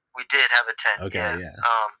 We did have a tent. Okay, yeah.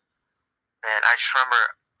 And I just remember,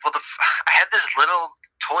 I had this little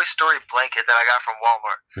Toy Story blanket that I got from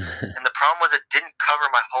Walmart, and the problem was it didn't cover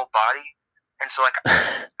my whole body, and so like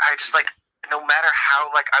I just like no matter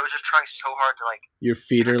how, like, I was just trying so hard to, like, Your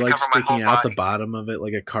feet are to like cover my sticking whole out the body. bottom of it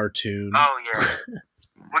like a cartoon. Oh yeah.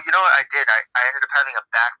 Well, you know what I did? I ended up having a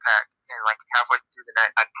backpack, and like halfway through the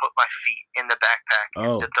night, I put my feet in the backpack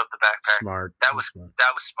and zipped up the backpack. Smart. That was smart.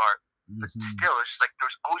 smart. But still, it's just like there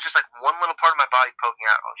was always just like one little part of my body poking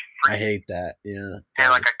out. I was I freaking, hate that. Yeah.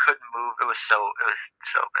 and like I couldn't move. It was so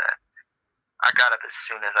bad. I got up as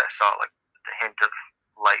soon as I saw like the hint of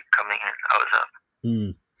light coming in. I was up.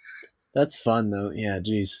 That's fun though. Yeah,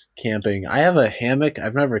 geez, camping. I have a hammock.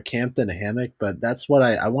 I've never camped in a hammock, but that's what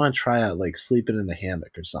I want to try out, like sleeping in a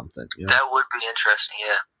hammock or something. You know? That would be interesting.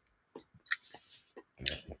 Yeah.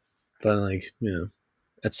 But like, you know,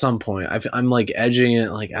 at some point, I'm like edging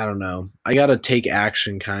it. Like, I don't know. I got to take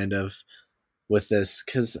action kind of with this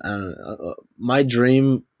because my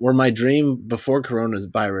dream before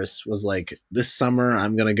coronavirus was like this summer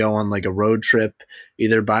I'm gonna go on like a road trip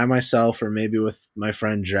either by myself or maybe with my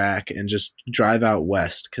friend Jack and just drive out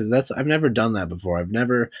west because I've never done that before. I've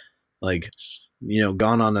never like, you know,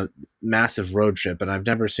 gone on a massive road trip and I've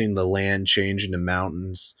never seen the land change into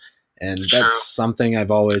mountains, and that's something I've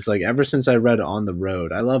always like ever since I read On the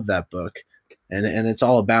Road. I love that book. And it's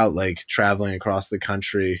all about like traveling across the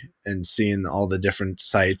country and seeing all the different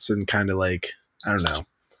sites and kind of like, I don't know,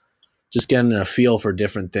 just getting a feel for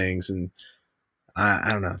different things. And I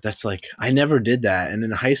don't know, that's like, I never did that. And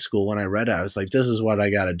in high school, when I read it, I was like, this is what I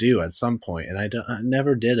got to do at some point. And I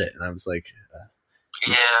never did it. And I was like,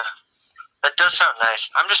 yeah, that does sound nice.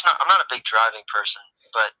 I'm not a big driving person,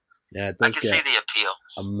 but yeah, it does I can see the appeal.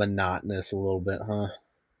 Monotonous a little bit, huh?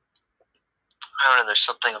 I don't know. There's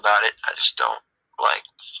something about it I just don't like.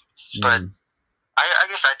 But I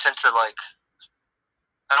guess I tend to like.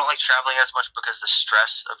 I don't like traveling as much because the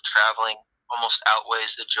stress of traveling almost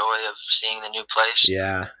outweighs the joy of seeing the new place.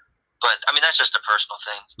 Yeah. But I mean that's just a personal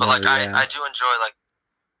thing. But like I do enjoy like,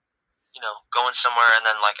 you know, going somewhere and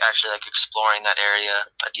then like actually like exploring that area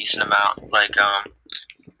a decent amount. Like I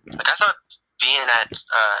thought being at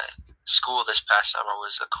school this past summer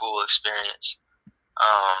was a cool experience.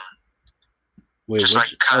 Wait, just like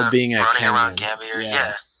being at running around Kenyon. Gambier,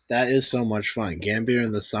 yeah. That is so much fun. Gambier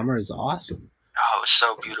in the summer is awesome. Oh, it was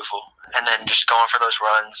so beautiful. And then just going for those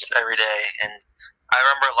runs every day. And I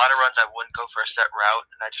remember a lot of runs I wouldn't go for a set route,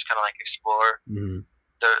 and I just kind of like explore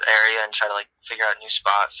the area and try to like figure out new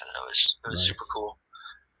spots, and it was nice. Super cool.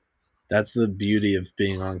 That's the beauty of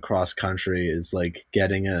being on cross country is like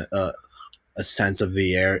getting a sense of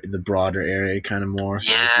the broader area kind of more.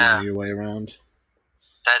 Yeah. Like, you know, your way around.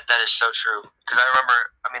 That is so true. Because I remember,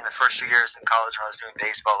 I mean, the first few years in college when I was doing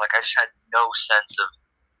baseball, like I just had no sense of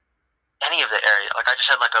any of the area. Like I just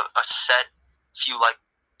had like a set few like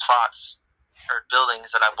plots or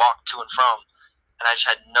buildings that I walked to and from, and I just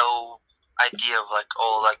had no idea of like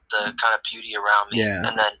all like the kind of beauty around me. Yeah.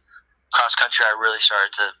 And then cross country, I really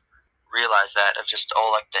started to realize that of just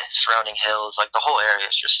all like the surrounding hills, like the whole area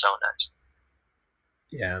is just so nice.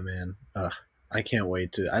 Yeah, man. I can't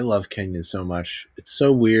wait I love Kenya so much. It's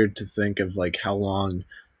so weird to think of like how long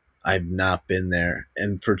I've not been there.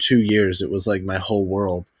 And for 2 years, it was like my whole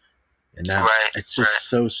world. And now it's just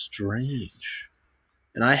so strange.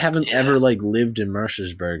 And I haven't ever like lived in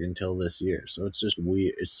Mercersburg until this year. So it's just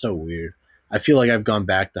weird. It's so weird. I feel like I've gone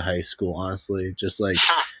back to high school, honestly, just like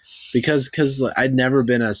because I'd never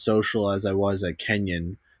been as social as I was at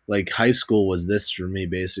Kenyon. Like high school was this for me,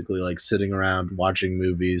 basically like sitting around watching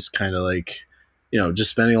movies, kind of like, you know, just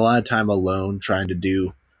spending a lot of time alone trying to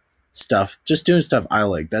do stuff, just doing stuff I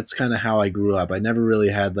like. That's kind of how I grew up. I never really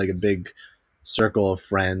had like a big circle of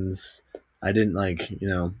friends. I didn't like, you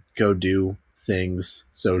know, go do things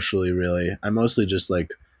socially really. I mostly just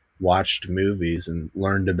like watched movies and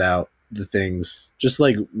learned about the things, just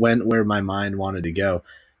like went where my mind wanted to go.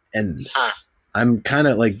 And I'm kind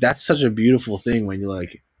of like, that's such a beautiful thing when you're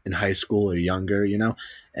like in high school or younger, you know?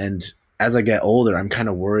 And as I get older, I'm kind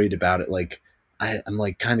of worried about it. Like, I'm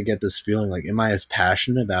like kind of get this feeling like, am I as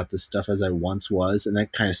passionate about this stuff as I once was? And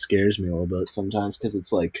that kind of scares me a little bit sometimes because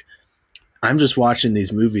it's like, I'm just watching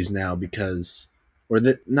these movies now because, or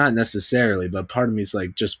that not necessarily, but part of me is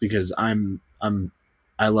like, just because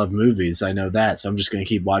I love movies, I know that. So I'm just going to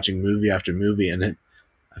keep watching movie after movie. And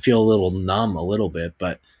I feel a little numb a little bit,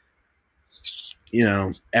 but you know,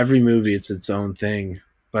 every movie, it's its own thing.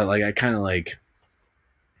 But like, I kind of like,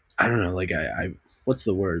 I don't know, like I what's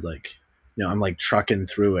the word? Like, you know, I'm like trucking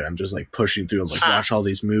through it. I'm just like pushing through, like watch all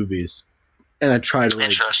these movies. And I try to like,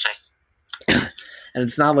 interesting. And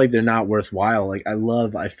it's not like they're not worthwhile. Like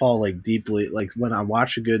I fall like deeply, like when I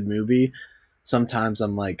watch a good movie, sometimes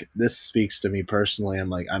I'm like, this speaks to me personally. I'm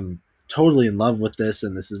like, I'm totally in love with this.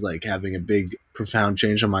 And this is like having a big, profound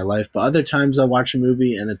change on my life. But other times I watch a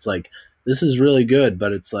movie and it's like, this is really good,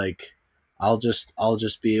 but it's like I'll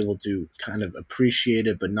just be able to kind of appreciate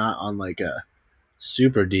it, but not on like a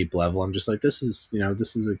super deep level. I'm just like, this is,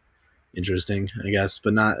 this is interesting, I guess,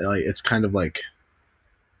 but not like, it's kind of like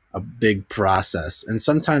a big process. And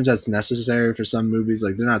sometimes that's necessary for some movies.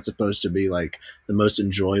 Like, they're not supposed to be like the most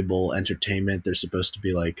enjoyable entertainment. They're supposed to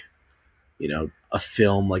be like, a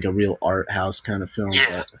film, like a real art house kind of film.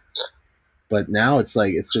 Yeah. But now it's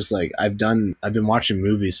like, it's just like, I've been watching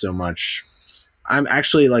movies so much. I'm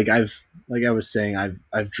actually like I was saying,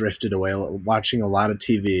 I've drifted away watching a lot of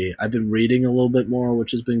TV. I've been reading a little bit more,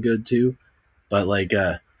 which has been good too. But like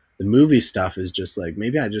the movie stuff is just like,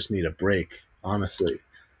 maybe I just need a break, honestly.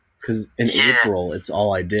 Because in April, it's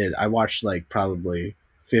all I did. I watched like probably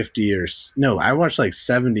 50 I watched like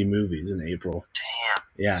 70 movies in April. Damn.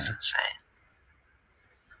 Yeah. That's insane.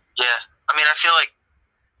 Yeah. I mean, I feel like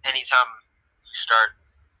anytime you start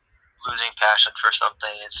losing passion for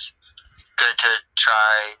something, it's good to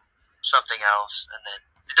try something else, and then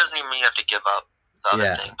it doesn't even mean you have to give up the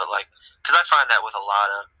other thing, but like, because I find that with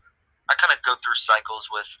I kind of go through cycles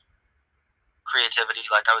with creativity.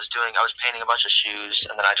 Like I was painting a bunch of shoes,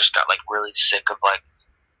 and then I just got like really sick of like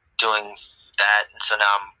doing that, and so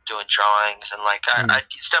now I'm doing drawings, and like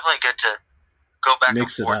it's definitely good to go back and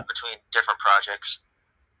forth between different projects.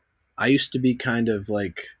 I used to be kind of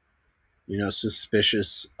like,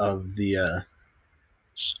 suspicious of the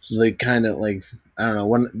like kind of like, I don't know,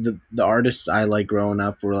 when the artists I like growing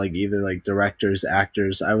up were like either like directors,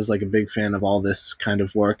 actors. I was like a big fan of all this kind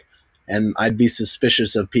of work, and I'd be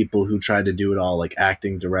suspicious of people who try to do it all, like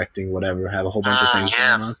acting, directing, whatever, have a whole bunch of things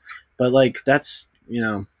going on. But like, that's,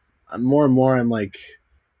 more and more I'm like,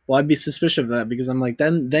 well, I'd be suspicious of that, because I'm like,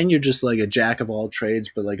 then you're just like a jack of all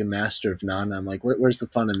trades, but like a master of none. I'm like, where's the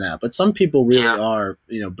fun in that? But some people really are,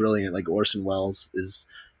 brilliant. Like Orson Welles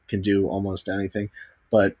can do almost anything.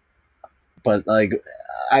 But like,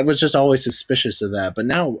 I was just always suspicious of that. But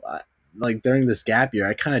now, like during this gap year,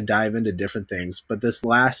 I kind of dive into different things. But this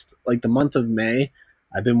last, like the month of May,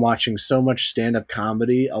 I've been watching so much stand-up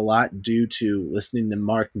comedy, a lot due to listening to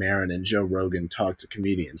Mark Maron and Joe Rogan talk to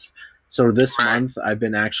comedians. So this month, I've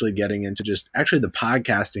been actually getting into just actually the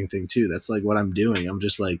podcasting thing too. That's like what I'm doing. I'm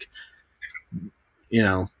just like,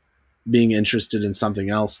 being interested in something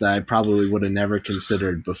else that I probably would have never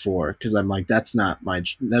considered before. Cause I'm like, that's not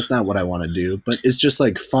what I want to do, but it's just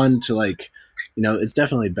like fun to like, it's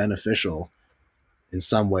definitely beneficial in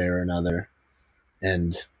some way or another.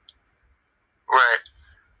 And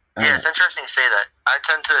yeah, it's interesting to say that. I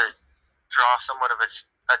tend to draw somewhat of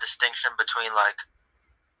a distinction between like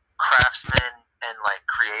craftsmen and like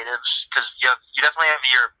creatives, because you definitely have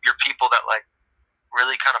your people that like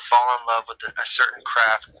really kind of fall in love with a certain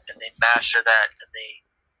craft, and they master that, and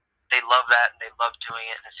they love that, and they love doing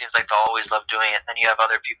it, and it seems like they'll always love doing it. And then you have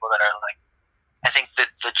other people that are like, I think that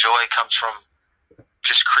the joy comes from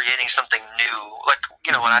just creating something new. Like,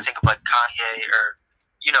 when I think of like Kanye or,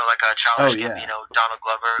 like a Childish Gambino, Donald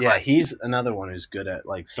Glover. Yeah, like, he's another one who's good at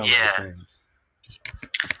like so many things.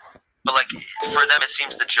 But like for them, it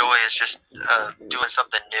seems the joy is just doing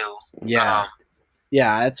something new. Yeah.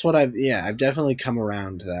 Yeah, that's what I've definitely come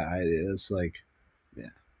around to that idea. It's like,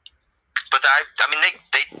 But I mean,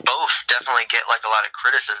 they both definitely get like a lot of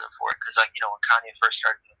criticism for it, because like, when Kanye first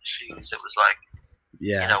started doing the shoes, it was like,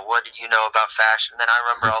 what do you know about fashion? And then I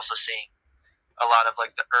remember also seeing a lot of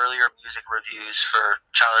like the earlier music reviews for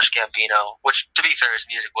Childish Gambino, which to be fair, his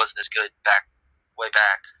music wasn't as good way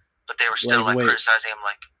back, but they were still criticizing him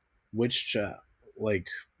like. Which like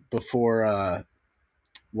before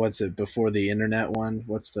what's it, before the internet one?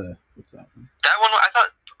 What's that one? That one, I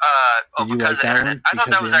thought. Did you like that one? I thought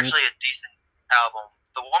that was actually a decent album.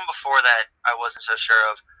 The one before that, I wasn't so sure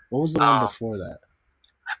of. What was the one before that?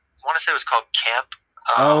 I want to say it was called Camp.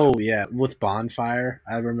 With Bonfire.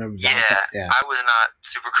 I remember. Yeah, I was not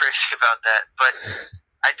super crazy about that, but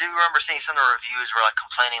I do remember seeing some of the reviews were like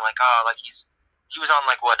complaining, like, he was on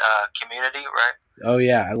like what Community, right? Oh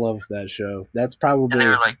yeah, I love that show. That's probably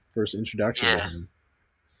like, first introduction to him.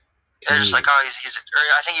 They're just like, he's.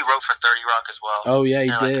 I think he wrote for 30 Rock as well. Oh yeah, he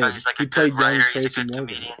did. Like, he's like he played young Tracy Morgan.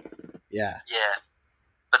 Comedian. Yeah. Yeah,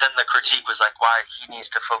 but then the critique was like, why he needs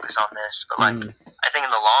to focus on this. But like, I think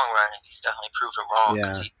in the long run, he's definitely proved him wrong.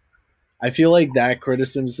 Yeah. I feel like that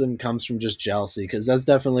criticism comes from just jealousy, because that's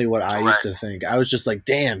definitely what I used to think. I was just like,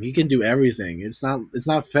 damn, he can do everything. It's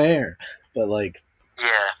not fair. But like,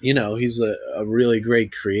 he's a really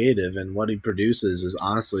great creative, and what he produces is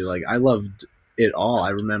honestly, like, I loved it all.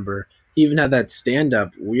 I remember he even had that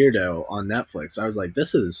stand-up Weirdo on Netflix. I was like,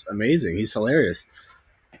 this is amazing. He's hilarious.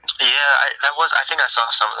 Yeah, I think I saw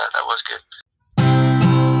some of that. That was good.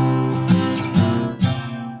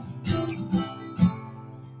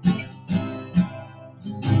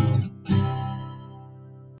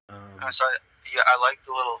 I saw it. Yeah, I like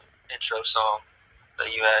the little intro song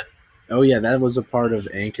that you had. Oh yeah, that was a part of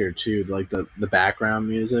Anchor too, like the background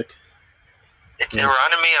music. It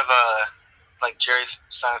reminded me of like Jerry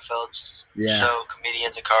Seinfeld's show,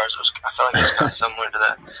 Comedians in Cars. I felt like it was kind of similar to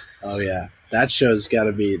that. Oh yeah, that show's got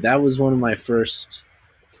to be. That was one of my first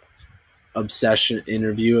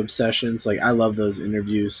interview obsessions. Like I love those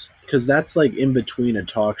interviews because that's like in between a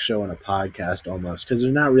talk show and a podcast almost, because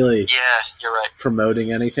they're not really you're right,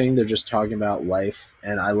 promoting anything. They're just talking about life,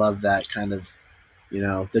 and I love that kind of.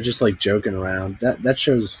 They're just like joking around. That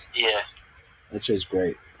show's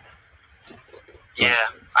great. Yeah,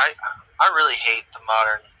 I really hate the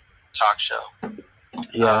modern talk show.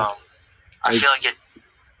 Yeah, I feel like it,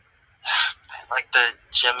 like the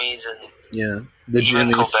Jimmys and the even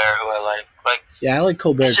Jimmys. Colbert, who I like. Yeah, I like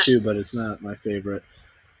Colbert too, but it's not my favorite.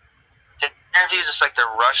 The interviews, it's like they're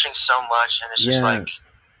rushing so much, and it's just like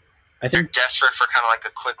I think they're desperate for kind of like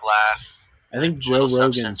a quick laugh. I think Joe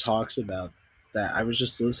Rogan talks about that. I was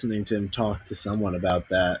just listening to him talk to someone about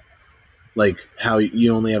that, like how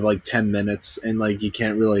you only have like 10 minutes and like you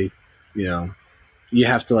can't really, you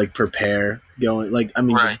have to like prepare going. Like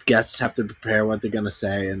the guests have to prepare what they're gonna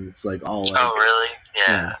say, and it's like all like. Oh really?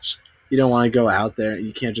 Yeah. You don't want to go out there.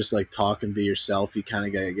 You can't just like talk and be yourself. You kind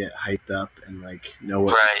of gotta get hyped up and like know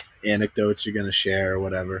what anecdotes you're gonna share or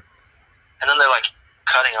whatever. And then they're like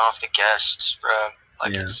cutting off the guests, bro.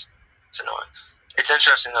 Like it's annoying. It's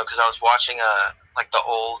interesting though because I was watching like the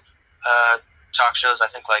old talk shows. I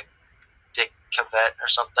think like Dick Cavett or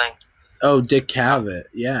something. Oh, Dick Cavett.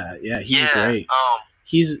 Yeah, he's great.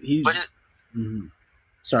 He's. But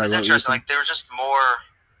Sorry, it's interesting. Like they were just more.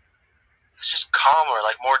 It was just calmer,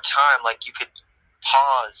 like more time. Like you could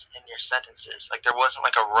pause in your sentences. Like there wasn't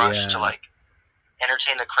like a rush to like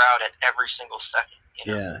entertain the crowd at every single second.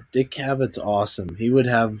 Yeah, Dick Cavett's awesome. He would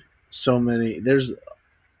have so many. There's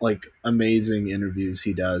like amazing interviews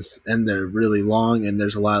he does, and they're really long, and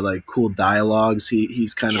there's a lot of like cool dialogues.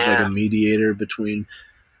 He's kind of like a mediator between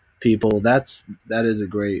people. That is a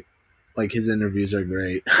great, like his interviews are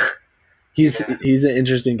great. He's an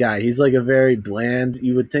interesting guy. He's like a very bland.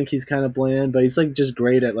 You would think he's kind of bland, but he's like just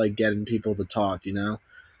great at like getting people to talk.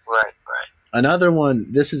 Right. Another one.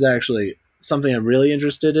 This is actually something I'm really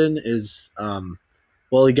interested in. Is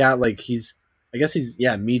he got like I guess he's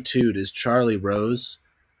Me Too'd is Charlie Rose.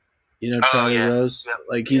 Charlie Rose. Yep.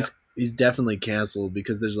 Like he's definitely canceled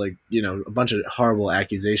because there's like a bunch of horrible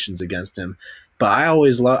accusations against him. But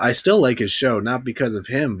I still like his show, not because of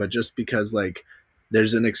him, but just because like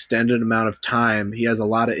there's an extended amount of time. He has a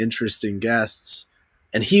lot of interesting guests,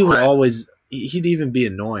 and he would always he'd even be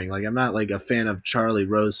annoying. Like I'm not like a fan of Charlie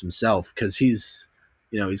Rose himself because he's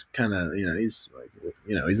he's kind of he's like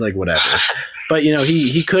he's like whatever. But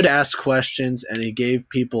he could ask questions, and he gave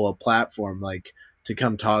people a platform like to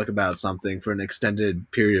come talk about something for an extended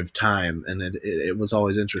period of time, and it was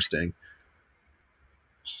always interesting.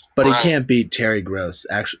 But he can't beat Terry Gross.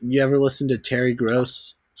 Actually, you ever listen to Terry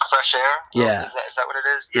Gross? Fresh Air? Yeah. Is that what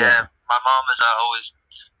it is? Yeah. My mom is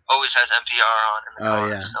always has NPR on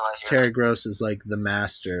in the car. So Terry Gross is like the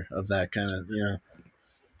master of that kind of,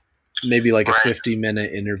 maybe like a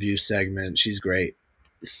 50-minute interview segment. She's great.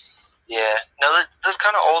 Yeah. No, those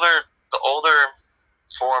kind of older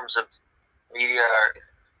forms of media are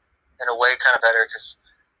in a way kind of better because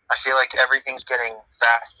I feel like everything's getting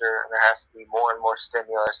faster and there has to be more and more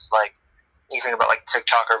stimulus. Like you think about like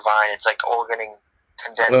TikTok or Vine, it's like all getting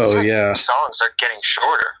condensed. Oh yeah. Songs are getting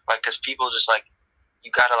shorter, like because people just like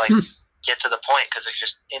you gotta like get to the point because there's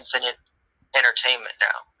just infinite entertainment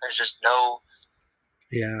now. There's just no.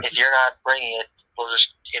 Yeah. If you're not bringing it, we'll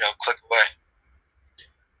just click away.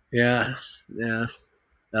 Yeah.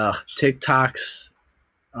 TikToks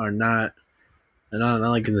are not. I'm not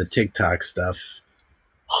liking the TikTok stuff.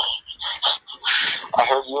 I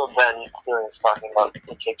heard you and Ben Stevens talking about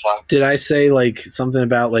the TikTok. Did I say like something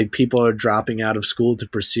about like people are dropping out of school to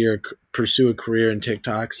pursue a career in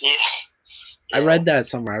TikToks? Yeah. I read that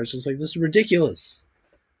somewhere. I was just like, this is ridiculous.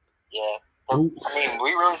 Yeah. But, I mean,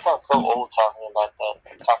 we really felt so old talking about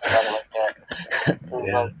it like that.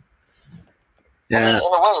 Yeah. Like, I mean, in a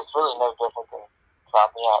way, it's really no different than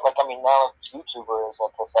dropping out. Like, I mean, now like YouTuber is a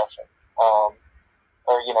profession.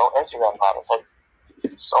 Or, Instagram models. Like,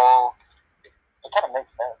 so it kind of makes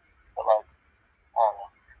sense. But, like, I don't know.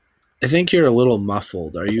 I think you're a little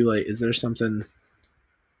muffled. Are you like, is there something?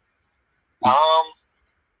 Oh,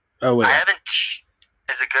 wait. I haven't.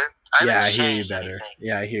 Is it good? I hear you better. Anything.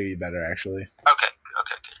 Yeah, I hear you better, actually. Okay,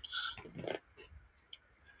 good.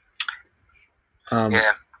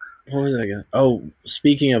 Yeah. What was I going? Oh,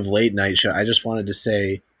 speaking of late night show, I just wanted to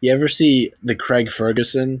say, you ever see the Craig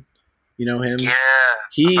Ferguson? You know him? Yeah.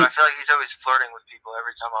 He. But I feel like he's always flirting with people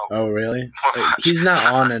every time I Oh, really? watch. He's not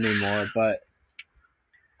on anymore, but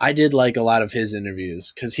I did like a lot of his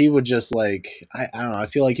interviews because he would just like I don't know. I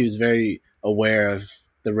feel like he was very aware of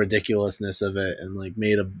the ridiculousness of it and like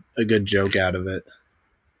made a good joke out of it.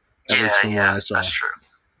 At least from what I saw. That's true.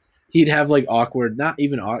 He'd have like awkward, not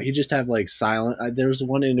even awkward, he'd just have like silent. There was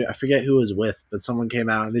one I forget who it was with, but someone came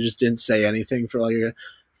out and they just didn't say anything for like a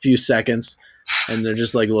few seconds, and they're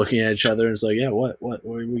just like looking at each other and it's like, yeah, what are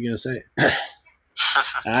we gonna say? And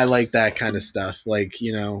I like that kind of stuff. Like,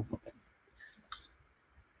 you know,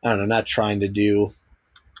 I don't know, not trying to do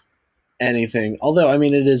anything. Although, I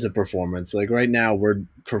mean, it is a performance. Like right now we're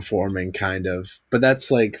performing kind of, but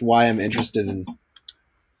that's like why I'm interested in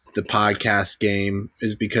the podcast game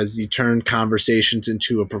is because you turn conversations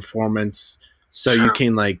into a performance so you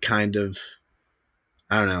can like kind of,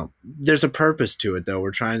 I don't know, there's a purpose to it though.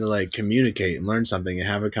 We're trying to like communicate and learn something and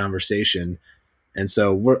have a conversation. And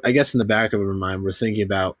so I guess in the back of our mind, we're thinking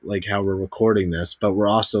about like how we're recording this, but we're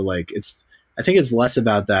also like, I think it's less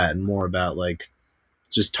about that and more about like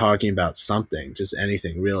just talking about something, just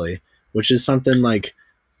anything really, which is something like,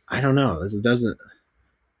 I don't know.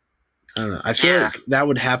 I don't know. I feel like that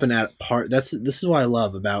would happen at this is what I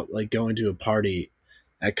love about like going to a party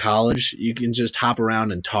at college. You can just hop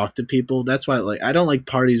around and talk to people. That's why like I don't like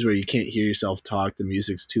parties where you can't hear yourself talk. The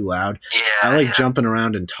music's too loud. Yeah, I like jumping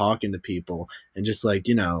around and talking to people and just like,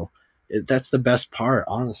 you know, that's the best part.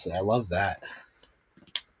 Honestly, I love that.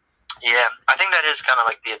 Yeah, I think that is kind of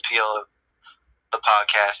like the appeal of the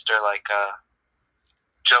podcast or like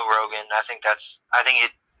Joe Rogan. I think there's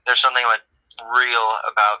something like real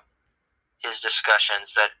about his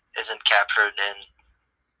discussions that isn't captured in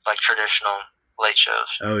like traditional late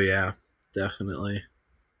shows. Oh yeah, definitely.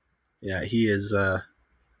 Yeah, he is. I'm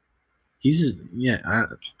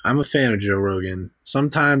a fan of Joe Rogan.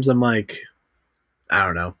 Sometimes I'm like, I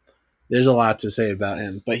don't know. There's a lot to say about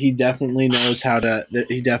him, but he definitely knows how to.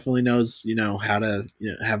 He definitely knows, you know, how to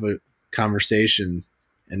have a conversation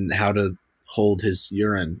and how to hold his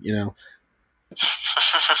urine. You know.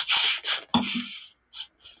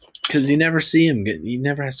 Because you never see him he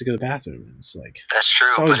never has to go to the bathroom. It's like that's true.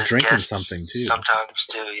 He's always drinking something too. Sometimes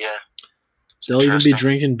too, yeah. They'll even be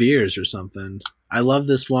drinking beers or something. I love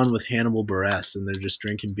this one with Hannibal Buress, and they're just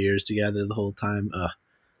drinking beers together the whole time.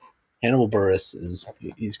 Hannibal Buress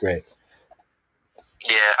he's great.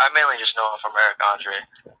 Yeah, I mainly just know him from Eric Andre.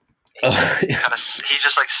 He's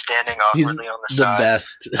just like standing awkwardly on the side. The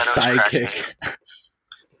best sidekick.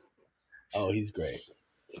 Oh, he's great.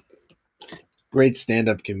 Great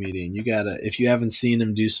stand-up comedian. You gotta, if you haven't seen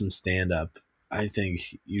him do some stand-up, I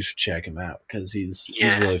think you should check him out because he's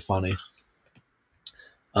really funny.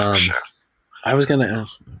 Sure. I was gonna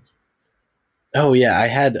ask. Oh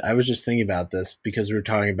yeah, I was just thinking about this because we were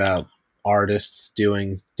talking about artists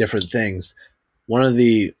doing different things. One of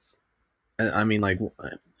the, I mean, like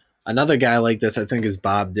another guy like this, I think, is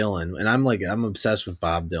Bob Dylan, and I'm obsessed with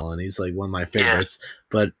Bob Dylan. He's like one of my favorites,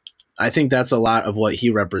 but I think that's a lot of what he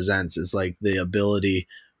represents is like the ability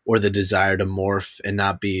or the desire to morph and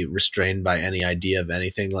not be restrained by any idea of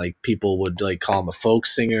anything. Like people would like call him a folk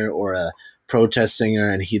singer or a protest singer,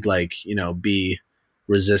 and he'd like, you know, be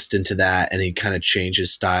resistant to that, and he'd kind of change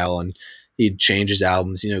his style and he'd change his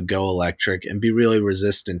albums, you know, go electric and be really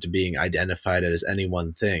resistant to being identified as any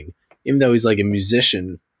one thing. Even though he's like a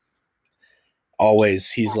musician, always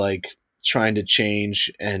he's like trying to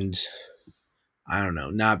change and I don't know,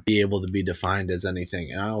 not be able to be defined as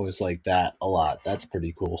anything. And I always like that a lot. That's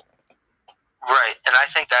pretty cool. Right. And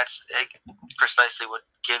I think that's precisely what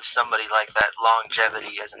gives somebody like that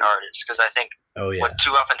longevity as an artist. Because I think what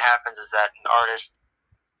too often happens is that an artist,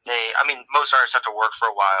 most artists have to work for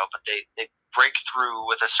a while, but they break through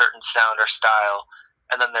with a certain sound or style,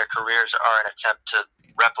 and then their careers are an attempt to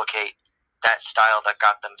replicate that style that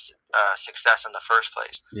got them success in the first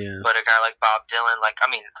place. Yeah. But a guy like Bob Dylan,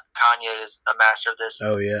 Kanye is a master of this.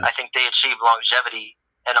 Oh, yeah. I think they achieve longevity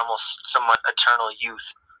and almost somewhat eternal youth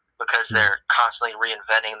because they're constantly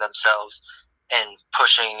reinventing themselves and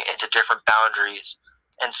pushing into different boundaries.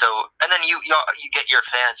 And then you get your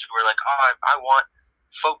fans who are like, oh, I want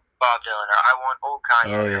folk Bob Dylan or I want old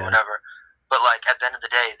Kanye or whatever. But like at the end of the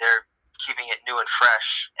day, they're keeping it new and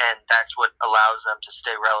fresh, and that's what allows them to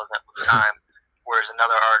stay relevant with time. Whereas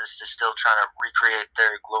another artist is still trying to recreate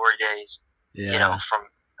their glory days, from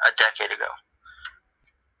a decade ago.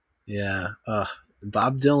 Yeah.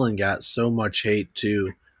 Bob Dylan got so much hate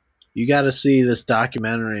too. You got to see this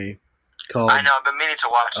documentary called. I know. I've been meaning to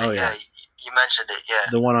watch it. Oh, yeah. You mentioned it.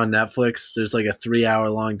 Yeah. The one on Netflix. There's like a 3-hour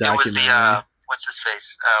long documentary. It was what's his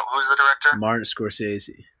face? Who's the director? Martin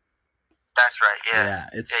Scorsese. That's right. Yeah. Yeah,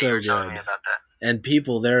 it's Yeah, so you were telling me good. about that. And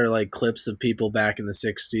people, there are like clips of people back in the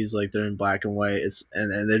 '60s, like they're in black and white.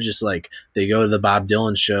 And they're just like, they go to the Bob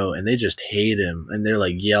Dylan show and they just hate him, and they're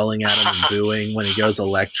like yelling at him and booing when he goes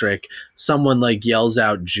electric. Someone like yells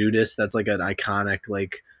out Judas. That's like an iconic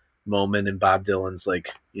like moment in Bob Dylan's, like,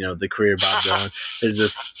 you know, the career of Bob Dylan. There's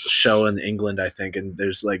this show in England, I think, and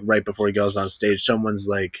there's like right before he goes on stage, someone's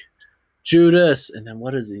like Judas, and then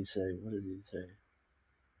what does he say? What did he say?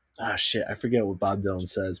 Ah, shit, I forget what Bob Dylan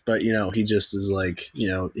says, but, you know, he just is like, you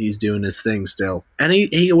know, he's doing his thing still. And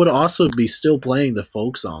he would also be still playing the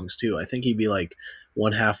folk songs too. I think he'd be like,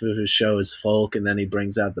 one half of his show is folk, and then he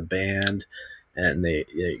brings out the band and they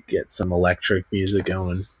get some electric music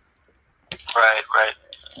going. Right.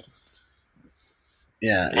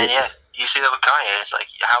 Yeah. And yeah, you see that with Kanye. It's like,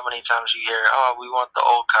 how many times you hear, oh, we want the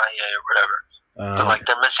old Kanye or whatever. But like,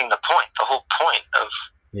 they're missing the point. The whole point of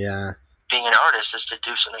being an artist is to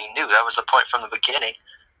do something new. That was the point from the beginning,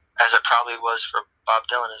 as it probably was for Bob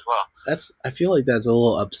Dylan as well. I feel like that's a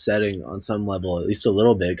little upsetting on some level, at least a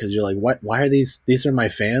little bit, because you're like, what? Why are these are my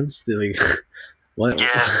fans? They're like, what?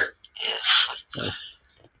 Yeah.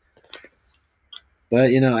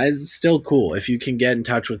 But, you know, it's still cool if you can get in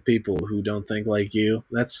touch with people who don't think like you.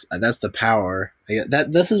 That's the power.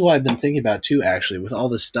 This is what I've been thinking about too, actually, with all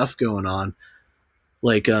this stuff going on,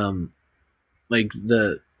 like like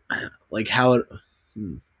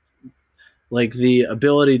the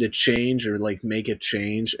ability to change or like make a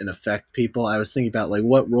change and affect people. I was thinking about like,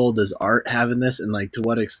 what role does art have in this, and like to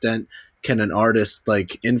what extent can an artist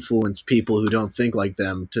like influence people who don't think like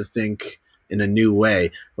them to think in a new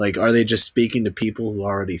way? Like, are they just speaking to people who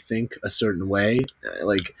already think a certain way?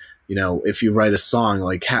 Like, you know, if you write a song,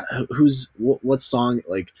 like what song,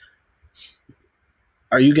 like,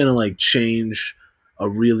 are you gonna like change a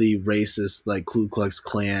really racist like Ku Klux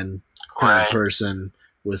Klan kind of person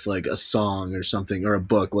with like a song or something, or a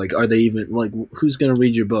book? Like, are they even like, who's gonna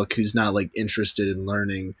read your book who's not like interested in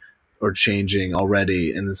learning or changing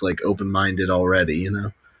already and is like open-minded already, you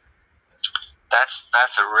know?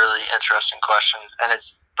 That's a really interesting question, and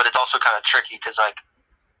it's also kind of tricky because like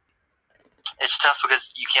it's tough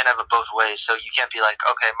because you can't have it both ways. So you can't be like,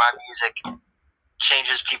 okay, my music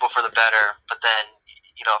changes people for the better, but then,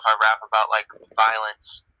 you know, if I rap about like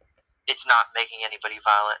violence, it's not making anybody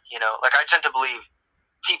violent. You know, like I tend to believe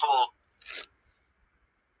people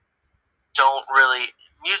don't really,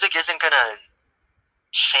 music isn't gonna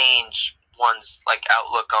change one's like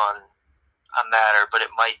outlook on a matter, but it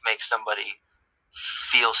might make somebody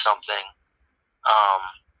feel something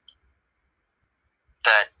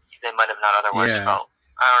that they might have not otherwise felt.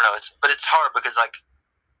 I don't know. But it's hard because like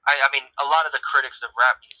I mean, a lot of the critics of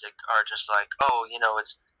rap music are just like, oh, you know,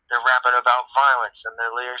 they're rapping about violence and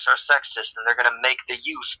their lyrics are sexist and they're gonna make the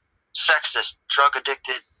youth sexist, drug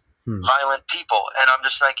addicted, violent people. And I'm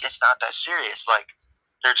just like, it's not that serious. Like,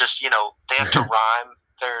 they're just, you know, they have to rhyme.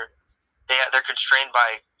 They're constrained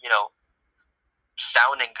by, you know,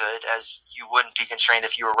 sounding good, as you wouldn't be constrained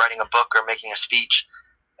if you were writing a book or making a speech.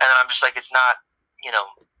 And then I'm just like, it's not, you know,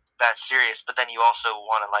 that serious. But then you also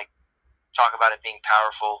want to like talk about it being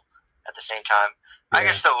powerful at the same time. I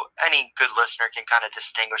guess though, any good listener can kind of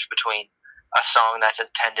distinguish between a song that's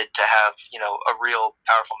intended to have, you know, a real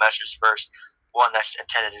powerful message versus one that's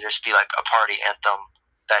intended to just be like a party anthem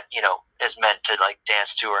that, you know, is meant to like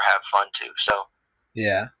dance to or have fun to. So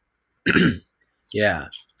yeah. Yeah.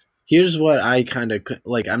 Here's what I kind of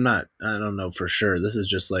like. I don't know for sure. This is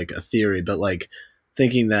just like a theory, but like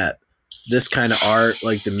thinking that this kind of art,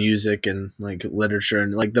 like the music and like literature,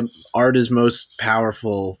 and like the art is most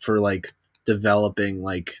powerful for like developing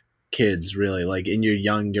like kids, really, like in your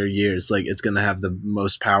younger years. Like, it's going to have the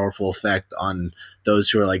most powerful effect on those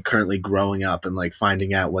who are like currently growing up and like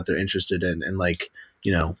finding out what they're interested in and like,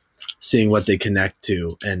 you know, seeing what they connect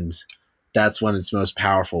to. And that's when it's most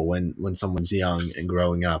powerful, when someone's young and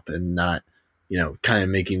growing up and not, you know, kind of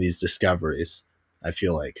making these discoveries, I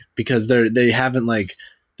feel like, because they haven't, like,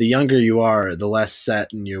 the younger you are, the less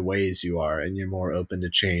set in your ways you are, and you're more open to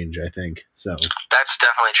change, I think. So that's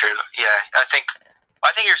definitely true. Yeah, I think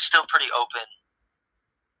you're still pretty open.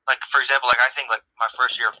 Like, for example, like I think like my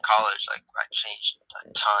first year of college, like I changed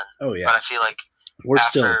a ton. Oh yeah. But I feel like we're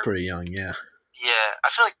still pretty young. Yeah. Yeah, I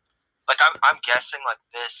feel like I'm guessing like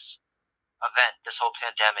this event, this whole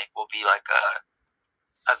pandemic, will be like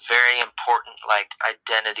a very important like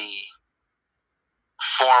identity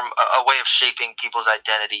form, a way of shaping people's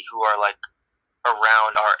identity who are like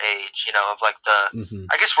around our age, you know, of like the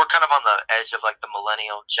I guess we're kind of on the edge of like the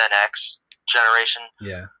millennial Gen X generation.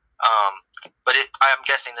 Yeah. But I'm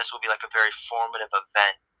guessing this will be like a very formative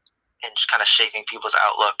event in just kind of shaping people's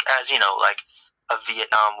outlook as, you know, like of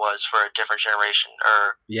Vietnam was for a different generation,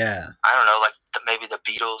 or Yeah. I don't know, like maybe the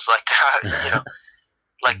Beatles, like you know,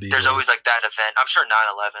 like there's always like that event. I'm sure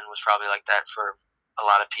 9/11 was probably like that for a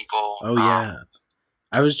lot of people. Oh yeah.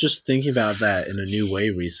 I was just thinking about that in a new way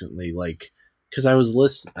recently, like because I was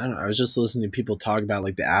I was just listening to people talk about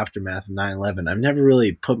like the aftermath of 9/11. I've never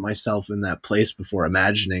really put myself in that place before,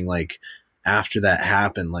 imagining like after that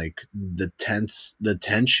happened, like the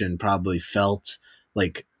tension probably felt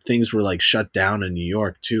like things were like shut down in New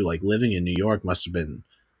York too. Like living in New York must have been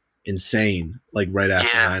insane, like right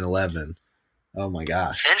after 9/11. Oh my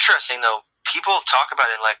gosh. It's interesting though. People talk about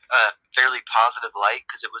it in like a fairly positive light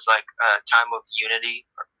because it was like a time of unity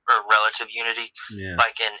or relative unity. Yeah.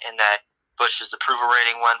 Like in that Bush's approval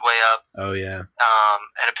rating went way up. Oh yeah.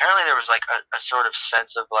 And apparently there was like a sort of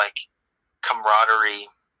sense of like camaraderie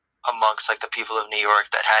amongst like the people of New York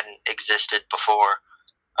that hadn't existed before.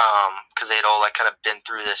 Because they'd all like kind of been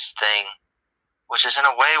through this thing, which is in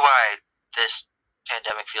a way why this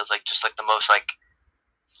pandemic feels like just like the most like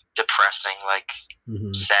depressing, like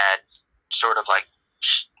sad sort of like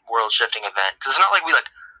world shifting event. Because it's not like we like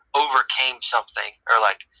overcame something or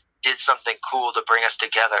like did something cool to bring us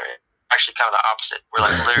together. Actually, kind of the opposite. We're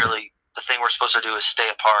like literally the thing we're supposed to do is stay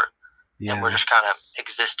apart, and we're just kind of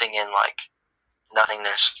existing in like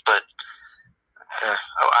nothingness. But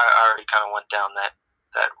I already kind of went down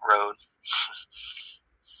that road.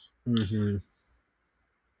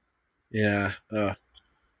 Yeah.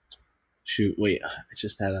 Shoot. Wait. I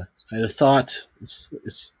just had a thought.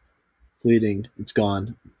 It's fleeting. It's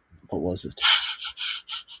gone. What was it?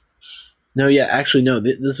 No. Yeah. Actually, no.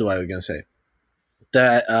 This is what I was gonna say.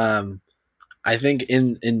 That I think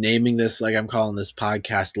in naming this, like I'm calling this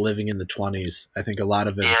podcast "Living in the 20s," I think a lot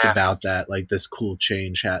of it's about that, like this cool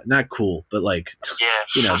change. Not cool, but like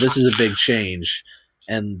you know, this is a big change,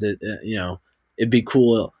 and you know, it'd be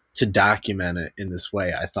cool to document it in this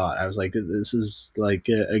way. I thought I was like, this is like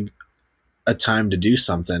a time to do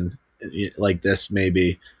something like this,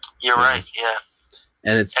 maybe. You're right. Yeah.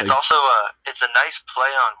 And it's like, also it's a nice play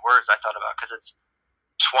on words. I thought about because it's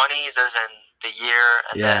 20s as in the year,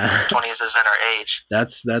 and then 20s as in our age.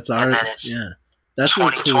 That's our That's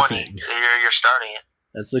the cool thing. The year you're starting it.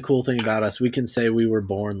 That's the cool thing about us. We can say we were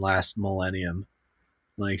born last millennium.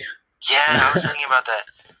 Like. Yeah, I was thinking about that.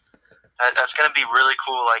 That's going to be really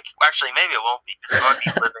cool. Like, actually, maybe it won't be because we won't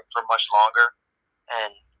be living for much longer.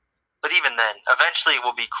 But even then, eventually, it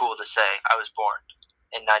will be cool to say I was born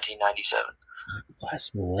in 1997.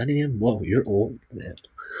 Last millennium? Whoa, you're old, man.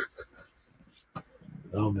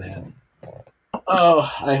 Oh, man.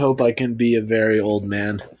 Oh, I hope I can be a very old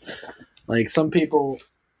man. Like, some people,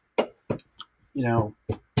 you know,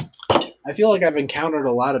 I feel like I've encountered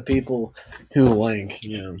a lot of people who, like,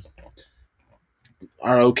 you know,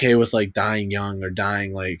 are okay with, like, dying young or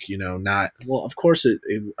dying, like, you know, not... Well, of course,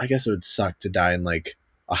 I guess it would suck to die in, like,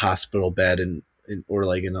 a hospital bed or,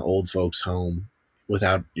 like, in an old folks' home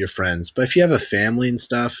without your friends. But if you have a family and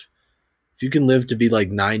stuff, if you can live to be, like,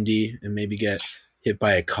 90 and maybe get hit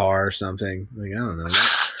by a car or something, like, I don't know.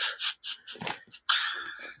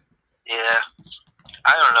 Yeah.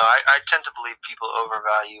 I don't know. I tend to believe people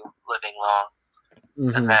overvalue living long.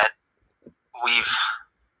 And that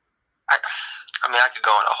I mean, I could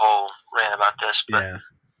go on a whole rant about this, but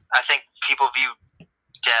I think people view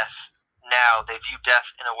death now, they view death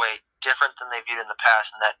in a way different than they viewed in the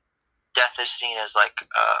past, and that death is seen as like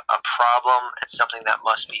a problem and something that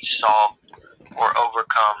must be solved or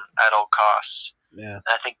overcome at all costs. Yeah.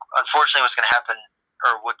 And I think, unfortunately, what's going to happen,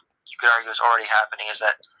 or what you could argue is already happening, is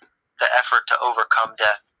that the effort to overcome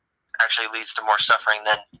death actually leads to more suffering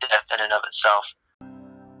than death in and of itself.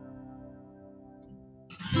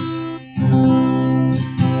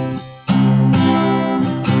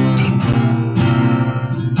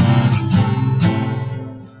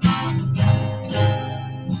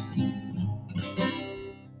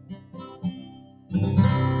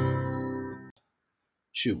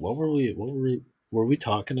 Shoot, what were we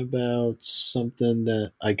talking about? Something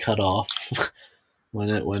that I cut off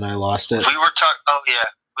when I lost it. We were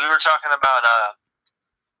talking about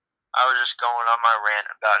I was just going on my rant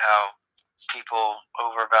about how people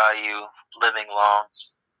overvalue living long.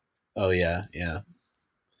 Oh yeah.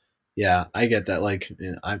 I get that. Like,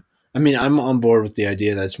 I mean, I'm on board with the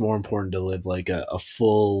idea that it's more important to live like a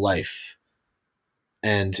full life.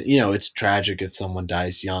 And you know, it's tragic if someone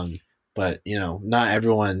dies young. But, you know, not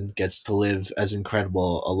everyone gets to live as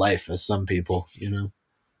incredible a life as some people, you know?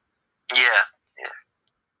 Yeah.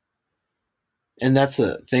 And that's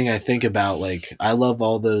a thing I think about. Like, I love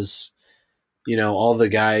all those, you know, all the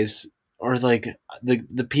guys or like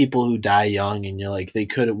the people who die young, and you're like, they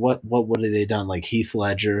could what have they done? Like Heath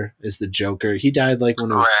Ledger is the Joker. He died like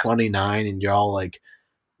when he was Right. 29, and you're all like,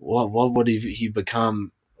 what would he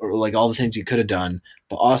become, or like all the things he could have done.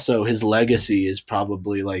 But also his legacy is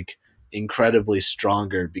probably like incredibly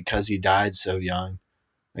stronger because he died so young.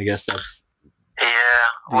 I guess that's Yeah.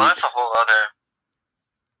 Well, that's a whole other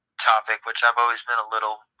topic, which I've always been a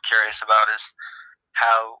little curious about, is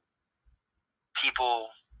how people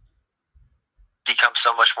become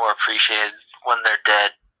so much more appreciated when they're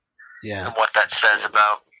dead, yeah. and what that says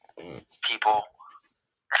about people.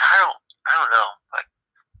 And I don't know. Like,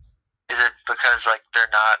 is it because like they're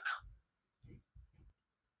not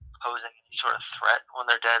posing any sort of threat when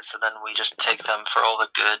they're dead, so then we just take them for all the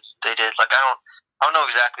good they did? Like, I don't know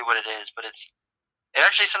exactly what it is, but it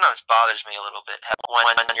actually sometimes bothers me a little bit.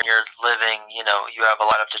 When you're living, you know, you have a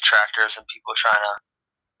lot of detractors and people trying to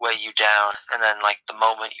weigh you down, and then like the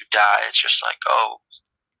moment you die, it's just like, oh,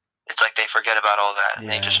 it's like they forget about all that and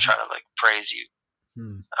they just try to like praise you.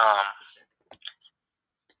 And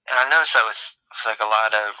I noticed that with like a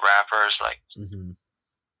lot of rappers, like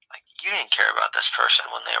like you didn't care about this person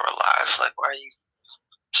when they were alive. Like, why are you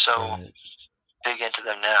so big into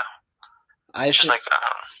them now?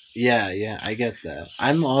 Yeah, I get that.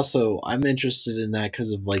 I'm interested in that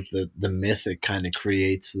because of like the myth it kind of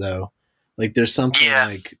creates, though. Like there's something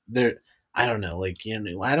like there. I don't know, like, you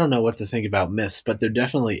know, I don't know what to think about myths, but they're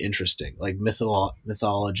definitely interesting. Like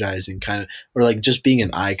mythologizing kind of, or like just being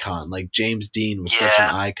an icon. Like James Dean was such an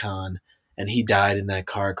icon, and he died in that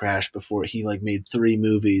car crash before he like made 3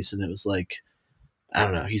 movies, and it was like, I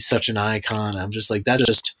don't know, he's such an icon. I'm just like, that's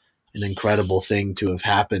just an incredible thing to have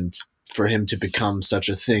happened for him to become such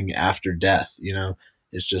a thing after death. You know,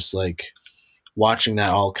 it's just like watching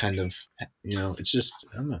that all kind of, you know, it's just,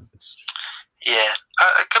 I don't know, it's. Yeah,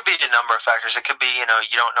 it could be a number of factors. It could be, you know,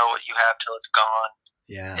 you don't know what you have till it's gone.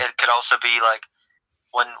 Yeah. It could also be like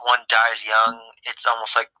when one dies young, it's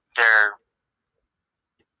almost like they're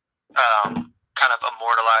kind of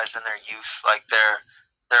immortalized in their youth. Like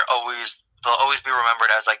they'll always be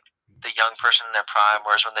remembered as like the young person in their prime.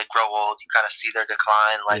 Whereas when they grow old, you kind of see their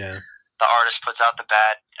decline. Like the artist puts out the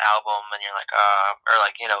bad album, and you're like, or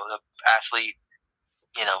like, you know, the athlete,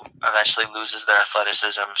 you know, eventually loses their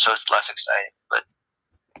athleticism, so it's less exciting. But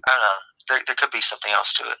I don't know. There could be something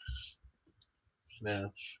else to it. Yeah.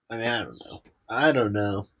 I mean, I don't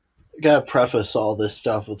know. I gotta preface all this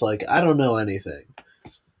stuff with like, I don't know anything.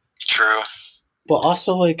 True. But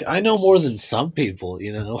also, like, I know more than some people,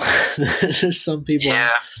 you know? Just some people.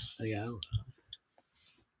 Yeah. Like, I don't know.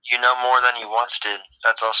 You know more than you once did.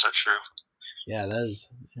 That's also true. Yeah, that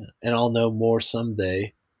is. Yeah. And I'll know more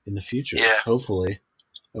someday in the future. Yeah. Hopefully.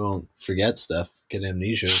 I won't forget stuff, get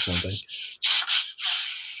amnesia or something.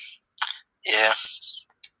 Yeah.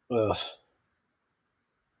 Ugh.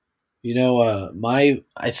 You know,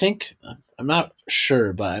 I think, I'm not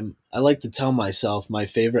sure, but I like to tell myself my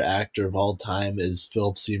favorite actor of all time is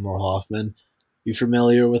Philip Seymour Hoffman. You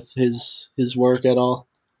familiar with his work at all?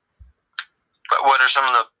 But what are some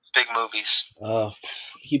of the big movies?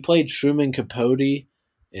 He played Truman Capote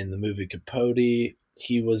in the movie Capote.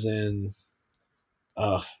 He was in.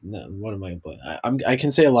 What am I playing? I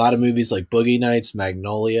can say a lot of movies like Boogie Nights,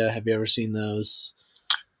 Magnolia. Have you ever seen those?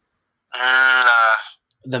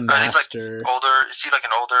 The Master. Like older. Is he like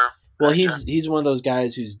an older? Well, he's one of those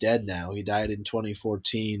guys who's dead now. He died in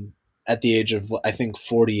 2014 at the age of, I think,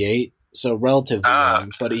 48. So relatively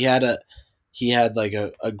young, but he had like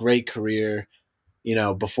a great career, you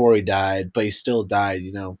know, before he died, but he still died,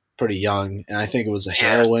 you know, pretty young. And I think it was a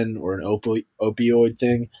heroin or an opioid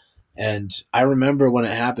thing. And I remember when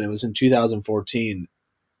it happened, it was in 2014.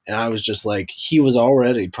 And I was just like, he was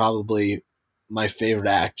already probably my favorite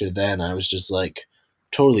actor then. I was just like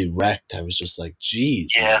totally wrecked. I was just like,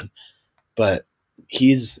 geez, man. But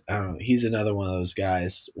he's another one of those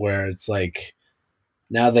guys where it's like,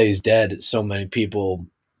 now that he's dead, so many people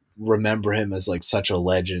remember him as like such a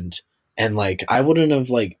legend. And like, I wouldn't have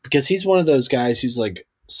like, because he's one of those guys who's like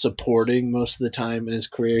supporting most of the time in his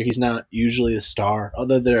career. He's not usually a star,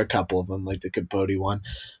 although there are a couple of them, like the Capote one,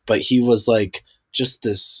 but he was like just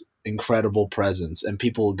this incredible presence, and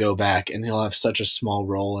people will go back and he'll have such a small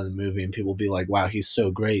role in the movie and people will be like, wow, he's so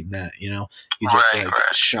great in that, you know, he just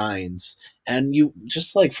shines. And you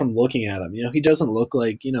just like from looking at him, you know, he doesn't look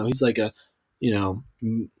like, you know, he's like a, you know,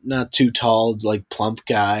 not too tall, like plump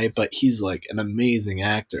guy, but he's like an amazing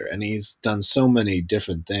actor and he's done so many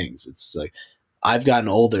different things. It's like, I've gotten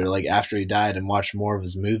older, like after he died, and watched more of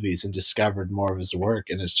his movies and discovered more of his work.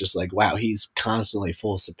 And it's just like, wow, he's constantly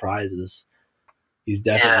full of surprises. He's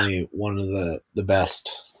definitely one of the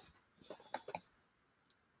best.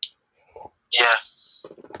 Yeah.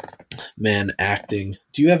 Man, acting.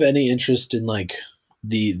 Do you have any interest in like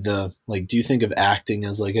the like? Do you think of acting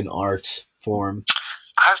as like an art form?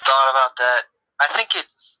 I've thought about that. I think it.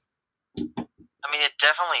 I mean, it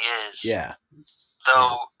definitely is. Yeah.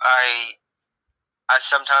 Though I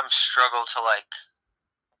sometimes struggle to like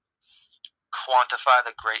quantify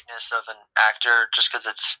the greatness of an actor just because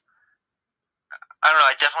it's. I don't know.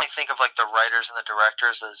 I definitely think of like the writers and the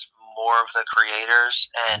directors as more of the creators,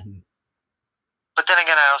 and Mhm. but then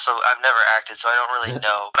again, I've never acted, so I don't really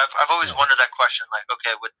know. But I've always Yeah. wondered that question, like,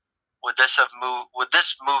 okay, would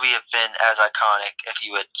this movie have been as iconic if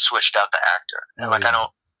you had switched out the actor? And Oh, like, yeah.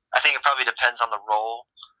 I think it probably depends on the role.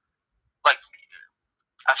 Like,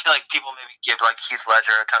 I feel like people maybe give like Heath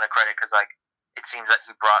Ledger a ton of credit because like it seems that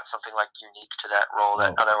he brought something like unique to that role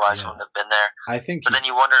that Oh, otherwise yeah. wouldn't have been there. I think. But then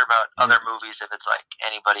you wonder about Yeah. other movies if it's like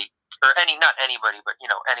anybody or not anybody, but you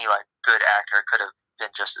know, any like good actor could have been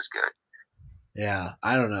just as good. Yeah,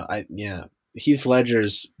 I don't know. Heath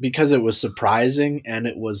Ledger's because it was surprising and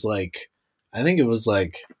it was like I think it was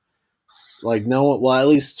like no one, well, at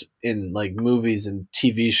least in like movies and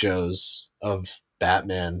TV shows of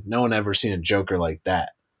Batman, no one ever seen a Joker like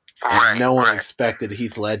that. And Right, no one right. expected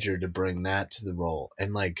Heath Ledger to bring that to the role.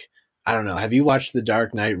 And like I don't know, have you watched The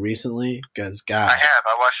Dark Knight recently? Because God, I have.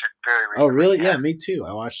 I watched it very recently. oh really? Yeah, me too.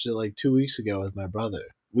 I watched it like 2 weeks ago with my brother.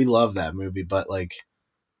 We love that movie, but like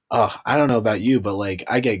oh, I don't know about you, but like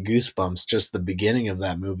I get goosebumps just the beginning of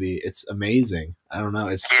that movie. It's amazing. I don't know.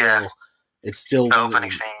 Yeah. It's still The one of opening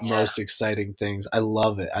the scene, yeah. most exciting things. I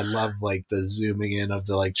love it. I love like the zooming in of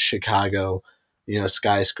the like Chicago,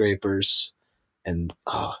 skyscrapers, and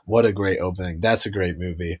oh, what a great opening. That's a great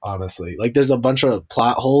movie, honestly. Like there's a bunch of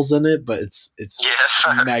plot holes in it, but it's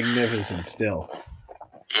Yeah. magnificent still.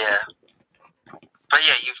 Yeah. But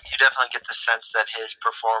yeah, you definitely get the sense that his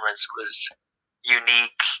performance was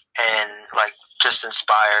unique and like just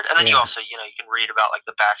inspired. And then you Yeah. also, you can read about like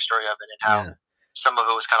the backstory of it and how Yeah. some of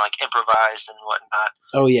it was kind of like improvised and whatnot.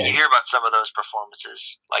 Oh yeah. You hear about some of those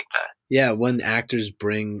performances like that. Yeah, when actors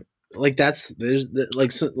bring like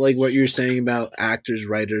like what you're saying about actors,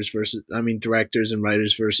 writers versus directors and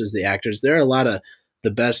writers versus the actors. There are a lot of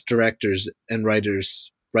the best directors and writer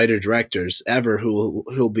directors ever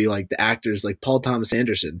who'll be like the actors, like Paul Thomas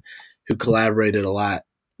Anderson, who collaborated a lot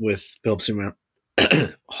with Philip Seymour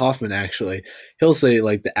Hoffman. Actually, he'll say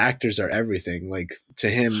like the actors are everything. Like to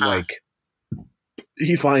him, like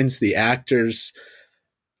he finds the actors.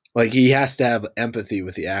 Like he has to have empathy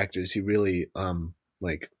with the actors. He really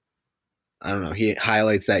like I don't know. He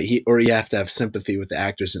highlights that you have to have sympathy with the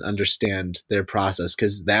actors and understand their process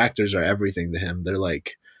because the actors are everything to him. They're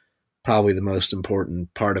like probably the most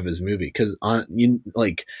important part of his movie because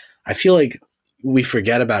I feel like we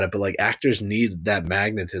forget about it, but like actors need that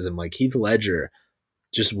magnetism. Like Heath Ledger,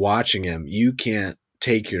 just watching him, you can't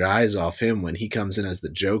take your eyes off him when he comes in as the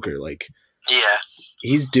Joker. Like Yeah.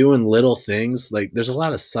 he's doing little things. Like there's a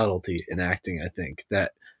lot of subtlety in acting, I think,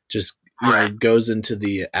 that just goes into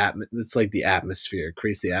the it's like the atmosphere,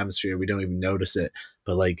 creates the atmosphere. We don't even notice it.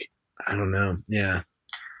 But like I don't know. Yeah.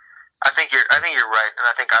 I think you're right, and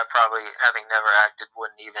I think I probably, having never acted,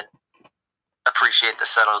 wouldn't even appreciate the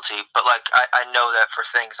subtlety. But like I know that for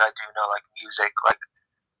things I do know, like music, like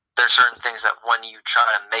there's certain things that when you try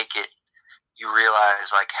to make it, you realize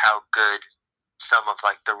like how good some of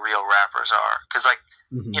like the real rappers are. Because like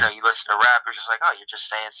Mhm. you listen to rap, you're just like, oh, you're just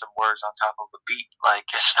saying some words on top of a beat. Like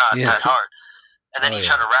it's not Yeah. that hard. And then Oh, you yeah.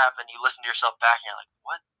 try to rap, and you listen to yourself back, and you're like,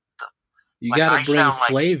 what? You Like, gotta I bring sound like-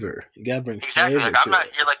 flavor. You gotta bring Exactly. flavor Like I'm to not.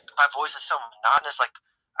 it. You're like, my voice is so monotonous. Like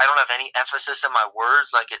I don't have any emphasis in my words.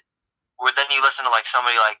 Like it. Where then you listen to like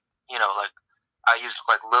somebody like like I used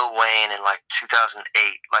like Lil Wayne in like 2008.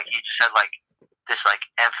 Like he just had like this like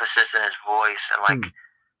emphasis in his voice and like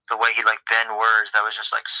the way he like bend words that was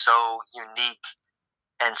just like so unique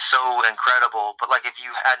and so incredible. But like if you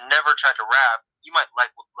had never tried to rap, you might like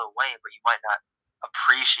Lil Wayne, but you might not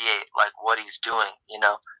appreciate like what he's doing.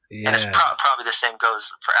 And it's Yeah. probably the same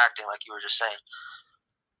goes for acting, like you were just saying.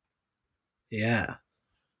 Yeah.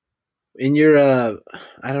 In your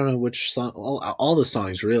I don't know which song, all the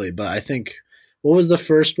songs really, but I think what was the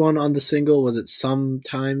first one on the single? Was it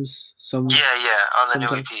Sometimes? Yeah, on the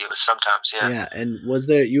Sometimes? new EP it was Sometimes, yeah. Yeah, and was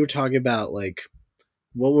there you were talking about like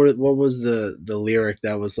what was the lyric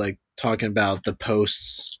that was like talking about the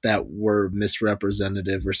posts that were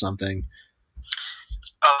misrepresentative or something?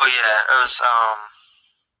 Oh yeah, it was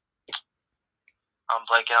I'm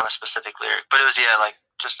blanking on a specific lyric, but it was like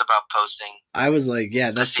just about posting I was like,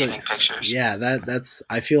 yeah, that's deceiving like, pictures. yeah, that's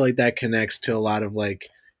I feel like that connects to a lot of like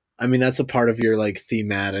that's a part of your like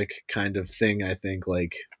thematic kind of thing, I think,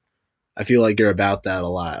 like I feel like you're about that a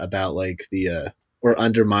lot, about like the or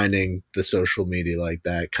undermining the social media like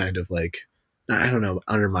that, kind of like, I don't know,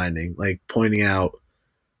 undermining, like pointing out,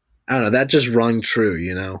 I don't know, that just rung true,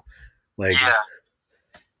 you know, like, Yeah,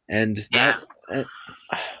 and yeah, that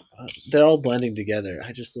uh, they're all blending together.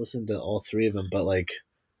 I just listened to all three of them, but like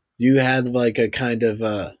you had like a kind of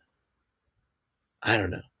I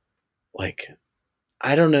don't know, like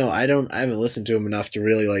I don't know. I haven't listened to them enough to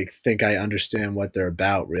really like think I understand what they're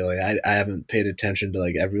about. Really, I haven't paid attention to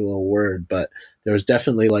like every little word, but there was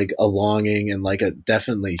definitely like a longing and like a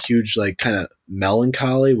definitely huge like kind of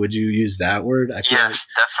melancholy. Would you use that word? I feel yes,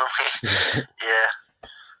 definitely. like,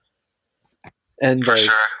 Yeah, and for like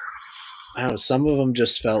sure. I don't know. Some of them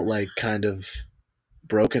just felt like kind of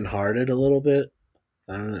brokenhearted a little bit.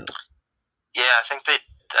 I don't know. Yeah, I think that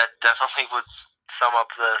definitely would sum up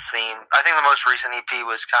the theme. I think the most recent EP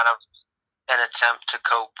was kind of an attempt to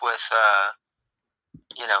cope with,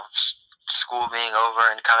 you know, school being over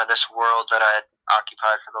and kind of this world that I had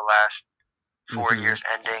occupied for the last 4 years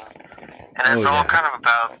ending. And Oh it's all yeah. kind of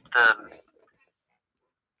about the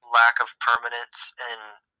lack of permanence in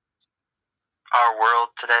our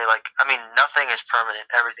world today. Like, I mean, nothing is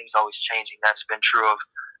permanent. Everything's always changing. That's been true of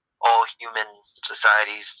all human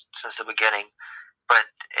societies since the beginning. But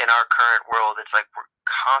in our current world, it's like we're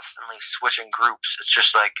constantly switching groups. It's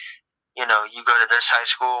just like, you know, you go to this high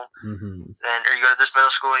school, Mm-hmm. then or you go to this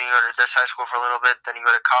middle school, and you go to this high school for a little bit, then you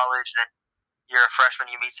go to college, then you're a freshman,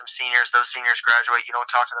 you meet some seniors, those seniors graduate, you don't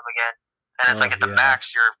talk to them again, and it's Oh like at the yeah.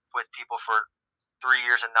 max you're with people for 3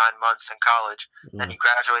 years and 9 months in college. Then you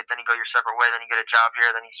graduate, then you go your separate way, then you get a job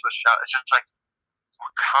here, then you switch jobs. It's just like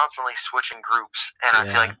we're constantly switching groups, and I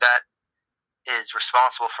feel Yeah. like that is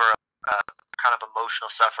responsible for a kind of emotional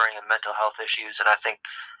suffering and mental health issues. And I think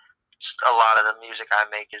a lot of the music I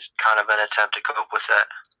make is kind of an attempt to cope with that.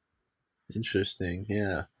 Interesting.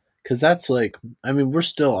 Yeah. Because that's like, I mean, we're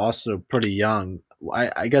still also pretty young.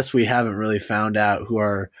 I guess we haven't really found out who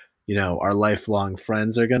our, you know, our lifelong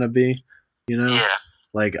friends are going to be, you know? Yeah,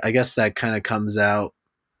 Like, I guess that kind of comes out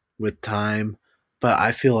with time. But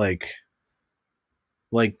I feel like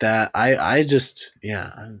that, I just,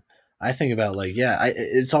 yeah, I think about like, yeah,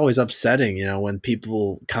 it's always upsetting, you know, when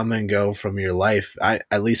people come and go from your life.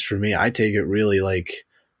 At least for me, I take it really like,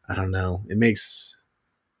 I don't know, it makes,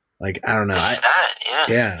 like, I don't know. it's sad. Yeah.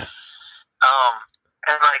 Yeah.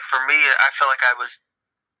 And like for me, I feel like I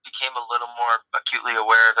became a little more acutely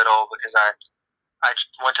aware of it all because I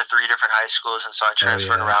went to 3 different high schools, and so I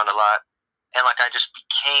transferred yeah. around a lot, and like I just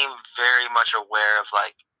became very much aware of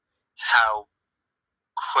like how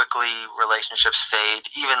quickly relationships fade,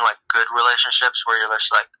 even like good relationships where you're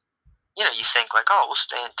just like, you know, you think like, oh, we'll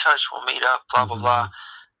stay in touch, we'll meet up, blah blah blah,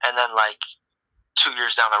 and then like 2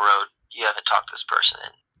 years down the road, you haven't talked to this person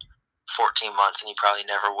in 14 months, and you probably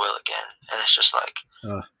never will again. And it's just like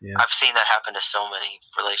Yeah. I've seen that happen to so many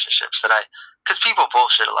relationships that because people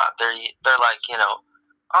bullshit a lot. They're like, you know,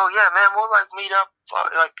 oh yeah, man, we'll like meet up,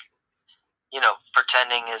 like, you know,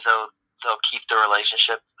 pretending as though they'll keep the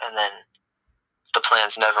relationship, and then the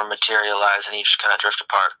plans never materialize, and you just kind of drift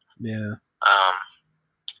apart. Yeah.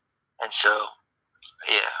 And so,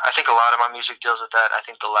 yeah, I think a lot of my music deals with that. I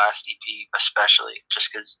think the last EP, especially, just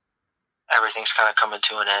because everything's kind of coming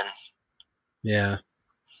to an end. Yeah.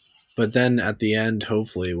 But then at the end,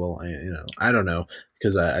 hopefully, well, you know, I don't know,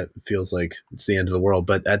 because it feels like it's the end of the world.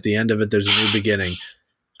 But at the end of it, there's a new beginning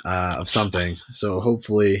of something. So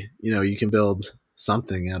hopefully, you know, you can build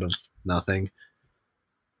something out of nothing.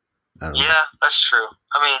 I don't know. Yeah, that's true.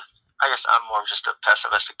 I mean, I guess I'm more of just a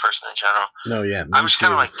pessimistic person in general. No, yeah, me I'm just kind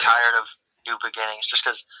too. of like tired of new beginnings, just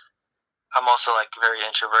because I'm also like very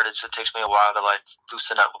introverted, so it takes me a while to like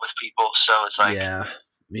loosen up with people. So it's like Yeah.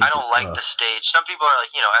 Me I too. don't like the stage. Some people are like,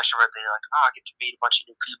 you know, extrovert. They're like, oh, I get to meet a bunch of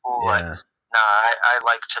new people. Like, Yeah. nah, I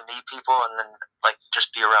like to meet people and then like just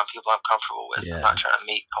be around people I'm comfortable with. Yeah. I'm not trying to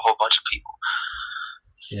meet a whole bunch of people.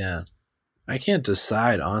 Yeah. I can't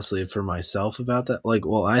decide honestly for myself about that. Like,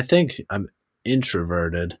 well, I think I'm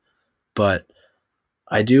introverted, but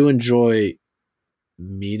I do enjoy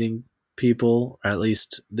meeting people, or at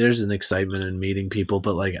least there's an excitement in meeting people,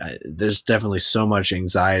 but like there's definitely so much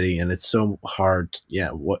anxiety, and it's so hard. Yeah,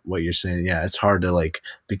 what you're saying, yeah, it's hard to like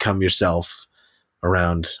become yourself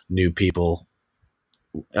around new people.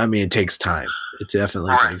 I mean, it takes time. It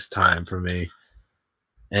definitely takes time for me.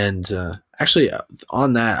 And actually,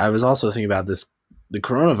 on that, I was also thinking about this. The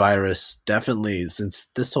coronavirus definitely, since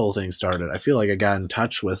this whole thing started, I feel like I got in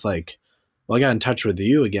touch with like, well, I got in touch with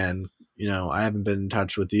you again. You know, I haven't been in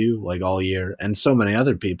touch with you like all year, and so many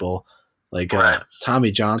other people, like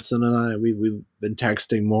Tommy Johnson and I. We've been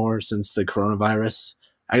texting more since the coronavirus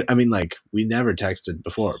I mean, like, we never texted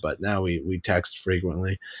before, but now we text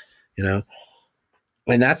frequently, you know?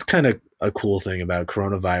 And that's kind of a cool thing about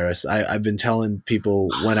coronavirus. I've been telling people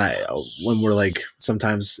when we're like,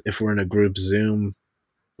 sometimes if we're in a group Zoom,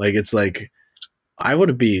 like, it's like, I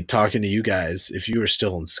would be talking to you guys if you were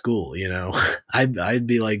still in school, you know? I'd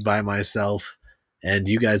be like by myself and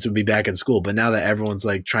you guys would be back in school. But now that everyone's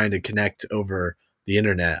like trying to connect over the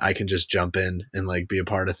internet, I can just jump in and like be a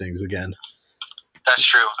part of things again. That's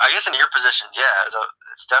true. I guess in your position, yeah,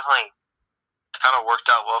 it's definitely kind of worked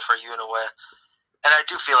out well for you in a way. And I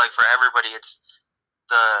do feel like for everybody, it's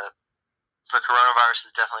the coronavirus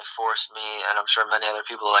has definitely forced me, and I'm sure many other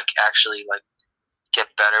people, like actually like get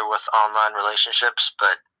better with online relationships.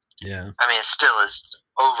 But Yeah. I mean, it still is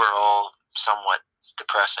overall somewhat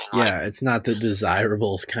depressing. Yeah, it's not the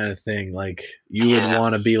desirable kind of thing. Like, you would Yeah.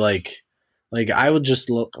 want to be like I would just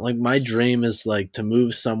like, my dream is like to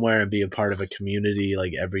move somewhere and be a part of a community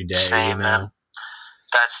like every day, Same, you know? man.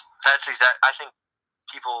 That's exact. I think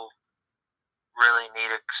people really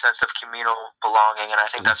need a sense of communal belonging, and I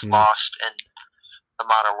think that's Mhm. lost in the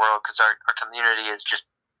modern world because our community is just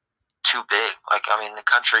too big. Like, I mean, the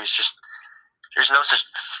country is just, there's no such,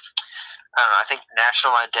 I don't know, I think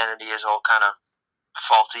national identity is all kind of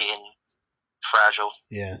faulty and fragile.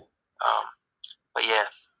 Yeah. But yeah,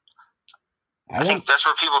 I think that's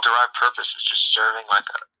where people derive purpose, is just serving like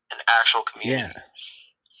an actual community. Yeah.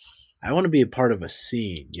 I want to be a part of a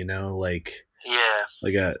scene, you know, like Yeah.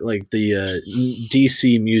 like the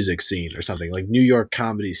DC music scene or something, like New York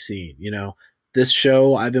comedy scene, you know. This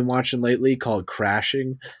show I've been watching lately called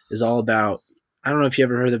Crashing is all about, I don't know if you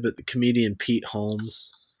ever heard of it, the comedian Pete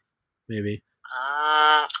Holmes, maybe.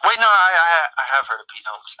 Wait, no, I have heard of Pete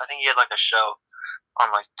Holmes. I think he had like a show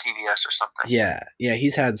on like TBS or something. Yeah,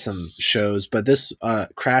 he's had some shows, but this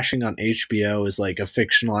Crashing on HBO is like a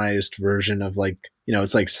fictionalized version of, like, you know,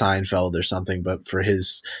 it's like Seinfeld or something, but for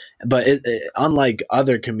his, but it unlike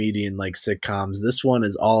other comedian like sitcoms, this one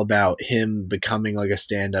is all about him becoming like a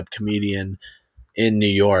stand-up comedian in New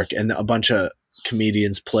York, and a bunch of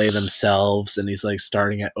comedians play themselves, and he's like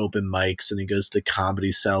starting at open mics, and he goes to the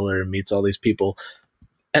Comedy Cellar and meets all these people.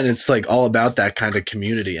 And it's like all about that kind of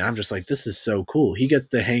community. And I'm just like, this is so cool. He gets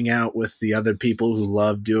to hang out with the other people who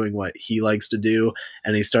love doing what he likes to do.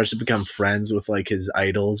 And he starts to become friends with like his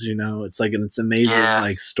idols, you know? It's like, and it's amazing,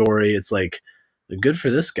 like, story. It's like, good for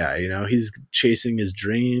this guy, you know? He's chasing his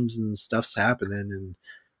dreams and stuff's happening. And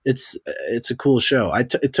it's a cool show.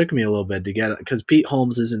 It took me a little bit to get it, because Pete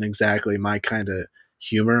Holmes isn't exactly my kind of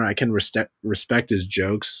humor. I can respect his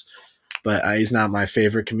jokes, but he's not my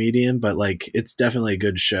favorite comedian. But like, it's definitely a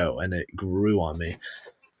good show, and it grew on me.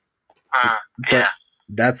 Yeah. But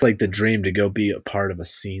that's like the dream, to go be a part of a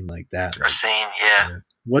scene like that. A scene, yeah.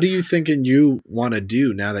 What are you thinking you want to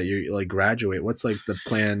do now that you're like graduate? What's like the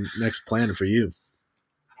next plan for you?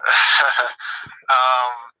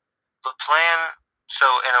 The plan. So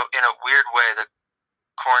in a weird way, the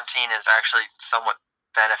quarantine is actually somewhat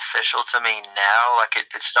beneficial to me now. Like, it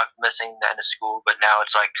stuck missing the end of school, but now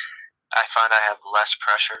it's like I find I have less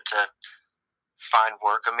pressure to find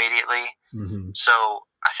work immediately. Mm-hmm. So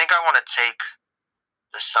I think I want to take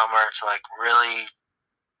the summer to like really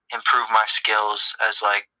improve my skills as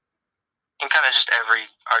like in kind of just every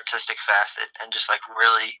artistic facet, and just like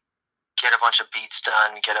really get a bunch of beats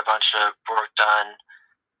done, get a bunch of work done.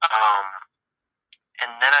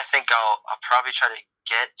 And then I think I'll probably try to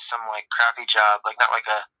get some like crappy job, like not like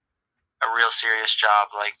a real serious job,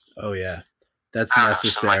 like, oh yeah, that's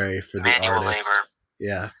necessary for the manual artist. labor.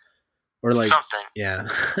 Yeah, or like something. Yeah.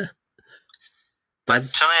 But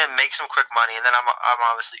something to make some quick money, and then I'm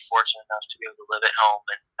obviously fortunate enough to be able to live at home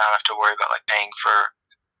and not have to worry about like paying for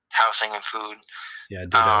housing and food. Yeah.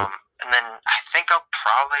 And then I think I'll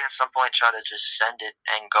probably at some point try to just send it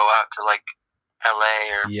and go out to like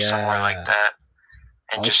LA or somewhere like that.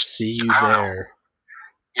 And I'll just see you there.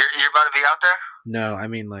 You're about to be out there? No, I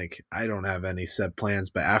mean, like, I don't have any set plans,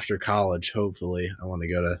 but after college, hopefully, I want to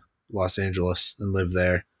go to Los Angeles and live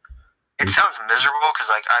there. It sounds miserable because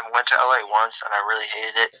like I went to LA once and I really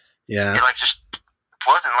hated it. Yeah. It like just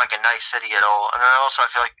wasn't like a nice city at all. And then also I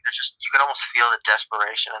feel like it's just, you can almost feel the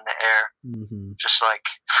desperation in the air. Mm-hmm. Just like.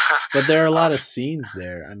 But there are a lot of scenes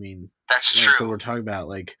there. I mean, that's like, true. We're talking about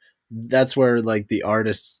like, that's where like the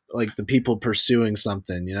artists, like the people pursuing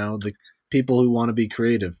something, you know, the people who want to be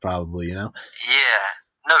creative, probably, you know. Yeah.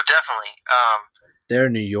 No, definitely. They're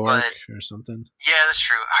New York or something. Yeah, that's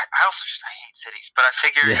true. I also just, I hate cities, but I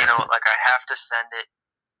figure, you know, like I have to send it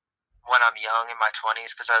when I'm young in my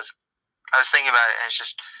 20s, because I was thinking about it, and it's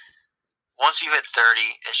just, once you hit 30,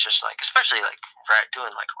 it's just like, especially like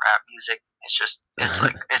doing like rap music, it's just, it's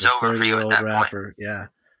like, it's over for you at that rapper. Point. Yeah.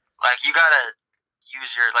 Like you gotta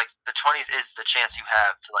use your like the 20s is the chance you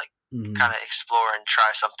have to like kind of explore and try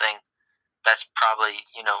something that's probably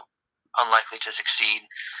unlikely to succeed.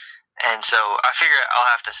 And so I figure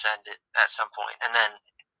I'll have to send it at some point, and then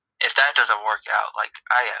if that doesn't work out, like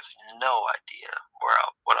I have no idea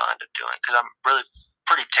what I'll end up doing because I'm really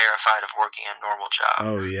pretty terrified of working a normal job.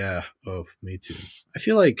 Oh yeah. Oh, me too. I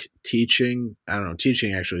feel like teaching. I don't know.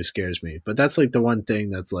 Teaching actually scares me, but that's like the one thing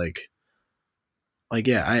that's like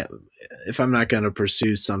yeah. If I'm not gonna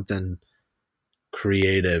pursue something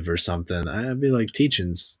creative or something, I'd be like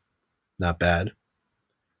teaching's not bad.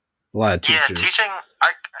 A lot of teachers. Yeah, teaching.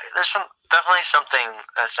 There's definitely something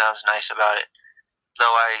that sounds nice about it.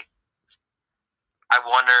 Though I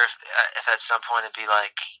wonder if at some point it'd be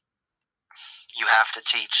like you have to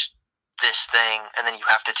teach this thing and then you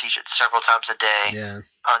have to teach it several times a day. Yeah.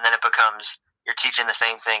 And then it becomes you're teaching the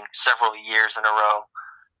same thing several years in a row.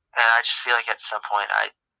 And I just feel like at some point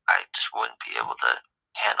I just wouldn't be able to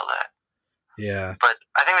handle that. Yeah. But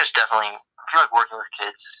I think there's definitely I feel like working with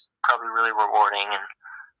kids is probably really rewarding, and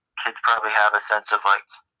kids probably have a sense of like.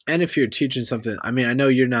 And if you're teaching something, I mean, I know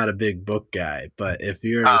you're not a big book guy, but if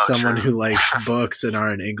you're someone true. who likes books and are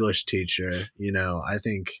an English teacher, I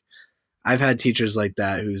think I've had teachers like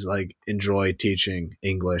that who's like enjoy teaching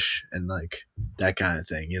English and like that kind of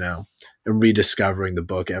thing, and rediscovering the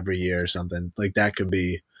book every year or something. Like that could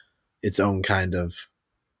be its own kind of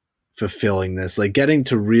fulfillingness, like getting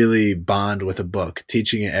to really bond with a book,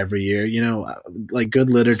 teaching it every year, like good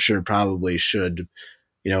literature probably should.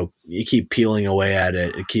 You keep peeling away at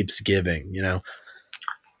it. It keeps giving, Yeah, I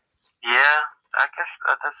guess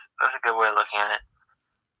that's a good way of looking at it.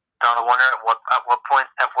 I wonder at what point,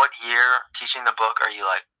 at what year teaching the book are you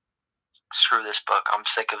like, screw this book, I'm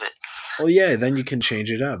sick of it. Well, yeah, then you can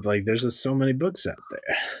change it up. Like there's just so many books out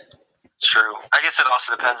there. True. I guess it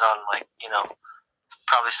also depends on like,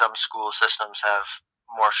 probably some school systems have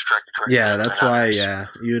more strict curriculum. Yeah, that's why,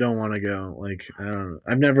 you don't want to go like, I don't know.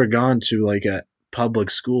 I've never gone to like a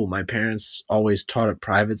public school. My parents always taught at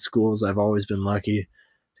private schools. I've always been lucky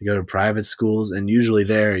to go to private schools, and usually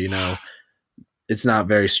there, it's not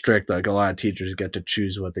very strict. Like a lot of teachers get to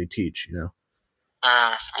choose what they teach, Yeah.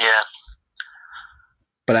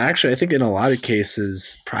 But actually, I think in a lot of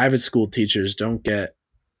cases, private school teachers don't get,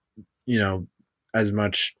 as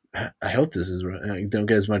much. I hope this is right. Don't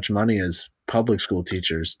get as much money as public school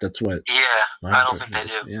teachers. That's what. Yeah, I don't think they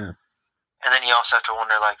do. Yeah. And then you also have to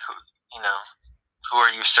wonder, like, who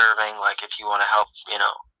are you serving? Like, if you want to help,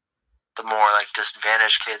 the more like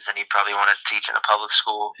disadvantaged kids, then you probably want to teach in a public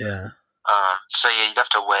school. Yeah. So yeah, you have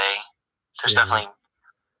to weigh. There's definitely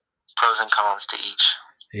pros and cons to each.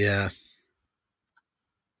 Yeah.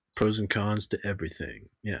 Pros and cons to everything.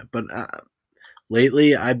 Yeah, but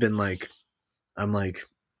lately I've been like, I'm like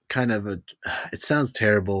kind of it sounds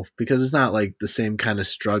terrible because it's not like the same kind of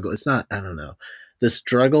struggle. It's not, I don't know. The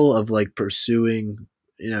struggle of like pursuing,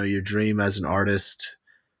 your dream as an artist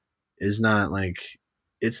is not like,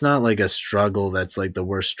 it's not like a struggle that's like the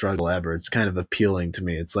worst struggle ever. It's kind of appealing to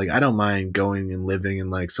me. It's like I don't mind going and living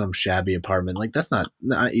in like some shabby apartment. Like that's not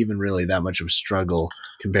even really that much of a struggle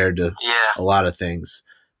compared to a lot of things.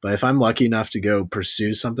 But if I'm lucky enough to go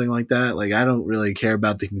pursue something like that, like I don't really care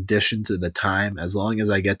about the conditions or the time. As long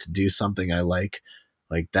as I get to do something I like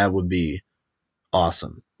that would be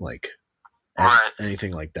awesome. Like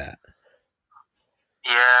anything like that.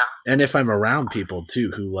 Yeah. And if I'm around people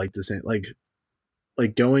too who like the same, like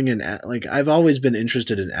going and like I've always been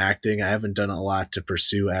interested in acting. I haven't done a lot to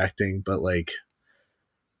pursue acting, but like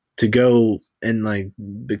to go and like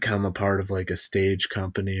become a part of like a stage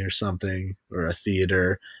company or something or a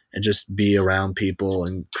theater and just be around people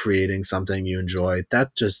and creating something you enjoy,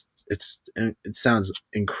 that just it sounds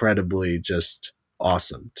incredibly just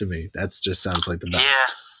awesome to me. That just sounds like the best.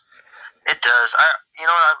 Yeah, it does. I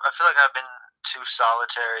feel like I've been too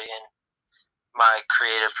solitary in my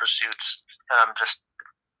creative pursuits, and I'm just.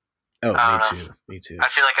 Oh, me too. I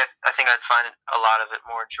feel like I think I'd find a lot of it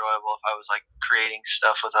more enjoyable if I was like creating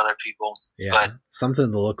stuff with other people. Yeah, but, something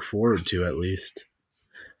to look forward to at least.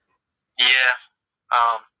 Yeah,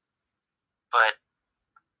 but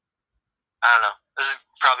I don't know. This is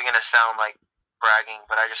probably gonna sound like bragging,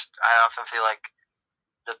 but I often feel like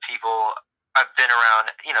the people I've been around,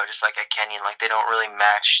 just like at Kenyon, like they don't really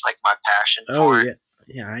match like my passion for it.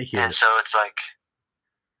 Yeah, I hear. And so it's like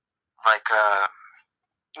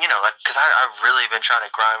because I've really been trying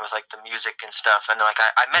to grind with like the music and stuff, and like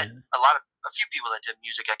I met a few people that did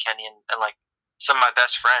music at Kenyon, and like some of my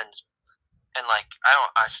best friends, and like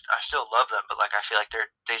I still love them, but like I feel like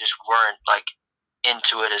they just weren't like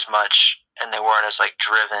into it as much, and they weren't as like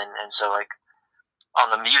driven, and so like on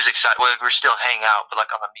the music side, well, we were still hanging out, but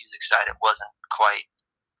like on the music side, it wasn't quite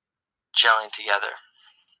gelling together.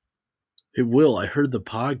 Hey, Will, I heard the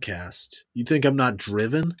podcast. You think I'm not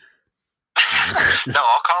driven? No,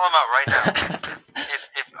 I'll call him out right now.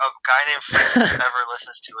 If a guy named Francis ever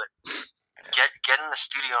listens to it, get in the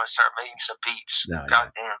studio and start making some beats. No,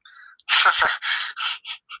 God damn.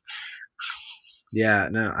 Yeah,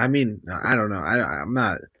 no, I mean, I don't know. I'm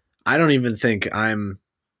not. I don't even think I'm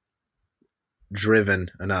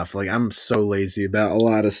driven enough. Like, I'm so lazy about a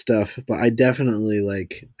lot of stuff. But I definitely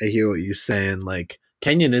like. I hear what you're saying. Like,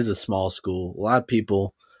 Kenyon is a small school. A lot of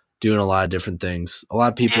people doing a lot of different things. A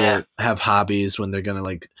lot of people have hobbies when they're gonna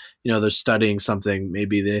like, they're studying something.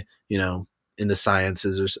 Maybe they, in the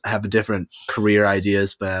sciences or have different career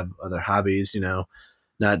ideas, but have other hobbies.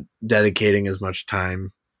 Not dedicating as much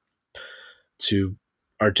time to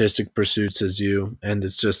artistic pursuits as you, and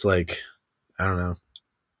it's just like, I don't know.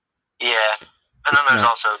 Yeah, and then there's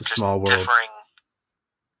also just small world.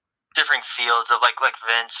 differing fields of like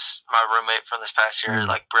Vince, my roommate from this past year,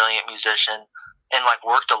 like brilliant musician, and like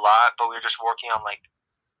worked a lot, but we were just working on like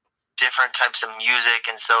different types of music,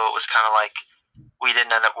 and so it was kind of like we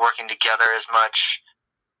didn't end up working together as much.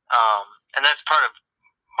 And that's part of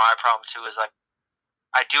my problem too. Is like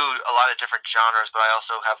I do a lot of different genres, but I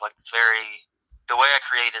also have like the way I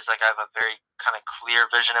create is like I have a very kind of clear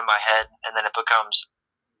vision in my head, and then it becomes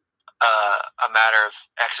a matter of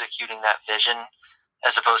executing that vision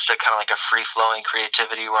as opposed to kind of like a free-flowing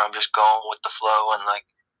creativity where I'm just going with the flow and like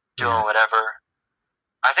doing whatever.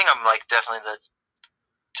 I think I'm like definitely the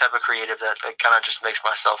type of creative that like, kind of just makes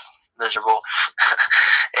myself miserable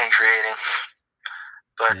in creating,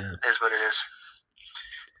 but it is what it is.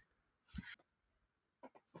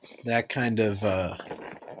 That kind of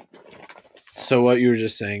so what you were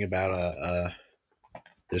just saying about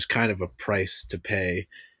there's kind of a price to pay.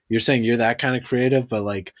 You're saying you're that kind of creative, but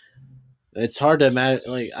like it's hard to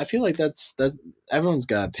imagine. Like I feel like that's everyone's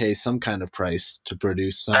got to pay some kind of price to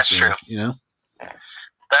produce something. That's true.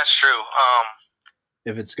 That's true.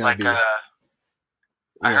 If it's gonna be,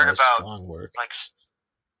 I heard about strong work. Like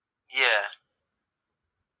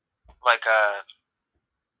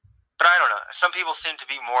but I don't know. Some people seem to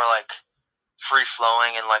be more like free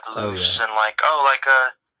flowing and like loose and like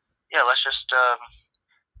let's just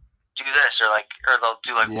do this or they'll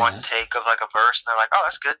do like one take of like a verse and they're like, oh,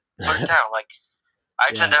 that's good, put it down. Like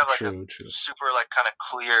I tend to have like a super like kind of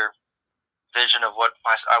clear vision of what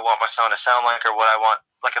I want my song to sound like or what I want.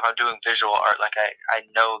 Like if I'm doing visual art, like I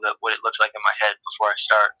know that what it looks like in my head before I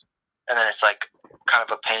start, and then it's like kind of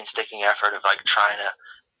a painstaking effort of like trying to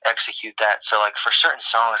execute that. So like for certain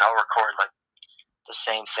songs, I'll record like the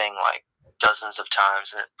same thing like dozens of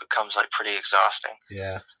times, and it becomes like pretty exhausting.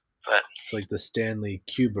 Yeah, but it's like the Stanley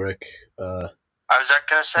Kubrick. I was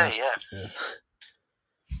gonna say, yeah.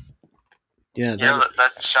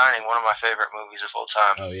 That's Shining, one of my favorite movies of all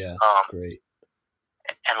time. Oh yeah, great.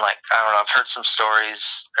 And like I don't know, I've heard some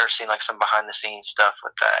stories or seen like some behind the scenes stuff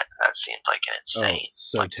with that. That seems like an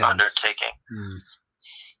insane undertaking.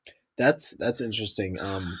 That's interesting.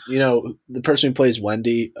 The person who plays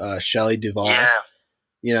Wendy, Shelley Duvall.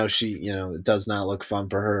 Yeah. She, it does not look fun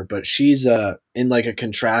for her, but she's in like a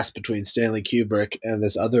contrast between Stanley Kubrick and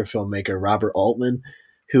this other filmmaker, Robert Altman,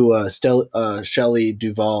 who Shelley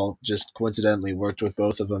Duvall just coincidentally worked with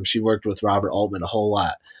both of them. She worked with Robert Altman a whole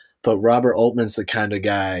lot. But Robert Altman's the kind of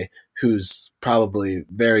guy who's probably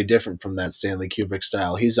very different from that Stanley Kubrick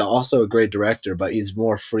style. He's also a great director, but he's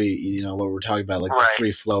more free, what we're talking about, like the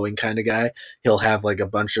free-flowing kind of guy. He'll have like a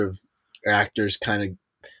bunch of actors kind of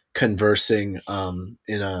conversing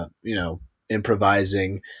in a,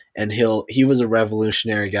 improvising. And he was a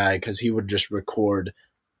revolutionary guy because he would just record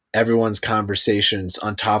everyone's conversations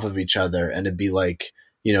on top of each other, and it'd be like,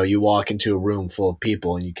 you walk into a room full of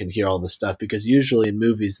people and you can hear all the stuff, because usually in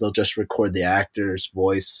movies they'll just record the actor's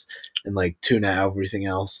voice and like tune out everything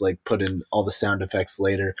else, like put in all the sound effects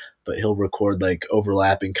later, but he'll record like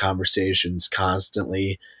overlapping conversations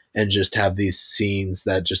constantly and just have these scenes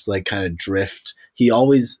that just like kind of drift. He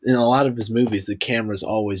always, in a lot of his movies, the camera's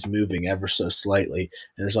always moving ever so slightly,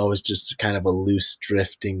 and there's always just kind of a loose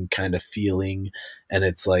drifting kind of feeling, and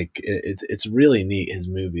it's like it's really neat, his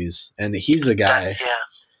movies. And he's a guy,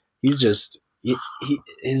 he's just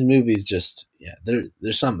his movies just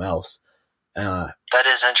there's something else. That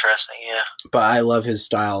is interesting, but I love his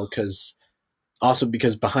style because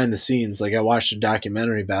behind the scenes, like I watched a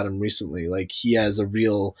documentary about him recently, like he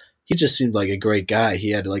just seemed like a great guy.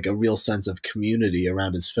 He had like a real sense of community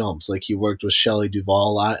around his films. Like he worked with Shelley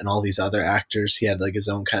Duvall a lot and all these other actors. He had like his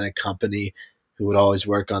own kind of company who would always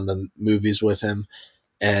work on the movies with him.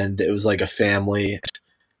 And it was like a family.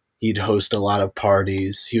 he'd host a lot of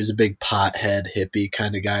parties. He was a big pothead hippie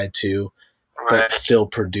kind of guy too, Right. but still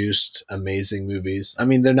produced amazing movies. I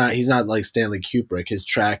mean, he's not like Stanley Kubrick. His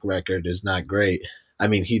track record is not great. I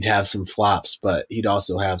mean, he'd have some flops, but he'd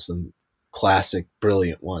also have some classic,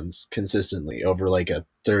 brilliant ones consistently over like a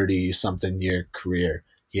 30-something year career.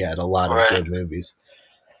 He had a lot of Right. good movies.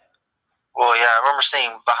 Well, yeah, I remember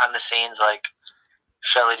seeing behind the scenes, like,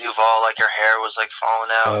 Shelley Duvall, like, her hair was, like, falling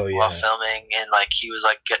out Oh, while yeah. filming, and, like, he was,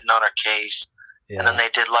 like, getting on her case. And then Yeah. they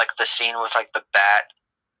did, like, the scene with, like, the bat,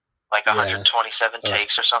 like, Yeah. 127 Ugh.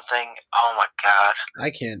 takes or something. Oh, my God. I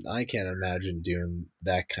can't imagine doing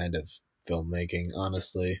that kind of filmmaking,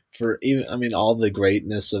 honestly. For even, I mean, all the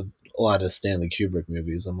greatness of a lot of Stanley Kubrick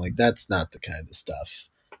movies, I'm like, that's not the kind of stuff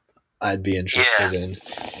I'd be interested in.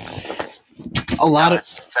 A lot No, of it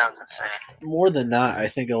sounds insane. more than not, I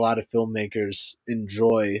think a lot of filmmakers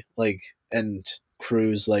enjoy like and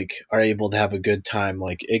crews like are able to have a good time.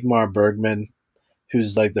 Like Ingmar Bergman,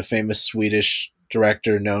 who's like the famous Swedish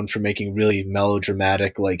director known for making really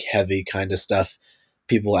melodramatic, like heavy kind of stuff.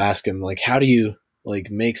 People ask him like, how do you like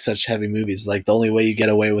make such heavy movies? Like the only way you get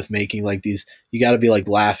away with making like these, you got to be like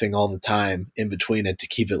laughing all the time in between it to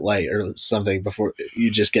keep it light or something before you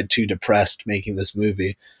just get too depressed making this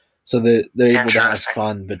movie. So that they're able to have Interesting.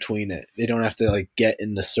 fun between it. They don't have to like get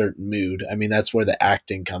in a certain mood. I mean, that's where the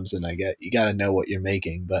acting comes in. I get you got to know what you're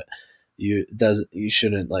making, but you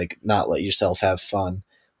shouldn't like not let yourself have fun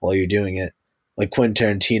while you're doing it. Like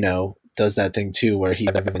Quentin Tarantino does that thing too, where he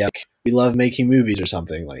like, we love making movies or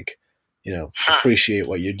something. Like, you know, appreciate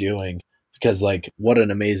what you're doing because like what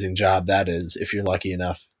an amazing job that is if you're lucky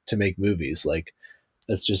enough to make movies. Like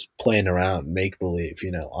that's just playing around, make believe.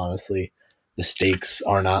 You know, honestly, the stakes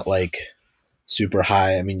are not like super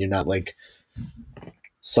high. I mean, you're not like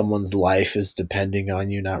someone's life is depending on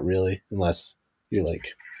you, not really, unless you're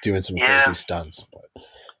like doing some Yeah. crazy stunts. But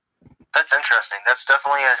That's interesting. That's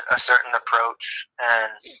definitely a certain approach,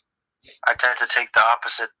 and I tend to take the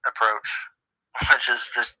opposite approach, which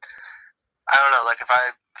is just, I don't know, like if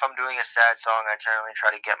I'm doing a sad song, I generally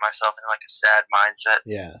try to get myself in like a sad mindset,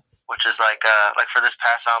 yeah, which is like for this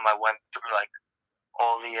past album, I went through like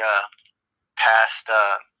all the past.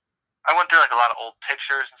 I went through like a lot of old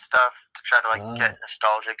pictures and stuff to try to like Ah. get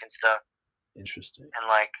nostalgic and stuff, interesting. and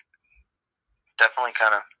like definitely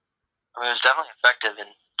kind of. I mean, it was definitely effective in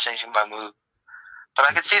changing my mood. But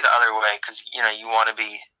I could see the other way because you know you want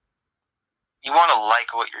to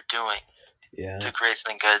like what you're doing Yeah, to create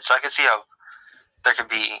something good. So I could see how there could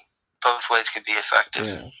be both ways could be effective.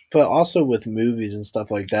 yeah. But also with movies and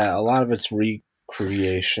stuff like that, a lot of it's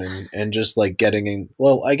recreation and just like getting in.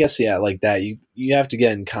 Well, I guess yeah, like that. You have to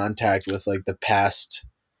get in contact with like the past.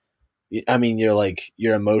 I mean, you're like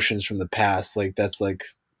your emotions from the past. Like that's like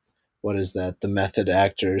what is that? The method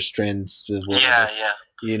actor strands. Yeah.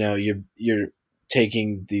 You know, you're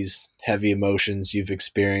taking these heavy emotions you've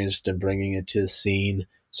experienced and bringing it to the scene.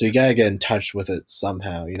 So you gotta get in touch with it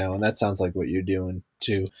somehow, you know, and that sounds like what you're doing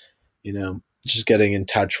too, you know, just getting in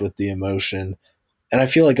touch with the emotion. And I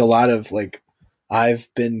feel like a lot of like I've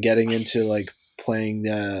been getting into like playing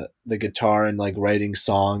the guitar and like writing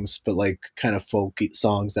songs, but like kind of folk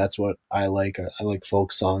songs. That's what I like. I like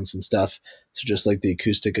folk songs and stuff. So just like the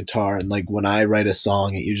acoustic guitar, and like when I write a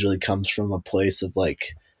song, it usually comes from a place of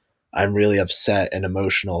like I'm really upset and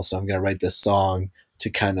emotional, so I'm gonna write this song to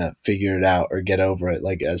kind of figure it out or get over it,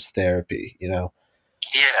 like as therapy, you know?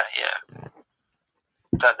 Yeah.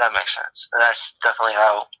 That makes sense. And that's definitely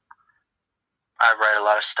how I write a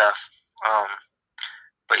lot of stuff.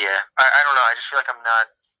 But yeah, I don't know. I just feel like I'm not,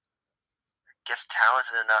 I guess,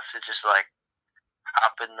 talented enough to just like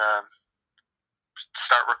hop in the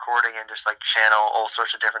start recording and just like channel all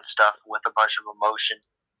sorts of different stuff with a bunch of emotion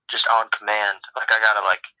just on command. Like I gotta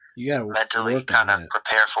like You gotta mentally work on kind of it.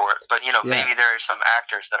 prepare for it. But you know, Yeah. maybe there are some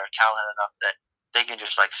actors that are talented enough that they can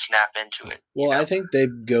just like snap into it. you Well, know? I think they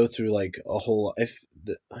go through like a whole.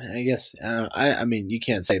 I guess I don't. I mean, you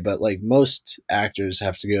can't say, but like most actors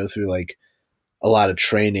have to go through like a lot of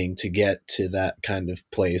training to get to that kind of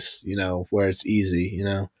place, you know, where it's easy, you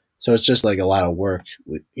know. So it's just like a lot of work.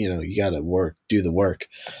 You know, you got to do the work.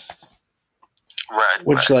 Right.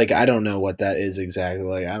 Which like I don't know what that is exactly.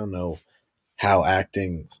 Like I don't know how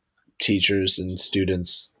acting teachers and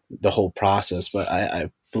students the whole process, but I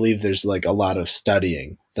believe there's like a lot of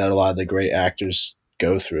studying that a lot of the great actors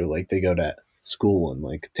go through. Like they go to school and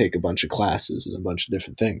like take a bunch of classes and a bunch of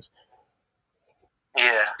different things.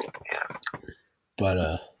 Yeah.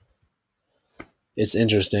 But it's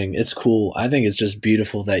interesting. It's cool. I think it's just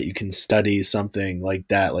beautiful that you can study something like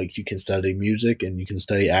that. Like you can study music and you can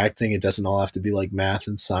study acting. It doesn't all have to be like math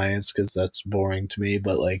and science because that's boring to me.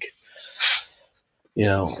 But like,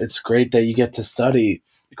 it's great that you get to study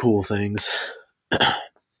cool things.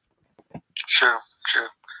 True, true.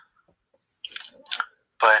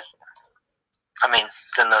 But I mean,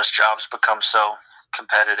 then those jobs become so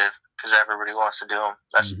competitive because everybody wants to do them.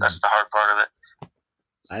 That's the hard part of it.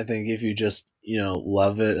 I think if you just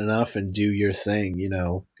love it enough and do your thing,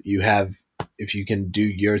 if you can do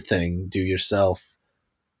your thing, do yourself,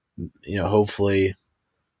 hopefully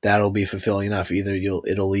that'll be fulfilling enough. Either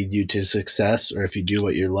it'll lead you to success, or if you do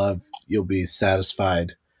what you love, you'll be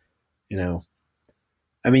satisfied. I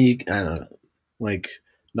mean, I don't know, like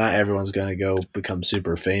not everyone's gonna go become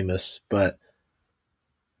super famous, but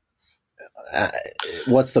uh,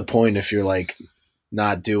 what's the point if you're like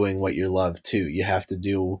not doing what you love too? You have to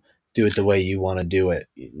do it the way you want to do it,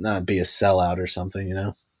 not be a sellout or something.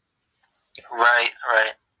 Right,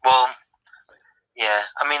 right. Well, yeah.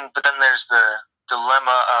 I mean, but then there's the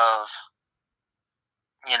dilemma of,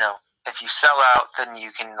 if you sell out, then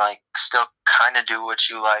you can like still kind of do what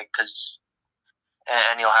you like,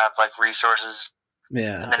 and you'll have like resources.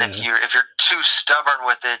 Yeah. And then if you're too stubborn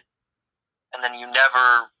with it, and then you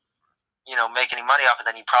never, make any money off it,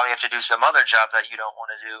 then you probably have to do some other job that you don't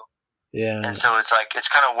want to do. Yeah. And so it's like, it's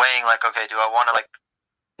kind of weighing like, okay, do I want to like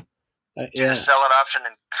do the sellout option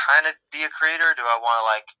and kind of be a creator? Do I want to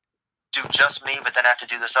like do just me, but then have to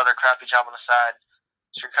do this other crappy job on the side?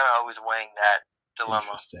 So you're kind of always weighing that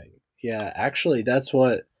dilemma. Interesting. Yeah, actually, that's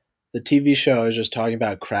what the TV show I was just talking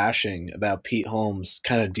about, Crashing, about Pete Holmes,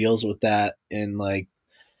 kind of deals with that. And like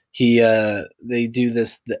they do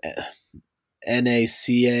this, the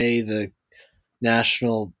NACA, the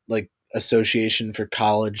National like Association for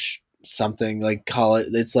College something, like college.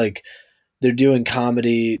 It's like they're doing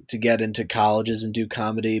comedy to get into colleges and do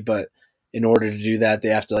comedy, but in order to do that, they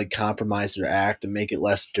have to like compromise their act and make it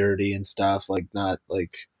less dirty and stuff. Like not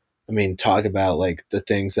like, I mean, talk about like the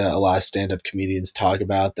things that a lot of stand-up comedians talk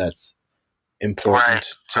about that's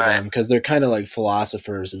important to them, because they're kind of like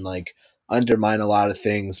philosophers and like undermine a lot of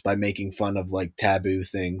things by making fun of like taboo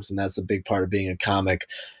things, and that's a big part of being a comic.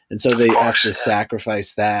 And so they have to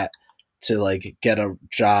sacrifice that to like get a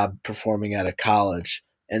job performing at a college.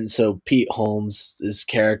 And so Pete Holmes'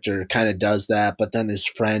 character kind of does that, but then his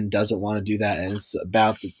friend doesn't want to do that, and it's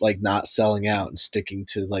about like not selling out and sticking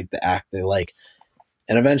to like the act they like.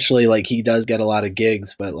 And eventually, like he does get a lot of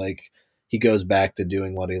gigs, but like he goes back to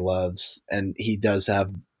doing what he loves, and he does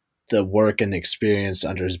have the work and experience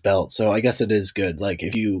under his belt. So I guess it is good. Like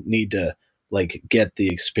if you need to like get the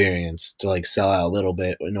experience to like sell out a little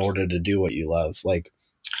bit in order to do what you love, like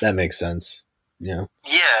that makes sense. Yeah,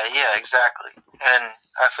 exactly. And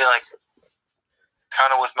I feel like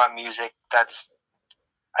kind of with my music,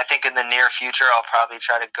 I think in the near future, I'll probably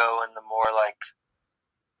try to go in the more like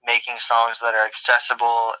making songs that are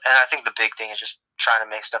accessible. And I think the big thing is just trying to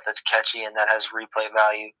make stuff that's catchy and that has replay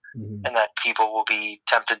value, and that people will be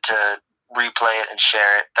tempted to replay it and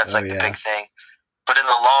share it. That's the big thing. But in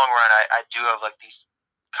the long run, I do have like these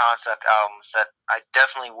concept albums that I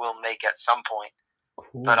definitely will make at some point.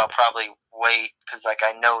 Cool. But I'll probably wait because like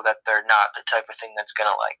I know that they're not the type of thing that's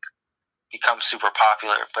gonna like become super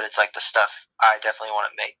popular. But it's like the stuff I definitely want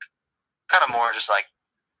to make, kind of more just like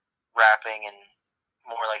rapping and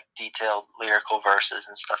more like detailed lyrical verses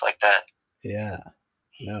and stuff like that. Yeah.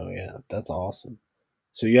 No, yeah, that's awesome.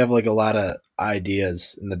 So you have like a lot of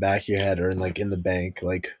ideas in the back of your head or in like in the bank,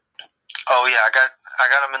 like. Oh yeah, I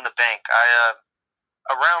got them in the bank.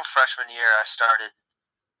 Around freshman year I started.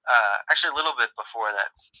 Actually, a little bit before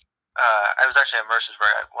that, I was actually at Mercer's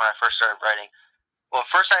when I first started writing. Well,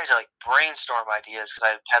 first I had to like brainstorm ideas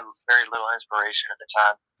because I had very little inspiration at the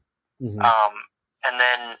time. And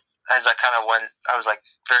then as I kind of went, I was like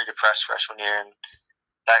very depressed freshman year, and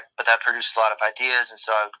that produced a lot of ideas, and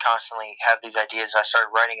so I would constantly have these ideas. I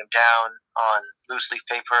started writing them down on loose leaf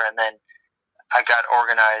paper, and then I got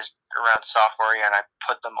organized around sophomore year, and I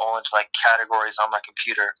put them all into like categories on my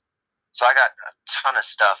computer. So I got a ton of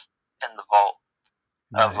stuff in the vault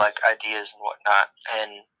of like ideas and whatnot,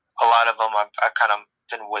 and a lot of them I've kind of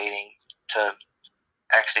been waiting to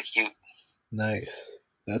execute. Nice,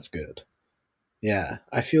 that's good. Yeah,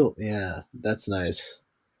 I feel that's nice.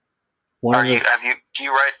 Do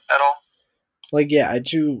you write at all? Like I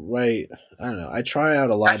do write. I don't know. I try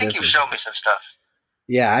out a lot. I think you've shown me some stuff.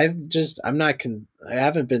 Yeah, I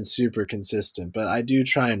haven't been super consistent, but I do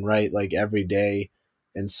try and write like every day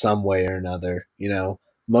in some way or another.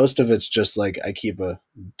 Most of it's just like I keep a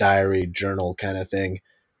diary journal kind of thing.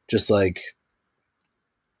 Just like,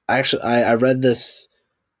 actually, I read this.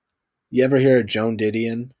 You ever hear of Joan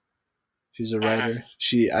Didion? She's a Mhm. writer.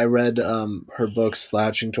 I read her book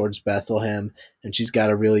Slouching Towards Bethlehem, and she's got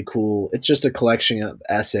a really cool. It's just a collection of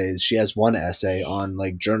essays. She has one essay on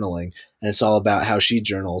like journaling, and it's all about how she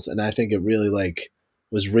journals. And I think it really like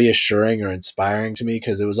was reassuring or inspiring to me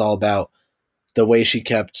because it was all about the way she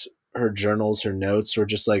kept her journals, her notes were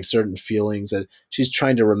just like certain feelings that she's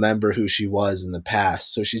trying to remember who she was in the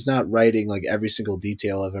past. So she's not writing like every single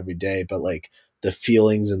detail of every day, but like the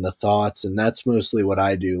feelings and the thoughts. And that's mostly what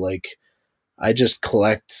I do. Like I just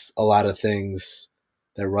collect a lot of things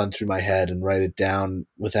that run through my head and write it down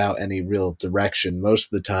without any real direction most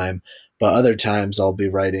of the time. But other times I'll be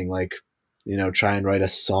writing like, try and write a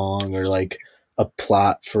song or like a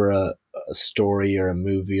plot for a story or a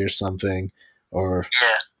movie or something. Or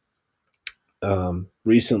Yeah.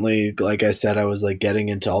 recently, like I said, I was like getting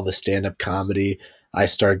into all the stand up comedy. I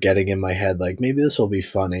start getting in my head like maybe this will be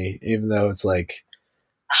funny, even though it's like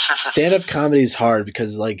stand up comedy is hard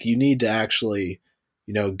because like you need to actually,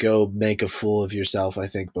 go make a fool of yourself. I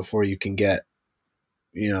think before you can get,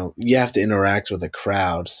 you have to interact with a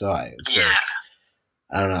crowd. So it's Yeah. like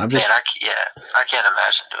I don't know. I'm Man, just I can't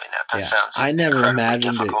imagine doing that. That sounds I never incredibly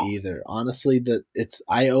imagined difficult. it either. Honestly, that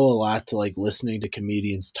I owe a lot to like listening to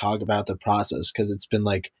comedians talk about the process because it's been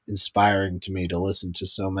like inspiring to me to listen to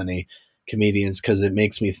so many comedians because it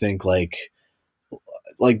makes me think like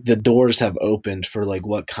the doors have opened for like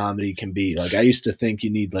what comedy can be. Like I used to think you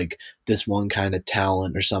need like this one kind of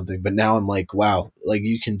talent or something, but now I'm like, wow, like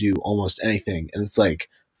you can do almost anything, and it's like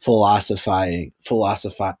but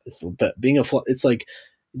it's like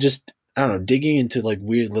just I don't know, digging into like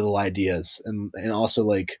weird little ideas and also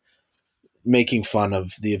like making fun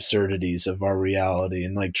of the absurdities of our reality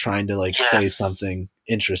and like trying to like Yeah. say something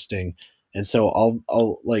interesting. And so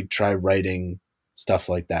I'll like try writing stuff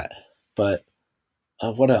like that. But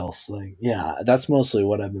what else? Like, yeah, that's mostly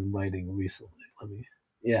what I've been writing recently.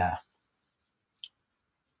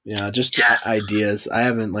 Yeah, just Yeah. ideas. I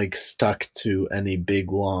haven't like stuck to any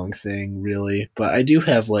big long thing really, but I do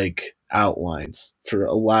have like outlines for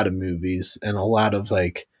a lot of movies and a lot of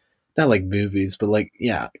like, not like movies, but like,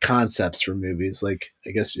 yeah, concepts for movies. Like,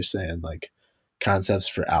 I guess you're saying like concepts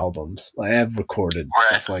for albums. I have recorded Right.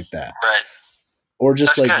 stuff like that. Right. Or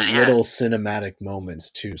just That's like good, yeah. little cinematic moments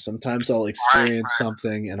too. Sometimes I'll experience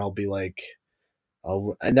something and I'll be like,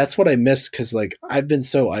 and that's what I miss because like I've been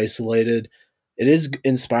so isolated. It is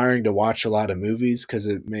inspiring to watch a lot of movies because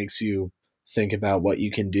it makes you think about what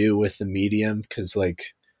you can do with the medium because like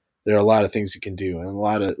there are a lot of things you can do and a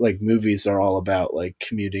lot of like movies are all about like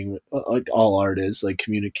commuting like all art is like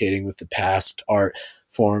communicating with the past art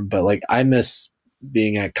form. But like I miss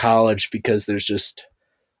being at college because there's just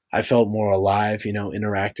I felt more alive,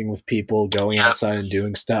 interacting with people, going outside and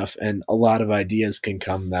doing stuff, and a lot of ideas can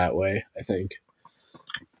come that way, I think.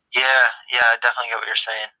 Yeah, I definitely get what you're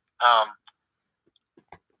saying.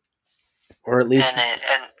 Or at least and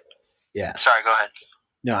yeah. Sorry, go ahead.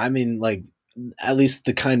 No, I mean like at least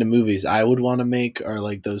the kind of movies I would want to make are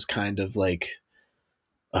like those kind of like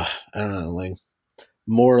I don't know, like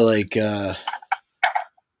more like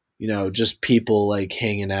just people like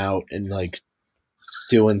hanging out and like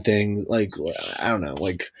doing things like I don't know,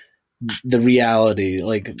 like the reality,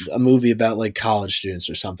 like a movie about like college students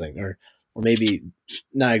or something, or maybe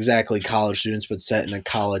not exactly college students, but set in a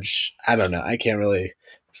college. I don't know. I can't really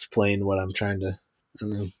explain what I'm trying to. I don't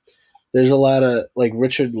know. There's a lot of like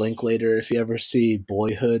Richard Linklater. If you ever see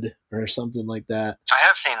Boyhood or something like that, I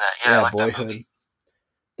have seen that. Yeah, I like Boyhood. that movie.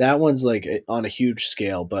 That one's like on a huge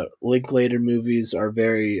scale, but Linklater movies are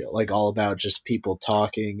very like all about just people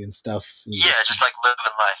talking and stuff. And yeah, just like living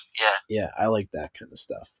life. Yeah, I like that kind of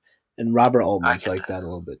stuff. And Robert Altman's like that a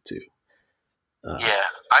little bit too. Yeah,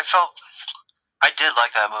 I did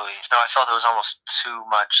like that movie. No, I felt it was almost too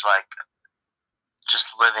much like just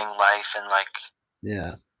living life and like.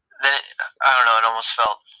 Yeah. Then I don't know. It almost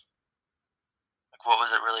felt like what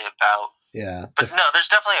was it really about? Yeah. But no, there's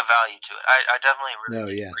definitely a value to it. I definitely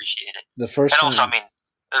really appreciate it. The first and also, I mean,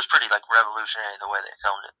 it was pretty like revolutionary the way they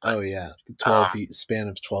filmed it. But, the span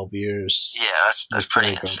of 12 years. Yeah, that's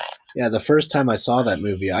pretty insane. Yeah, the first time I saw that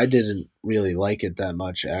movie, I didn't really like it that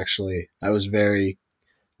much. Actually, I was very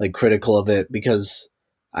like critical of it because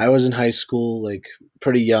I was in high school, like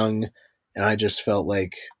pretty young, and I just felt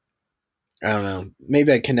like I don't know,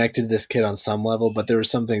 maybe I connected to this kid on some level, but there were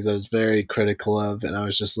some things I was very critical of, and I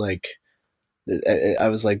was just like. I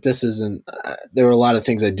was like, this isn't. There were a lot of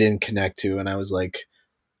things I didn't connect to, and I was like,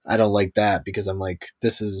 I don't like that because I'm like,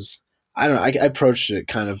 this is. I don't know. I approached it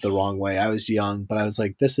kind of the wrong way. I was young, but I was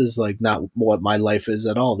like, this is like not what my life is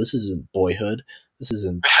at all. This isn't Boyhood. This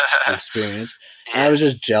isn't the experience. And I was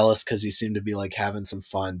just jealous because he seemed to be like having some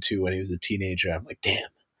fun too when he was a teenager. I'm like, damn,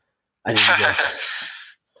 I didn't get.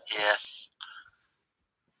 Yeah.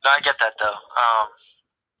 No, I get that though.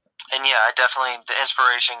 And yeah, I definitely the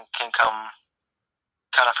inspiration can come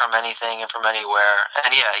kind of from anything and from anywhere.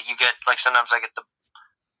 And yeah, you get like sometimes I get the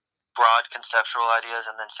broad conceptual ideas,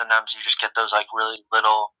 and then sometimes you just get those like really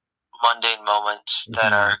little mundane moments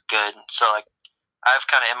that Mhm. are good. So like I've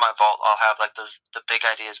kind of in my vault, I'll have like the big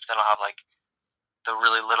ideas, but then I'll have like the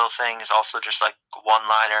really little things, also just like one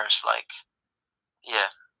liners. Like yeah,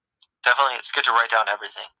 definitely, it's good to write down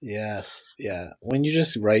everything. Yes, yeah. When you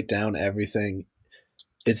just write down everything,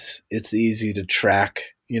 it's easy to track.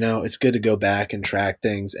 You know, it's good to go back and track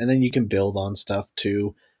things, and then you can build on stuff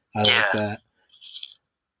too. I like Yeah, that.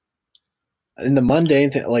 And the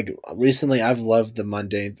mundane thing, like recently, I've loved the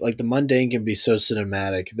mundane. Like the mundane can be so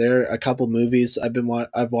cinematic. There are a couple movies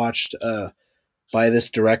I've watched by this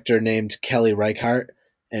director named Kelly Reichardt,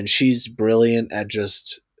 and she's brilliant at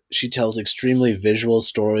just she tells extremely visual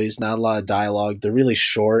stories, not a lot of dialogue. They're really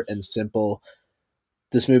short and simple.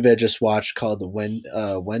 This movie I just watched called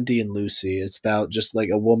Wendy and Lucy. It's about just like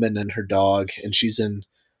a woman and her dog, and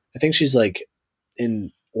I think she's like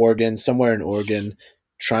in Oregon, somewhere in Oregon,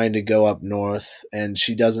 trying to go up north, and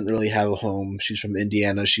she doesn't really have a home. She's from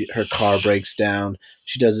Indiana. Her car breaks down.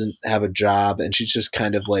 She doesn't have a job, and she's just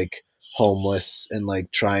kind of like homeless and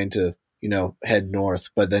like trying to head north.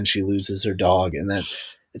 But then she loses her dog, and then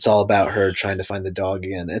it's all about her trying to find the dog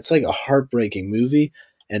again. It's like a heartbreaking movie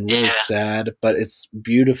and really yeah, sad, but it's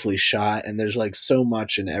beautifully shot, and there's like so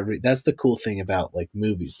much in every. That's the cool thing about like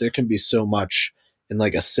movies. There can be so much in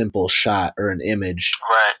like a simple shot or an image,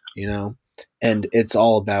 right. you know, and it's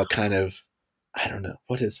all about kind of I don't know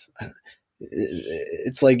what is.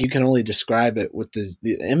 It's like you can only describe it with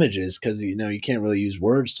the images because you can't really use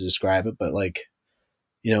words to describe it, but like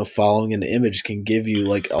following an image can give you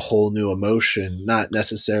like a whole new emotion, not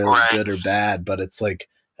necessarily Right. good or bad, but it's like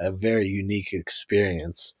a very unique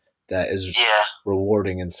experience that is Yeah.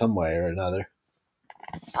 rewarding in some way or another.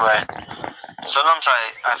 Right. Sometimes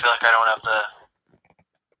I feel like I don't have the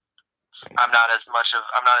I'm not as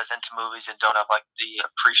into movies and don't have like the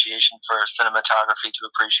appreciation for cinematography to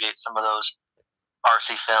appreciate some of those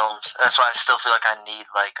artsy films. That's why I still feel like I need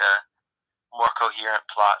like a more coherent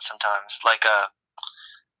plot sometimes. Like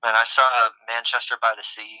man, I saw Manchester by the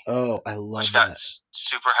Sea, Oh, I love which got that.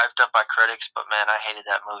 super hyped up by critics, but man, I hated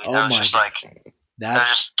that movie. Oh That was my just god, like that was that's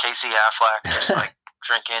just Casey Affleck just like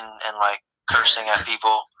drinking and like cursing at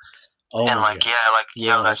people. oh And my like, god. yeah, like,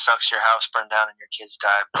 yo, that Will, sucks. Your house burned down and your kids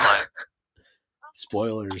died. But like,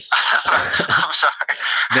 spoilers. I'm sorry.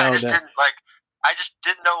 No, no. I just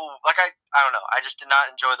didn't know. Like, I don't know. I just did not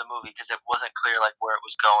enjoy the movie because it wasn't clear like where it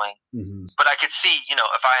was going. Hmm. But I could see,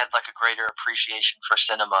 if I had like a greater appreciation for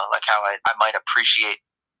cinema, like how I might appreciate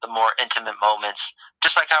the more intimate moments.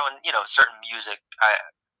 Just like how in certain music,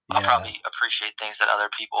 I'll Yeah. probably appreciate things that other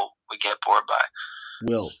people would get bored by.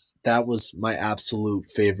 Will, that was my absolute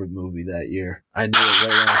favorite movie that year. I knew it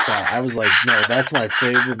right when I saw it. I was like, no, that's my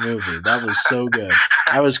favorite movie. That was so good.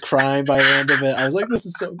 I was crying by the end of it. I was like, this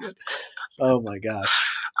is so good. Oh my gosh.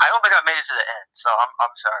 I don't think I made it to the end, so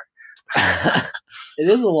I'm sorry. It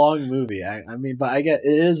is a long movie. I mean, but I get it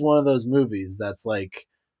is one of those movies that's like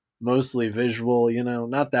mostly visual,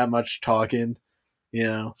 not that much talking, you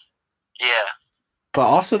know. Yeah. But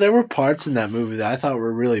also there were parts in that movie that I thought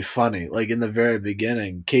were really funny. Like in the very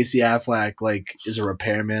beginning, Casey Affleck like is a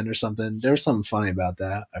repairman or something. There was something funny about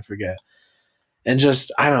that. I forget. And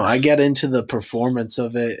just I don't know, I get into the performance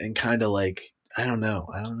of it and kind of like I don't know.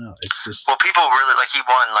 It's just Well, people really like he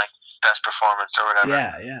won like best performance or whatever.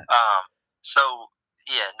 yeah. So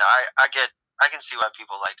yeah, no, I can see why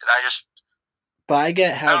people liked it. But I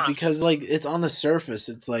get I how don't know. because like it's on the surface,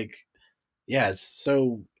 it's like yeah, it's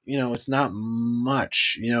so it's not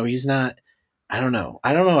much. He's not. I don't know.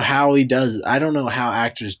 I don't know how he does. I don't know how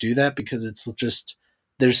actors do that because it's just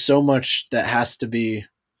there's so much that has to be.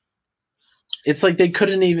 It's like they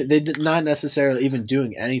couldn't even. They did not necessarily even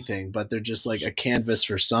doing anything, but they're just like a canvas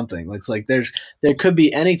for something. It's like there could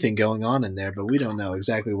be anything going on in there, but we don't know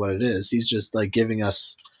exactly what it is. He's just like giving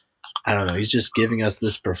us. I don't know. He's just giving us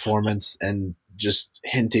this performance and just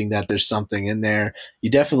hinting that there's something in there. You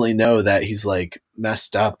definitely know that he's like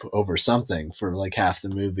messed up over something for like half the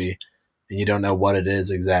movie, and you don't know what it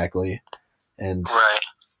is exactly. And Right.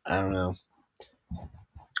 I don't know.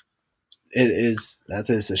 That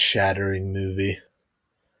is a shattering movie.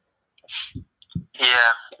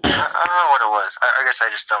 Yeah. I don't know what it was. I guess I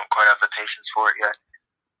just don't quite have the patience for it yet.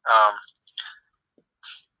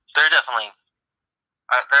 There are definitely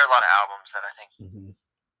there are a lot of albums that I think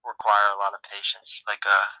require a lot of patience. Like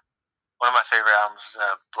one of my favorite albums is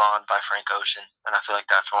 "Blonde" by Frank Ocean, and I feel like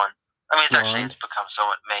that's one I mean, it's Blonde. become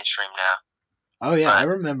somewhat mainstream now. Oh yeah, I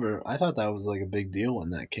But- remember. I thought that was like a big deal when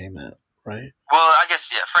that came out, right? Well, I guess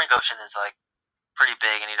yeah, Frank Ocean is like pretty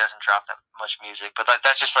big, and he doesn't drop that much music. But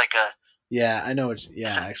that's just like Yeah, I know. Yeah,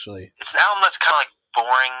 It's a- actually. it's an album that's kind of like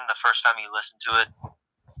boring the first time you listen to it,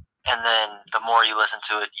 and then the more you listen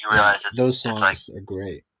to it, you Yeah, realize those it's like songs are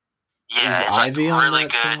great. yeah, Is it's like Ivy on really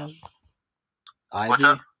that good. song? Ivy? What's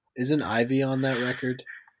up? Isn't Ivy on that record?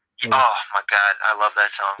 Oh my god, I love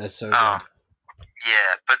that song. That's so good.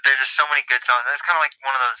 Yeah, but there's just so many good songs. And it's kind of like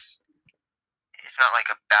one of those. It's not like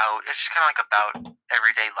about. It's just kind of like about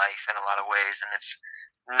everyday life in a lot of ways, and it's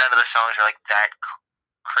none of the songs are like that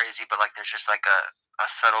crazy, but like there's just like a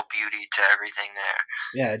subtle beauty to everything there.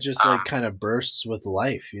 Yeah, it just like kind of bursts with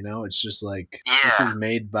life, you know? It's just like this Yeah. is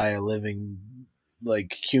made by a living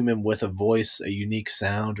like human with a voice, a unique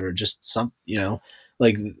sound, or just some, you know,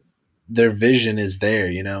 like their vision is there,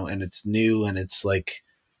 you know, and it's new and it's like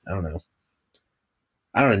I don't know.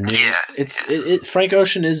 New. Yeah. It Frank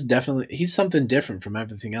Ocean is definitely he's something different from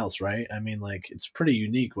everything else, right? I mean, like it's pretty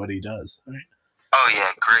unique what he does, right? Oh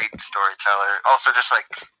yeah, great storyteller. Also, just like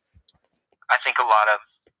I think a lot of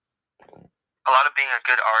being a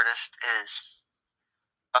good artist is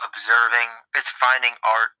observing, is finding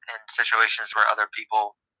art in situations where other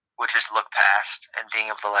people would just look past, and being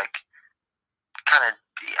able to like kind of.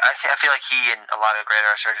 I feel like he and a lot of great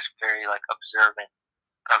artists are just very like observant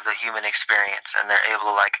of the human experience, and they're able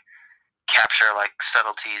to like capture like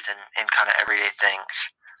subtleties and kind of everyday things.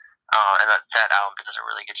 And that album does a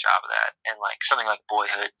really good job of that. And like something like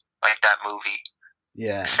Boyhood, like that movie,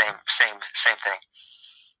 Yeah. same thing.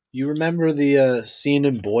 You remember the scene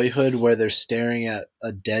in Boyhood where they're staring at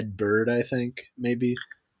a dead bird? I think maybe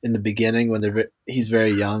in the beginning when he's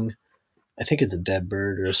very young. I think it's a dead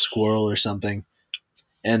bird or a squirrel or something.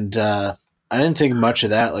 And I didn't think much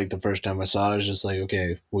of that. Like the first time I saw it, I was just like,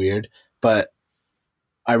 okay, weird. But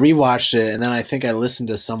I rewatched it, and then I think I listened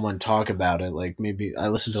to someone talk about it. Like maybe I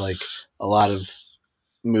listened to like a lot of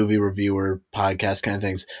movie reviewer podcast kind of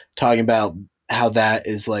things talking about how that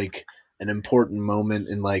is like an important moment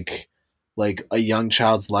in like a young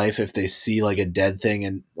child's life if they see like a dead thing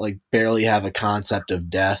and like barely have a concept of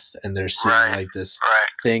death, and they're seeing like this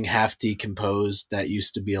thing half decomposed that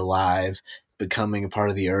used to be alive becoming a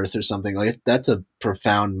part of the earth or something. Like that's a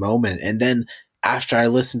profound moment. And then after I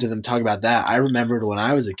listened to them talk about that, I remembered when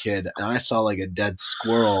I was a kid and I saw like a dead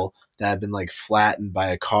squirrel that had been like flattened by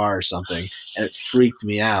a car or something, and it freaked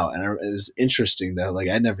me out. And it was interesting though, like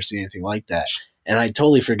I'd never seen anything like that, and I'd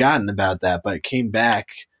totally forgotten about that. But it came back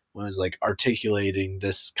when I was like articulating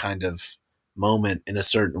this kind of moment in a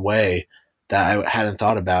certain way that I hadn't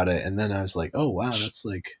thought about it, and then I was like, oh wow,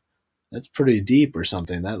 that's pretty deep or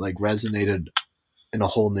something. That like resonated in a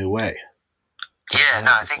whole new way. Yeah,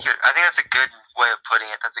 no, I think that's a good way of putting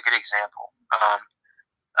it. That's a good example of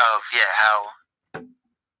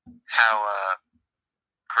how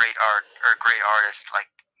great art or great artists like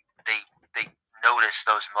they notice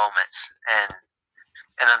those moments, and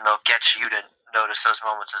then they'll get you to notice those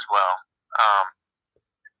moments as well.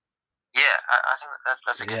 Yeah, I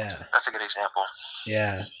think that's a good example.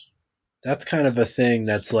 Yeah, that's kind of a thing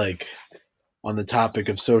that's like on the topic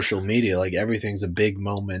of social media. Like everything's a big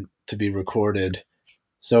moment to be recorded,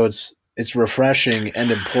 so it's refreshing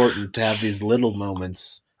and important to have these little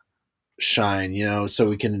moments shine, you know, so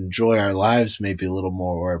we can enjoy our lives maybe a little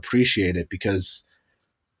more or appreciate it, because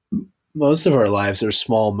most of our lives are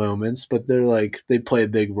small moments, but they're like they play a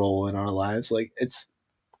big role in our lives. Like it's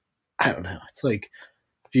I don't know, it's like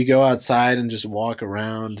if you go outside and just walk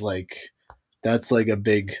around, like that's like a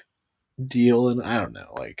big deal. And I don't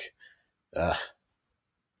know, like I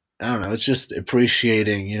don't know, it's just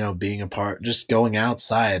appreciating, you know, being a part, just going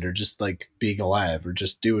outside or just like being alive or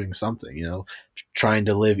just doing something, you know, trying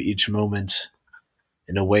to live each moment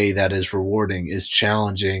in a way that is rewarding is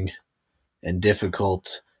challenging and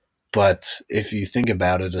difficult. But if you think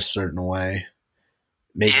about it a certain way,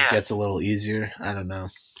 maybe it gets a little easier. I don't know.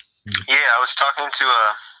 Yeah, I was talking to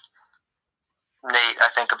Nate, I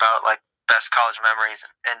think, about like best college memories,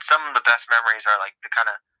 and some of the best memories are like the kind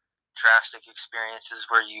of drastic experiences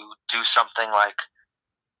where you do something like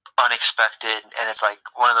unexpected, and it's like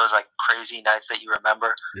one of those like crazy nights that you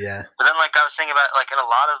remember. Yeah. But then like I was thinking about like a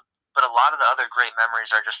lot of the other great memories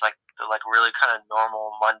are just like the like really kind of normal,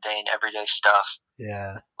 mundane, everyday stuff.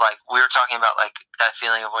 Yeah. Like we were talking about like that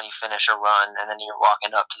feeling of when you finish a run and then you're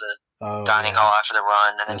walking up to the dining hall after the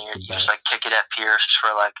run, and then you just like kick it at Pierce for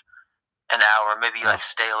like an hour, maybe you like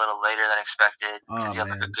stay a little later than expected because you have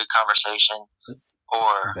like a good conversation. That's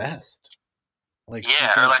or the best. Like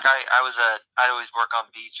or like I'd always work on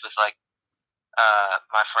beats with like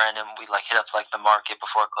my friend, and we like hit up like the market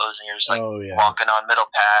before closing. You're just like Oh yeah. walking on Middle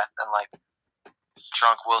Path, and like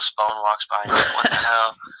drunk Will Spone walks by, and you're like, what the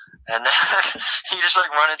hell? And then you just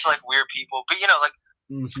like run into like weird people. But like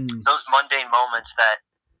Mm-hmm. those mundane moments,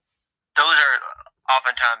 those are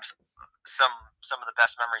oftentimes some of the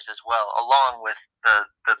best memories as well, along with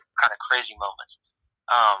the kind of crazy moments.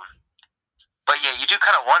 But yeah, you do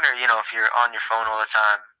kind of wonder, if you're on your phone all the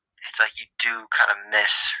time, it's like you do kind of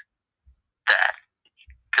miss that,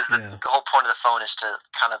 because the whole point of the phone is to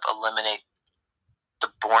kind of eliminate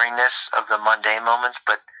the boringness of the mundane moments,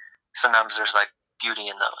 but sometimes there's like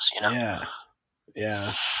beauty in those.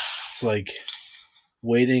 Yeah. It's like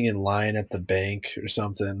waiting in line at the bank or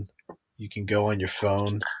something. You can go on your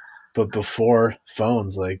phone, but before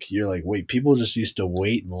phones, like you're like, wait, people just used to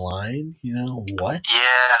wait in line. What?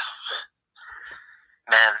 Yeah,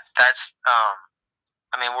 man, that's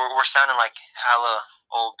I mean, we're sounding like hella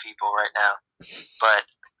old people right now, but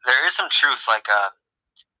there is some truth. Like,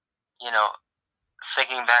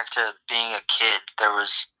 thinking back to being a kid, there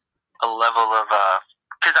was a level of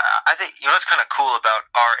because I think what's kind of cool about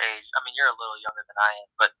our age. I mean, you're a little younger than I am,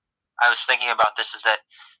 but I was thinking about this is that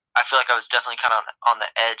I feel like I was definitely kind of on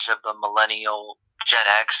the edge of the millennial Gen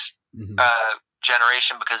X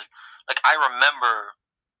generation, because like I remember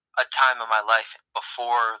a time in my life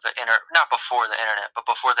before not before the internet, but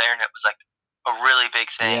before the internet was like a really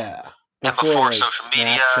big thing. Yeah. And before like, social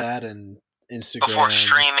media, Snapchat and Instagram, before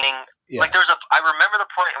streaming. Yeah. Like I remember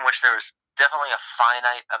the point in which there was definitely a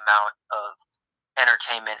finite amount of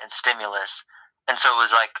entertainment and stimulus, and so it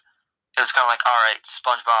was kind of like, all right,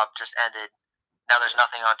 SpongeBob just ended. Now there's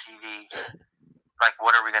nothing on TV. Like,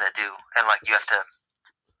 what are we gonna do? And like, you have to,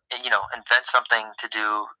 invent something to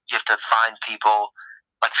do. You have to find people,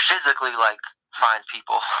 like physically, like find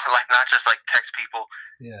people, like not just like text people,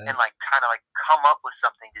 and like kind of like come up with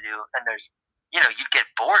something to do. And there's, you'd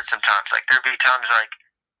get bored sometimes. Like there'd be times like,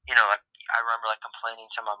 like I remember like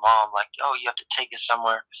complaining to my mom, like, oh, you have to take us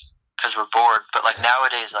somewhere because we're bored. But like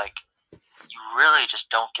nowadays, like you really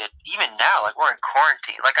just don't get, even now, like we're in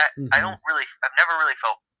quarantine. Like I've never really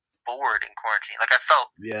felt bored in quarantine. Like it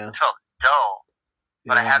felt dull,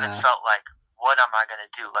 but I haven't felt like, what am I gonna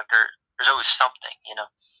do? Like there's always something,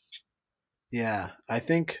 Yeah, I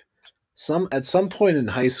think at some point in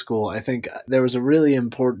high school, I think there was a really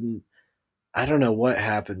important. I don't know what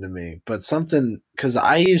happened to me, but something, because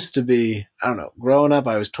I used to be, I don't know, growing up,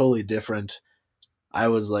 I was totally different. I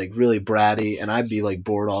was like really bratty, and I'd be like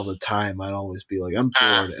bored all the time. I'd always be like, I'm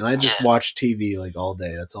bored, and I just watch TV like all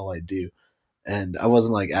day. That's all I do, and I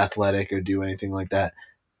wasn't like athletic or do anything like that.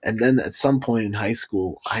 And then at some point in high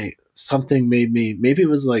school, something made me, maybe it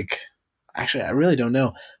was like, actually I really don't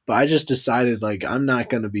know, but I just decided like I'm not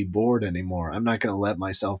going to be bored anymore. I'm not going to let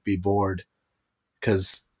myself be bored,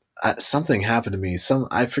 because something happened to me.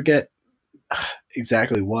 I forget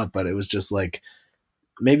exactly what, but it was just like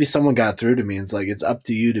maybe someone got through to me and it's like, it's up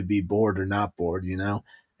to you to be bored or not bored,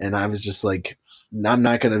 And I was just like, I'm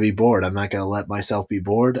not going to be bored. I'm not going to let myself be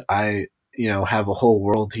bored. I have a whole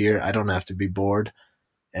world here. I don't have to be bored.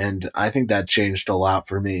 And I think that changed a lot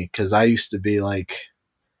for me, because I used to be like,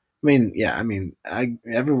 I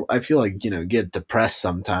feel like, get depressed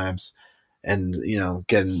sometimes and,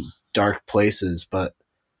 get in dark places, but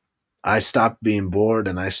I stopped being bored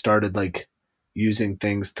and I started like using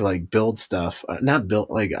things to like build stuff. Not build,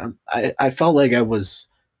 like I felt like I was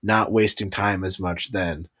not wasting time as much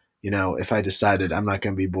then. If I decided I'm not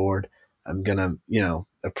going to be bored, I'm going to,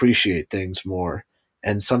 appreciate things more.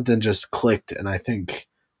 And something just clicked, and I think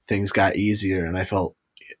things got easier and I felt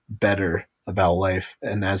better about life.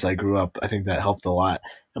 And as I grew up, I think that helped a lot.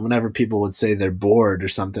 And whenever people would say they're bored or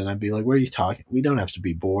something, I'd be like, "Where are you talking? We don't have to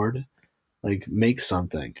be bored. Like, make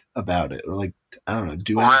something about it, or like, I don't know,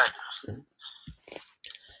 do it." Right.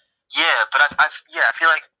 Yeah, but I feel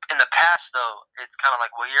like in the past though, it's kind of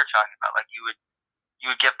like what you're talking about. Like you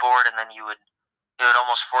would get bored, and then it would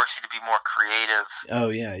almost force you to be more creative. Oh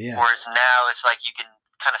yeah. Whereas now it's like you can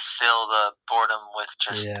kind of fill the boredom with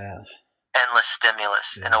just endless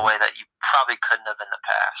stimulus in a way that you probably couldn't have in the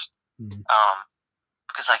past.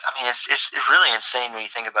 Because like, I mean, it's really insane when you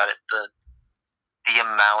think about it. The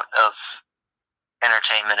amount of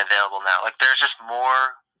entertainment available now. Like there's just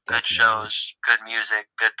more good shows, good music,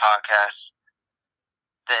 good podcasts,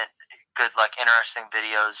 good like interesting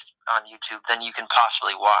videos on YouTube than you can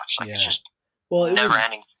possibly watch. Like it's just never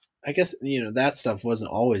ending. I guess that stuff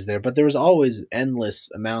wasn't always there, but there was always endless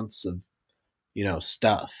amounts of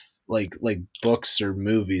stuff like books or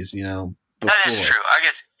movies. Before. That is true. I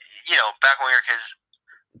guess back when we were kids,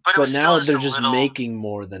 But it But was now still just they're a just little making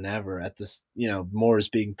more than ever at this, more is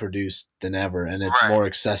being produced than ever, and it's right. more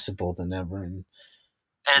accessible than ever. And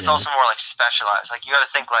And it's yeah, also more like specialized. Like you got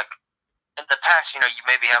to think like in the past, you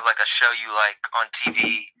maybe have like a show you like on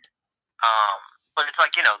TV, but it's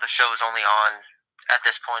like the show is only on at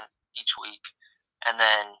this point each week, and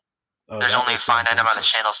then there's that only a was finite something. amount of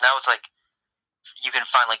channels. Now it's like you can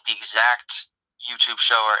find like the exact YouTube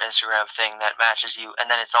show or Instagram thing that matches you, and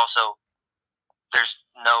then it's also there's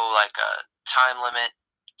no like a time limit.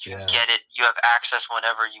 You Yeah. get it. You have access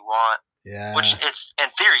whenever you want, Yeah, which it's in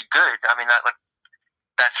theory good. I mean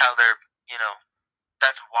that's how they're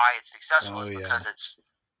that's why it's successful is because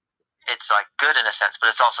it's like good in a sense, but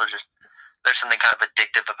it's also just there's something kind of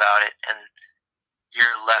addictive about it, and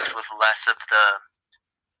you're left with less of the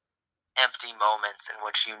empty moments in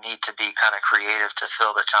which you need to be kind of creative to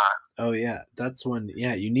fill the time. Oh yeah, that's when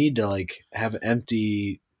you need to like have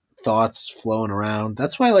empty thoughts flowing around.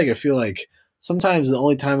 That's why like I feel like sometimes the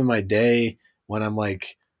only time in my day when I'm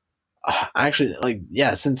like actually like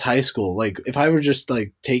since high school, like if I were just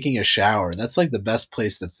like taking a shower, that's like the best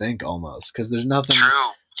place to think almost because there's nothing True.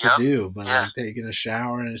 to Yep. do but Yeah. like taking a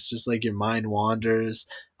shower, and it's just like your mind wanders.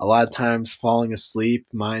 A lot of times falling asleep,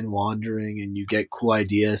 mind wandering, and you get cool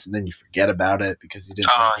ideas and then you forget about it because you didn't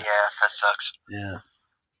Oh write it. yeah, that sucks. Yeah.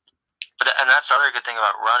 And that's the other good thing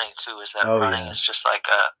about running too is that running is just like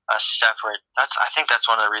a separate. I think that's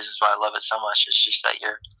one of the reasons why I love it so much. It's just that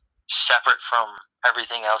you're separate from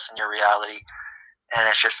everything else in your reality, and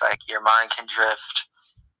it's just like your mind can drift.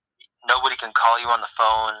 Nobody can call you on the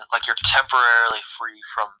phone. Like you're temporarily free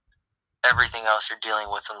from everything else you're dealing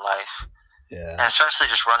with in life. Yeah. And especially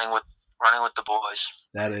just running with the boys.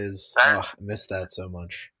 That is, I miss that so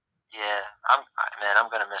much. Yeah, I'm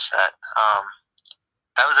gonna miss that.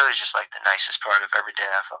 That was always just like the nicest part of every day.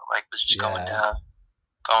 I felt like was just going down,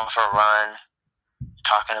 going for a run,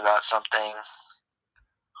 talking about something.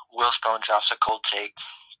 Will Spone drops a cold take.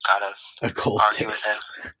 Gotta argue with him.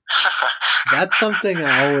 That's something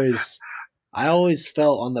I always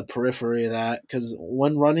felt on the periphery of that, because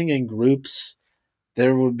when running in groups,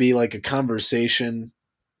 there would be like a conversation,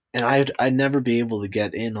 and I'd never be able to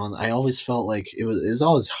get in on. I always felt like it was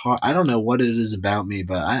always hard. I don't know what it is about me,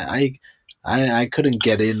 but I couldn't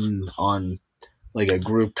get in on like a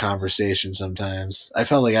group conversation sometimes. I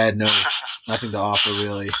felt like I had nothing to offer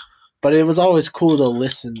really. But it was always cool to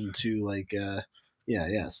listen to like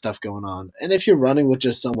stuff going on. And if you're running with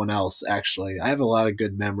just someone else, actually, I have a lot of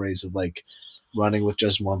good memories of like running with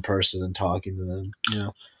just one person and talking to them,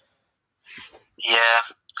 Yeah.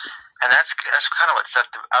 And that's kind of what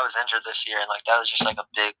sucked. I was injured this year, and like that was just like a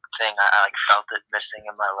big thing. I like felt it missing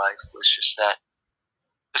in my life. Was just that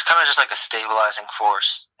it was kind of just like a stabilizing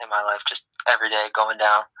force in my life. Just every day going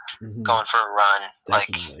down, going for a run,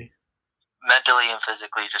 Definitely. like mentally and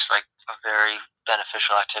physically, just like a very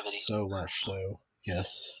beneficial activity. So much so,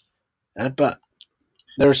 yes. But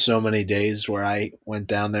there's so many days where I went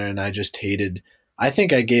down there and I just hated. I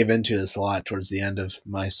think I gave into this a lot towards the end of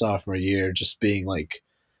my sophomore year, just being like.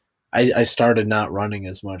 I started not running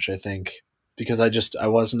as much, I think, because I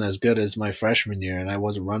wasn't as good as my freshman year, and I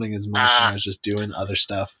wasn't running as much, and I was just doing other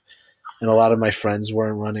stuff, and a lot of my friends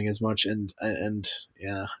weren't running as much, and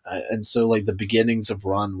so like the beginnings of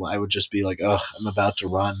run, I would just be like, oh, I'm about to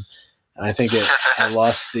run, and I think I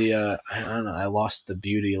lost the I lost the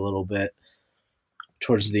beauty a little bit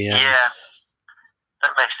towards the end. Yeah,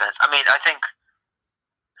 that makes sense. I mean, I think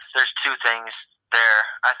there's two things there.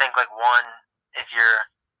 I think like one, if you're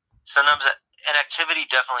sometimes an activity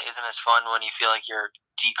definitely isn't as fun when you feel like you're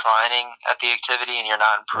declining at the activity and you're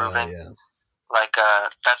not improving. Like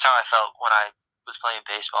that's how I felt when I was playing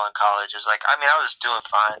baseball in college. Is like I mean I was doing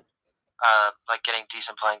fine, like getting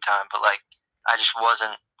decent playing time, but like I just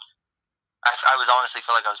wasn't. I was honestly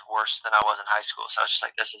feel like I was worse than I was in high school. So I was just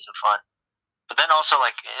like, this isn't fun. But then also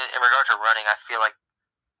like in regard to running, I feel like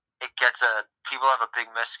people have a big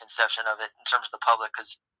misconception of it in terms of the public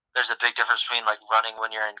because there's a big difference between like running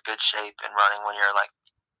when you're in good shape and running when you're like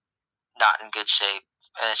not in good shape,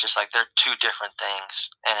 and it's just like they're two different things,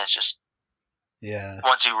 and it's just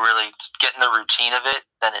once you really get in the routine of it,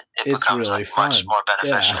 then it becomes really like much more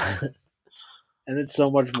beneficial. And it's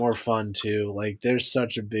so much more fun too. Like there's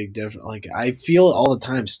such a big difference. Like I feel it all the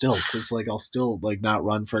time still, because like I'll still like not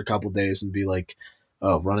run for a couple of days and be like,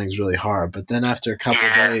 oh, running's really hard. But then after a couple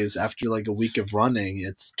of days, after like a week of running,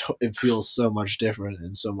 it feels so much different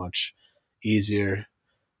and so much easier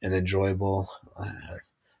and enjoyable.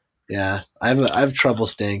 I have trouble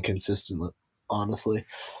staying consistent, honestly.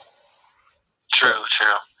 True.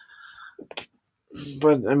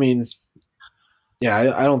 But I mean,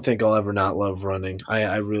 I don't think I'll ever not love running.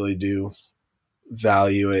 I really do.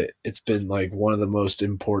 value it. It's been like one of the most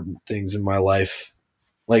important things in my life.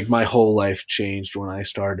 Like my whole life changed when I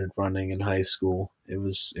started running in high school. It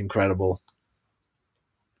was incredible.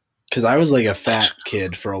 Cause I was like a fat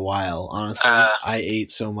kid for a while. Honestly, I ate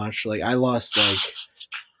so much. Like I lost like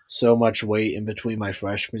so much weight in between my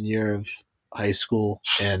freshman year of high school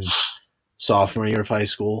and sophomore year of high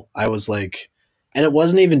school. I was like, and it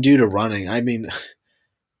wasn't even due to running. I mean,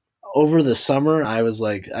 over the summer, I was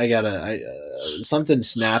like, something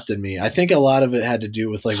snapped in me. I think a lot of it had to do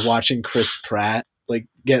with like watching Chris Pratt like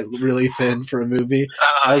get really thin for a movie.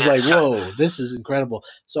 I was like, whoa, this is incredible.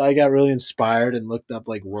 So I got really inspired and looked up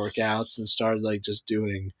like workouts and started like just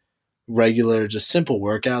doing regular, just simple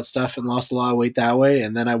workout stuff and lost a lot of weight that way.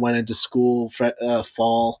 And then I went into school,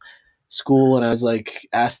 fall school, and I was like,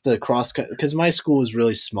 asked the cross because my school was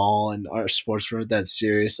really small and our sports weren't that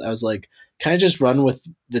serious. I was like, kind of just run with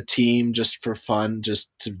the team just for fun, just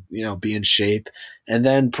to, be in shape. And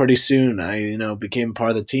then pretty soon I, became part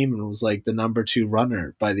of the team and was like the number 2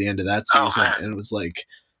 runner by the end of that season. And it was like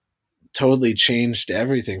totally changed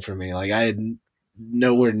everything for me. Like I had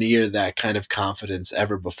nowhere near that kind of confidence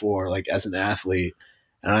ever before, like as an athlete.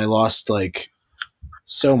 And I lost like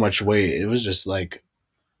so much weight. It was just like,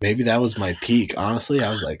 maybe that was my peak. Honestly, I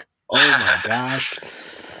was like, oh my gosh.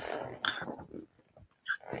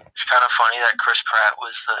 It's kind of funny that Chris Pratt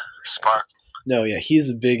was the spark. No, yeah, he's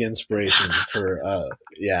a big inspiration for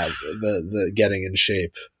the getting in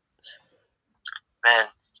shape. Man,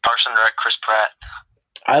 Parks and Rec, Chris Pratt.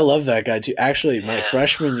 I love that guy too. Actually, my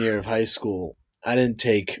freshman year of high school, I didn't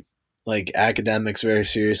take like academics very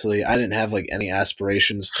seriously. I didn't have like any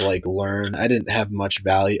aspirations to like learn. I didn't have much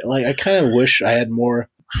value. Like I kind of wish I had more.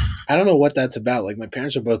 I don't know what that's about. Like my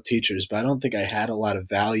parents are both teachers, but I don't think I had a lot of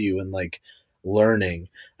value in like learning.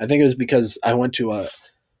 I think it was because I went to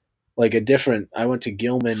I went to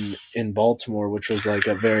Gilman in Baltimore, which was like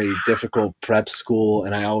a very difficult prep school,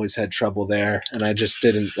 and I always had trouble there, and I just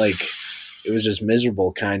didn't like, it was just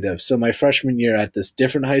miserable kind of. So my freshman year at this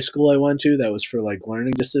different high school I went to that was for like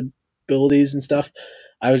learning disabilities and stuff,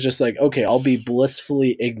 I was just like, okay, I'll be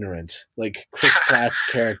blissfully ignorant, like Chris Pratt's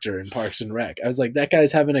character in Parks and Rec. I was like, that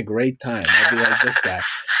guy's having a great time. I'll be like this guy,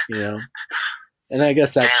 And I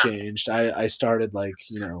guess that changed. I started like,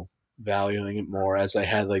 valuing it more as I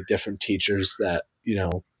had like different teachers that,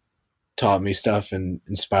 taught me stuff and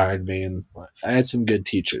inspired me. And I had some good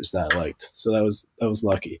teachers that I liked. So that was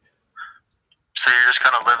lucky. So you're just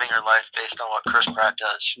kind of living your life based on what Chris Pratt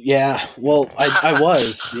does. Yeah, well, I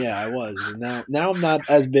was. Yeah, I was. And now I'm not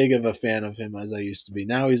as big of a fan of him as I used to be.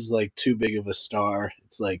 Now he's like too big of a star.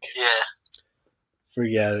 It's like,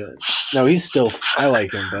 forget it. No, he's still, I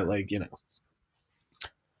like him, but like,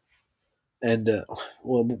 And,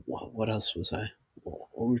 what else was I? We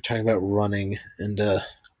were talking about running, and I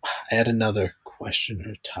had another question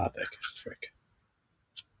or topic. Frick.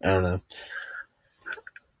 I don't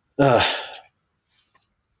know.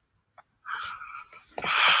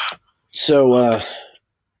 So,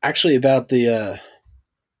 actually about the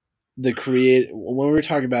when we were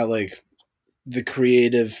talking about like the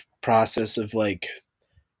creative process of like,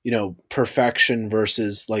 perfection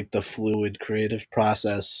versus like the fluid creative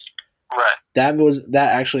process. Right. That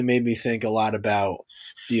actually made me think a lot about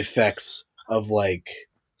the effects of like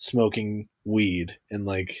smoking weed and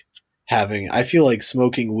like I feel like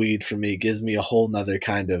smoking weed for me gives me a whole nother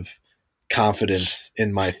kind of confidence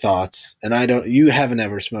in my thoughts. And you haven't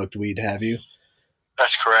ever smoked weed, have you?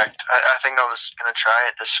 That's correct. I think I was going to try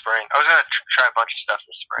it this spring. I was going to try a bunch of stuff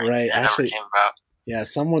this spring. Right. It actually, never came about. Yeah,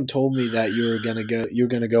 someone told me that you were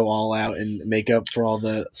gonna go all out and make up for all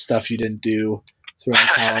the stuff you didn't do throughout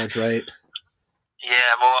college, right?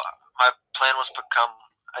 Yeah, well, my plan was to become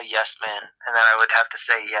a yes man, and then I would have to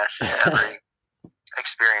say yes to every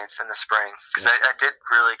experience in the spring, because I did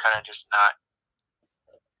really kind of just not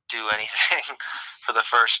do anything for the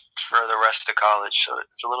rest of college, so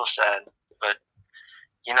it's a little sad, but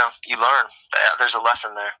you learn. There's a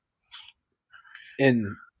lesson there.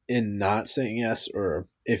 In not saying yes, or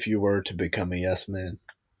if you were to become a yes man?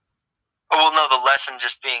 Well, no, the lesson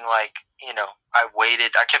just being like,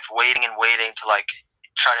 I kept waiting and waiting to like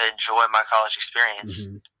try to enjoy my college experience,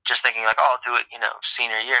 just thinking like, oh, I'll do it,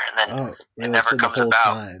 senior year, and then really? It never comes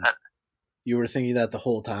about. Time. You were thinking that the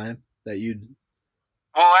whole time that you'd.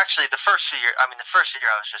 Well, actually, the first year I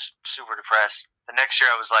was just super depressed. The next year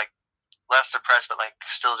I was like less depressed, but like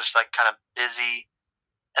still just like kind of busy.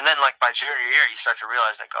 And then like by junior year, you start to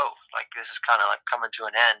realize like, oh, like this is kind of like coming to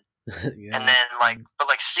an end. Yeah. And then but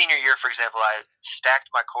senior year, for example, I stacked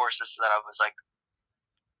my courses so that I was like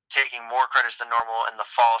taking more credits than normal in the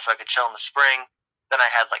fall so I could chill in the spring. then I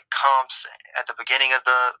had like comps at the beginning of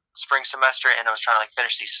the spring semester, and I was trying to like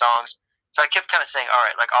finish these songs. So I kept kind of saying, all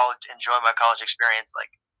right, like I'll enjoy my college experience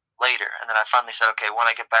like later. And then I finally said, okay, when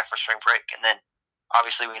I get back for spring break. And then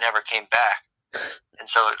obviously we never came back. And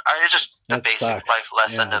so it's just the That basic sucks. life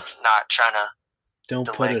lesson Yeah. of not trying to Don't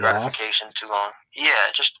put delay it off. gratification too long.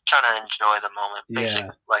 Yeah, just trying to enjoy the moment. Basic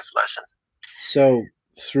Yeah. life lesson. So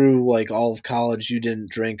through like all of college, you didn't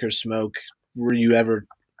drink or smoke. Were you ever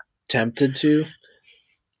tempted to?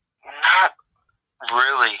 Not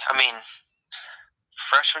really. I mean,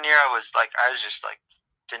 freshman year I was just like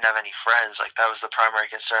didn't have any friends. Like that was the primary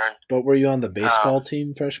concern. But were you on the baseball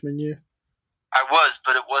team freshman year? I was,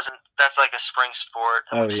 but it wasn't. That's like a spring sport.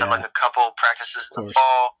 Oh, We just had like yeah. a couple practices in the course.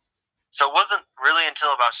 fall. So it wasn't really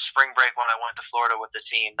until about spring break when I went to Florida with the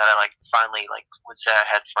team that I like finally like would say I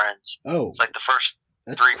had friends. Oh, It's like the first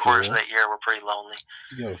that's 3 quarters cool. of that year were pretty lonely.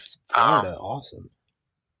 You go to Florida, awesome.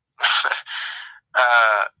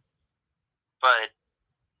 But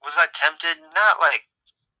was I tempted? Not like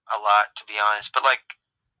a lot, to be honest. But like,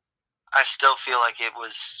 I still feel like it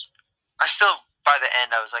was. I still, by the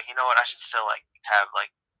end, I was like, you know what? I should still like have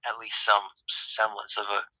like at least some semblance of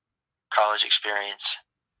a college experience.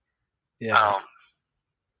 Yeah.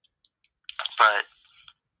 But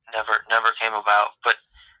never came about. But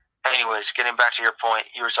anyways, getting back to your point,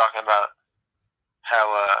 you were talking about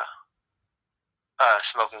how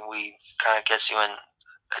smoking weed kind of gets you in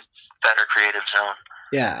a better creative zone.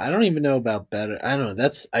 Yeah, I don't even know about better. I don't know.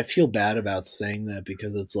 I feel bad about saying that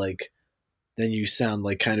because it's like then you sound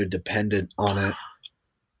like kind of dependent on it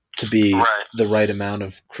to be Right. the right amount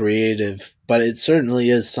of creative, but it certainly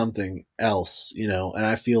is something else, you know, and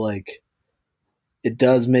I feel like it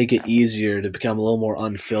does make it easier to become a little more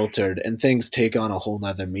unfiltered and things take on a whole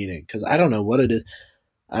nother meaning. Cause I don't know what it is.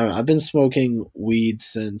 I don't know. I've been smoking weed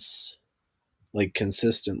since like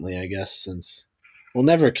consistently, I guess, since well,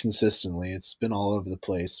 never consistently. It's been all over the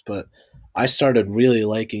place, but I started really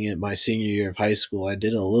liking it my senior year of high school. I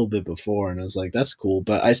did it a little bit before and I was like, that's cool.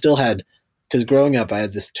 But I still had, because growing up, I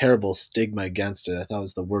had this terrible stigma against it. I thought it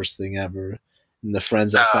was the worst thing ever. And the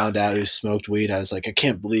friends I found out who smoked weed, I was like, I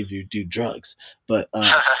can't believe you do drugs. But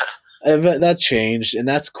that changed, and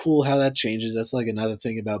that's cool how that changes. That's like another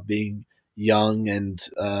thing about being young and,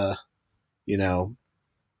 you know,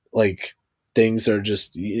 like things are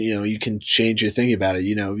just, you know, you can change your thinking about it.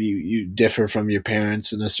 You know, you differ from your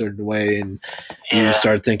parents in a certain way and you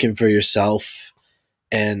start thinking for yourself.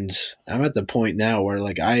 And I'm at the point now where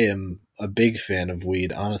like I am a big fan of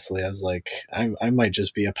weed. Honestly, I was like, I might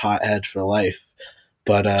just be a pothead for life.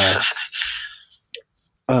 But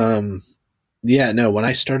yeah, no, when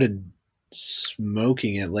I started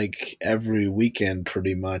smoking it like every weekend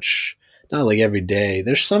pretty much, not like every day.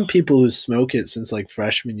 There's some people who smoke it since like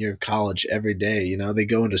freshman year of college every day, you know, they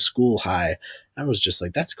go into school high. I was just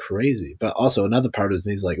like, that's crazy. But also another part of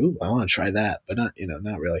me is like, ooh, I want to try that, but not, you know,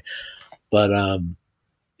 not really. But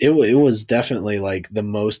it was definitely like the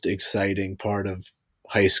most exciting part of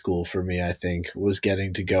high school for me, I think, was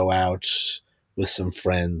getting to go out with some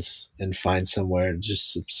friends and find somewhere to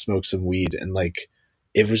just smoke some weed. And like,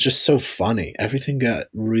 it was just so funny. Everything got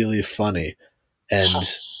really funny. And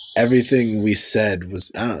everything we said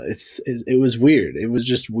was, I don't know, it was weird. It was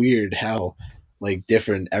just weird how like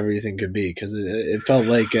different everything could be. Cause it felt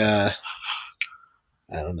like, I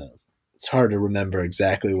don't know. It's hard to remember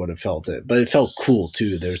exactly what it felt, but it felt cool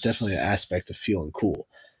too. There's definitely an aspect of feeling cool.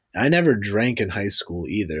 And I never drank in high school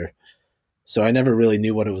either, so I never really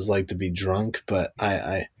knew what it was like to be drunk. But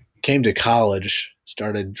I came to college,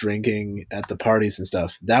 started drinking at the parties and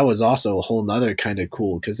stuff. That was also a whole nother kind of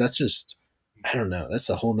cool because that's just, I don't know,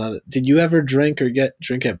 that's a whole nother. Did you ever drink or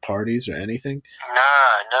drink at parties or anything? Nah,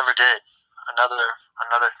 I never did. Another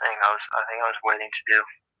thing I think I was waiting to do.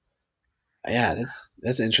 Yeah,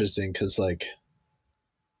 that's interesting because like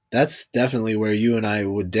that's definitely where you and I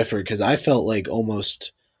would differ because I felt like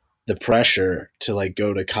almost the pressure to like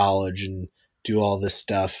go to college and do all this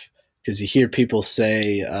stuff because you hear people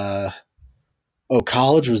say, "Oh,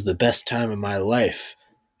 college was the best time of my life,"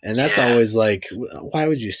 and that's always like, why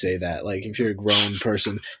would you say that? Like, if you're a grown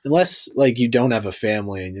person, unless like you don't have a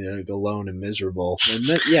family and you're like alone and miserable,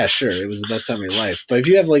 then yeah, sure, it was the best time of your life. But if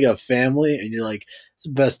you have like a family and you're like, it's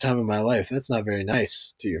the best time of my life, that's not very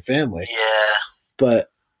nice to your family. Yeah. But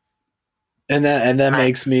and that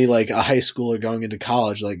makes me like a high schooler going into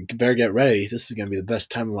college, like, better get ready. This is gonna be the best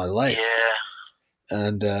time of my life. Yeah.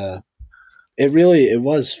 And it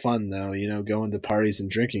was fun though, you know, going to parties and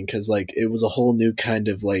drinking because like it was a whole new kind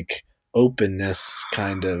of like openness,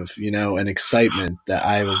 kind of, you know, and excitement that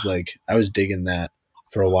I was digging that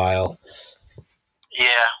for a while.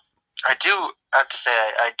 Yeah, I do have to say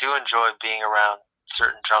I do enjoy being around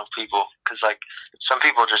certain drunk people because like some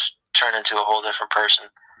people just turn into a whole different person.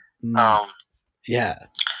 Yeah.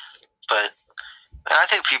 But I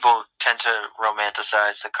think people tend to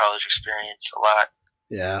romanticize the college experience a lot.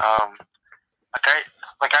 Yeah.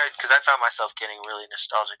 Because I found myself getting really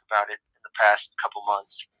nostalgic about it in the past couple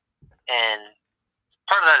months, and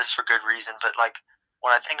part of that is for good reason. But like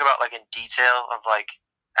when I think about like in detail of like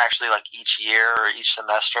actually like each year or each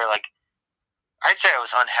semester, like I'd say I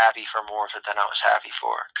was unhappy for more of it than I was happy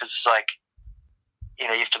for, because it's like you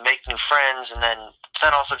have to make new friends, and then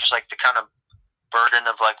also just like the kind of burden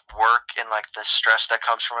of like work and like the stress that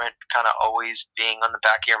comes from it kind of always being on the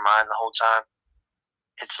back of your mind the whole time.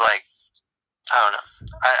 It's like I don't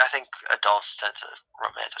know. I think adults tend to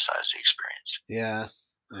romanticize the experience. Yeah.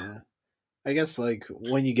 I guess like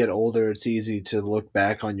when you get older, it's easy to look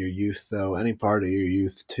back on your youth, though. Any part of your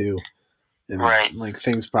youth too, and right? Like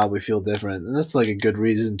things probably feel different, and that's like a good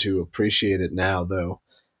reason to appreciate it now, though.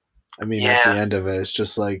 I mean, at the end of it, it's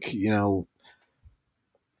just like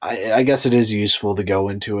I guess it is useful to go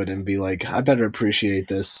into it and be like, I better appreciate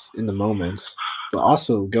this in the moment. But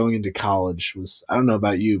also going into college was, I don't know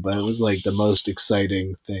about you, but it was like the most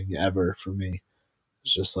exciting thing ever for me.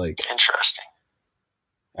 It's just like interesting.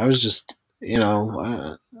 I was just,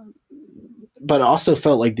 but also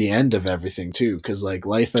felt like the end of everything too, because like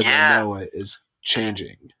life as I know it is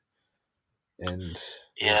changing, and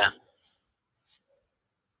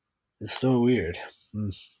it's so weird.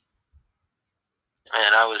 Man,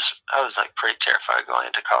 I was like pretty terrified going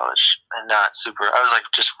into college, and not super. I was like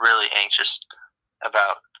just really anxious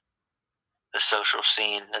about the social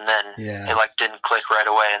scene, and then it like didn't click right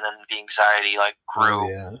away, and then the anxiety like grew,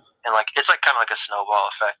 and like it's like kind of like a snowball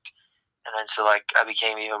effect, and then so like I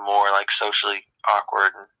became even more like socially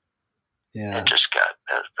awkward, and it just got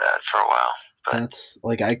bad for a while. But that's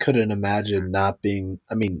like I couldn't imagine not doing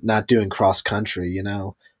cross country,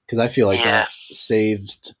 because I feel like that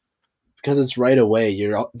saved. Because it's right away.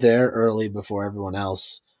 You're there early before everyone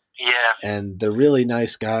else. Yeah. And they're really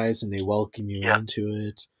nice guys, and they welcome you into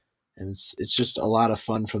it. And it's just a lot of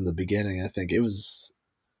fun from the beginning. I think that was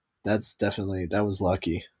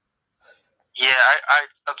lucky. Yeah, I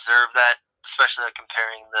observed that, especially like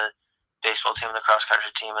comparing the baseball team and the cross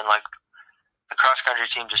country team, and like the cross country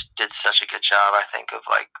team just did such a good job, I think, of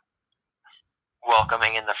like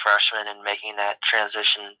welcoming in the freshmen and making that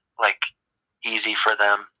transition like easy for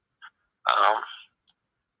them.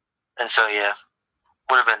 And so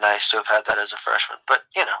would have been nice to have had that as a freshman, but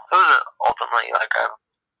it was ultimately like a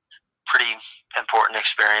pretty important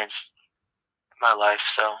experience in my life.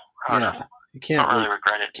 So I don't know. You can't really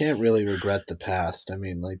regret it. Can't really regret the past. I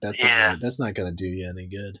mean, like that's not going to do you any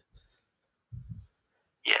good.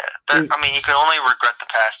 Yeah, I mean, you can only regret the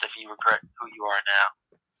past if you regret who you are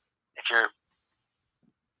now. If you're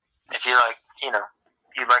like you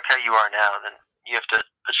like how you are now, then you have to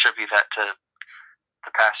attribute that to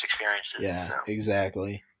the past experiences. Yeah, so.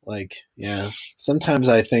 Exactly. Like, sometimes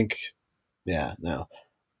I think, no.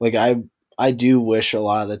 Like, I do wish a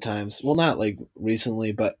lot of the times, well, not like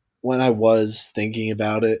recently, but when I was thinking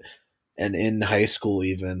about it, and in high school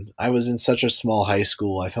even, I was in such a small high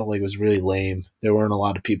school, I felt like it was really lame. There weren't a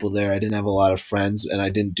lot of people there. I didn't have a lot of friends, and I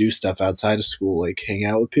didn't do stuff outside of school, like hang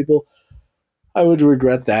out with people. I would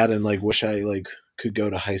regret that and like wish I like could go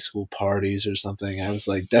to high school parties or something. I was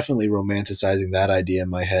like definitely romanticizing that idea in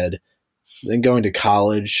my head. Then going to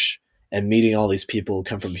college and meeting all these people who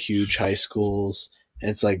come from huge high schools,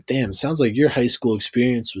 and it's like, damn, it sounds like your high school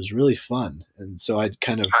experience was really fun. And so I'd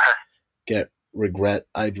kind of regret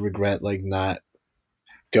like not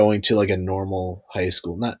going to like a normal high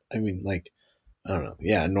school. I don't know.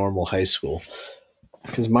 Yeah, a normal high school.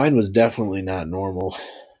 Because mine was definitely not normal.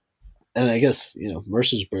 And I guess,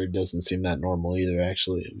 Mercersburg doesn't seem that normal either,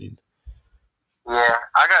 actually. I mean. Yeah,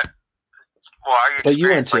 but you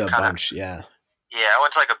went to like a bunch, yeah. Yeah, I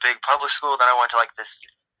went to like a big public school, then I went to like this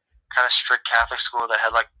kind of strict Catholic school that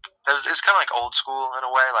had like, it was kind of like old school in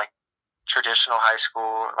a way, like traditional high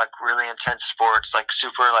school, like really intense sports, like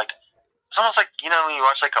super like, it's almost like, when you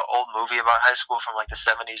watch like an old movie about high school from like the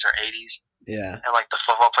 70s or 80s. Yeah. And like the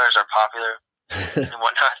football players are popular and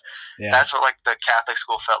whatnot. Yeah. That's what like the Catholic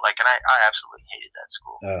school felt like, and I absolutely hated that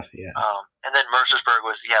school. Yeah. And then Mercersburg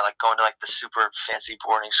was like going to like the super fancy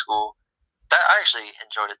boarding school. That I actually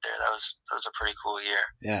enjoyed it there. That was a pretty cool year.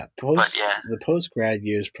 Yeah. The post grad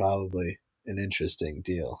year is probably an interesting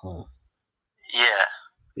deal, huh?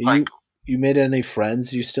 Yeah. You made any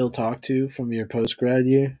friends you still talk to from your post grad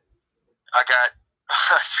year? I got.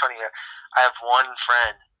 It's funny. I have one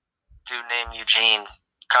friend, dude named Eugene.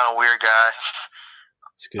 Kind of weird guy.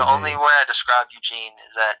 The only way I describe Eugene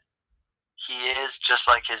is that he is just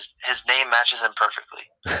like his name matches him perfectly.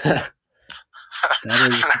 That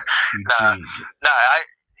is nah, Eugene.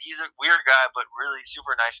 he's a weird guy, but really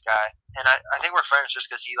super nice guy. And I think we're friends just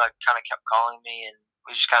because he like kind of kept calling me, and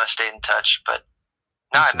we just kind of stayed in touch. But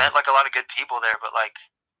no, I met like a lot of good people there. But like,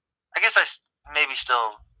 I guess I maybe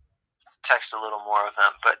still text a little more with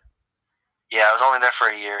them. But yeah, I was only there for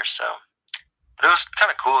a year, so. But it was kind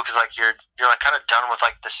of cool because like you're like kind of done with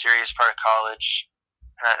like the serious part of college,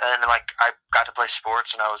 and like I got to play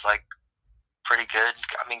sports, and I was like pretty good.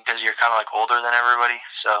 I mean, because you're kind of like older than everybody,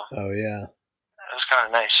 so. Oh yeah. It was kind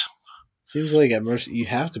of nice. Seems like at Mercer you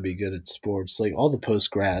have to be good at sports. Like all the post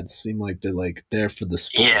grads seem like they're like there for the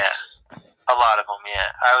sports. Yeah, a lot of them. Yeah,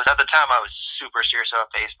 I was at the time. I was super serious about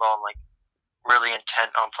baseball and like really intent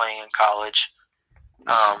on playing in college.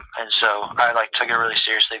 And so I like took it really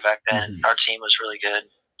seriously back then. Mhm. Our team was really good,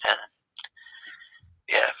 and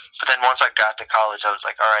yeah. But then once I got to college, I was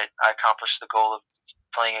like, all right, I accomplished the goal of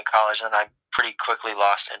playing in college, and I pretty quickly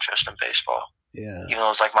lost interest in baseball. Yeah. Even though it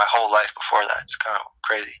was like my whole life before that. It's kind of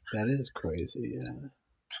crazy. That is crazy. Yeah.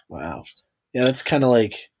 Wow. Yeah, that's kind of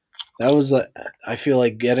like that was like I feel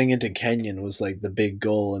like getting into Kenyon was like the big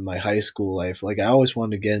goal in my high school life. Like I always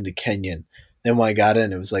wanted to get into Kenyon. Then when I got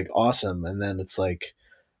in, it was like awesome. And then it's like,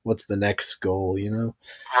 what's the next goal? You know?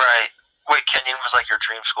 Right. Wait, Kenyon was like your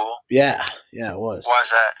dream school? Yeah. Yeah, it was. Why is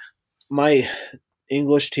that? My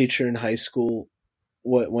English teacher in high school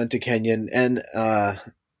went to Kenyon, and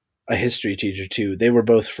a history teacher too. They were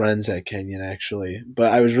both friends at Kenyon actually,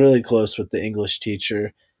 but I was really close with the English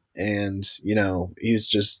teacher, and you know he's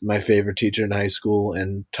just my favorite teacher in high school,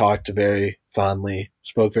 and spoke very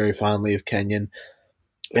fondly of Kenyon,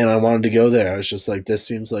 and I wanted to go there. I was just like, this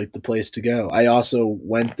seems like the place to go. I also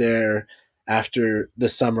went there after the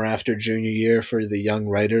summer after junior year for the Young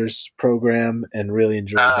Writers program and really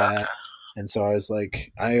enjoyed that. And so I was like,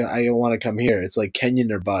 I want to come here. It's like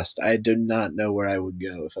Kenyon or bust. I did not know where I would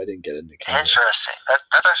go if I didn't get into Kenyon. Interesting.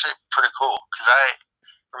 That's actually pretty cool because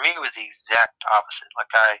for me, it was the exact opposite.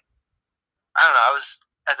 Like I don't know. I was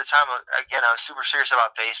at the time again. I was super serious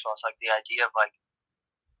about baseball. It's like the idea of like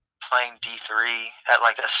playing D3 at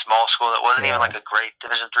like a small school that wasn't even like a great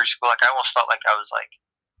Division III school. Like I almost felt like I was like,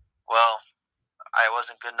 well, I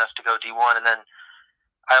wasn't good enough to go D1, and then.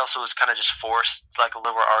 I also was kind of just forced like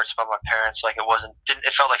liberal arts by my parents. Like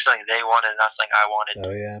it felt like something they wanted and not something I wanted.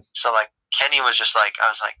 Oh yeah. So like Kenny was just like,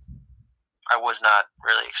 I was not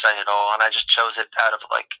really excited at all. And I just chose it out of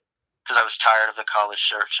like, because I was tired of the college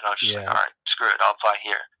search, and I was just like, all right, screw it. I'll apply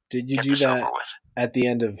here. Did you do that at the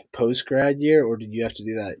end of post-grad year, or did you have to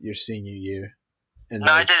do that your senior year?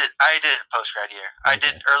 No, I did it post-grad year. Okay. I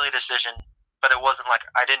did early decision, but it wasn't like,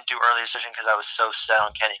 I didn't do early decision because I was so set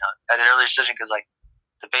on Kenny Hunt. I did early decision because like,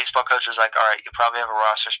 the baseball coach was like, all right, you probably have a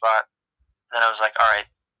roster spot. And then I was like, all right,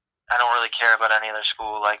 I don't really care about any other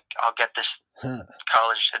school. Like, I'll get this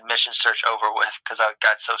college admission search over with because I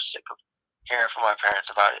got so sick of hearing from my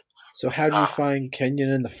parents about it. So how did you find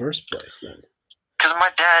Kenyon in the first place then? Because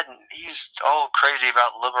my dad, he's all crazy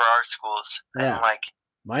about liberal arts schools. Yeah. And like,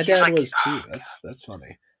 my dad was too. That's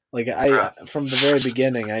funny. Like from the very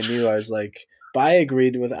beginning, I knew I was like, but I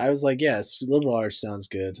agreed with. I was like, yes, liberal arts sounds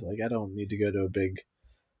good. Like I don't need to go to a big.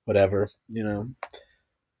 Whatever, you know.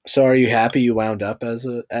 So, are you happy you wound up as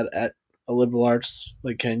at a liberal arts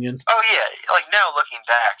like Kenyon? Oh yeah, like now looking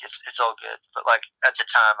back, it's all good. But like at the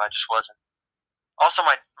time, I just wasn't. Also,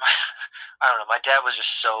 my I don't know. My dad was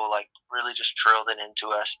just so like really just drilled it into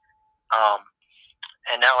us.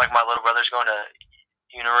 And now like my little brother's going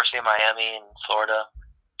to University of Miami in Florida,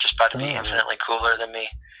 just about to be infinitely cooler than me.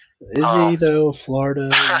 Is he though, Florida?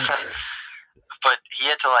 But he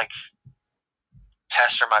had to like.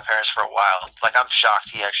 Pester my parents for a while. Like I'm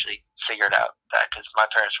shocked he actually figured out that because my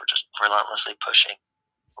parents were just relentlessly pushing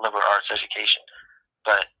liberal arts education.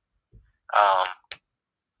 But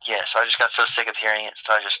yeah, so I just got so sick of hearing it,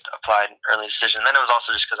 so I just applied an early decision. And then it was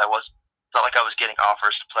also just because not like I was getting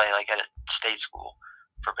offers to play like at a state school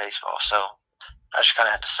for baseball, so I just kind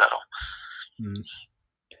of had to settle.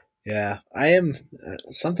 Yeah, I am.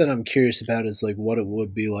 Something I'm curious about is like what it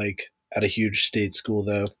would be like at a huge state school,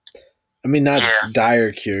 though. I mean, not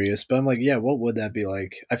dire curious, but I'm like, yeah, what would that be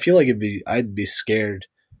like? I feel like I'd be scared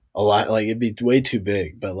a lot. Like it'd be way too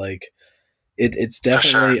big, but like it's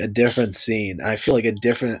definitely a different scene. I feel like a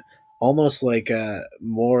different, almost like a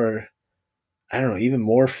more, I don't know, even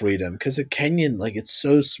more freedom. Because at Kenyon, like it's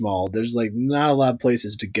so small. There's like not a lot of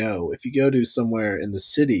places to go. If you go to somewhere in the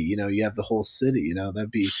city, you know, you have the whole city. You know,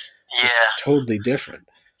 that'd be totally different.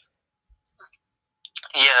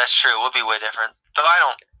 Yeah, that's true. It would be way different. But I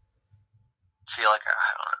don't feel like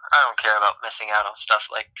I don't care about missing out on stuff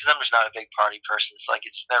because I'm just not a big party person. So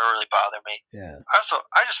it's never really bothered me. Yeah. I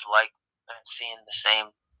just like seeing the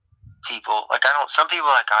same people. Some people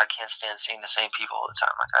I can't stand seeing the same people all the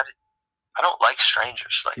time. I don't like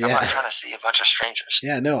strangers. I'm not trying to see a bunch of strangers.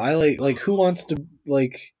 Yeah, no, I like who wants to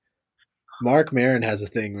Mark Maron has a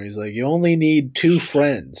thing where he's like, you only need 2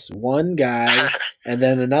 friends, one guy and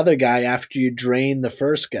then another guy after you drain the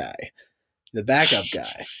first guy, the backup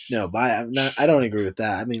guy. No, I don't agree with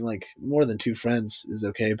that. I mean, more than 2 friends is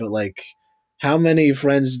okay, but how many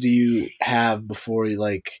friends do you have before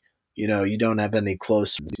you you don't have any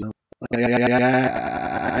close friends?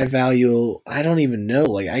 I value. I don't even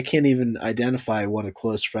know. I can't even identify what a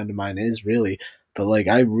close friend of mine is really. But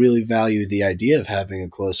I really value the idea of having a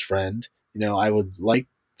close friend. I would like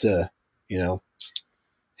to,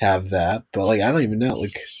 have that. But I don't even know.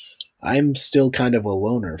 I'm still kind of a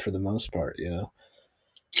loner for the most part. Yeah,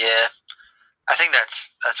 I think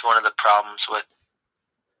that's one of the problems with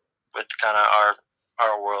kind of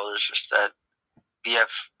our world is just that we have.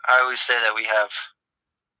 I always say that we have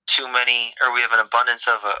too many, or we have an abundance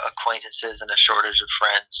of acquaintances and a shortage of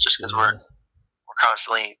friends, just because we're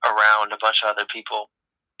constantly around a bunch of other people.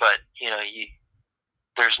 But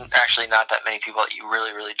there's actually not that many people that you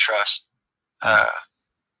really, really trust. And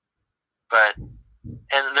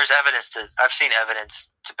there's I've seen evidence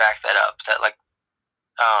to back that up. That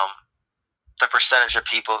the percentage of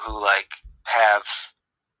people who have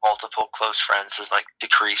multiple close friends has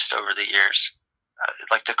decreased over the years.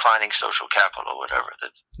 Declining social capital, whatever.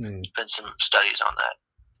 There's been some studies on that.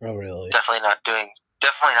 Oh, really? Definitely not doing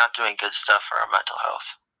good stuff for our mental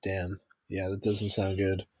health. Damn. Yeah, that doesn't sound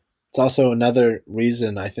good. It's also another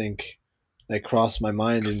reason I think that crossed my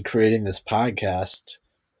mind in creating this podcast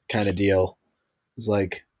kind of deal. It's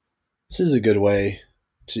this is a good way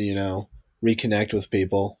to, reconnect with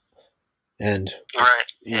people and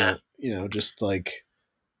just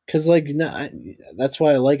because that's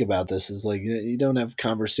what I like about this is you don't have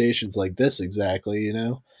conversations like this exactly,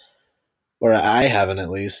 or I haven't at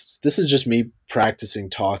least. This is just me practicing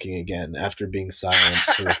talking again after being silent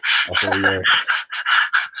for a whole year.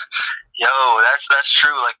 Yo, that's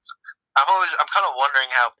true. I'm kind of wondering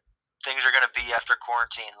how things are gonna be after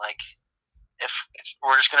quarantine. If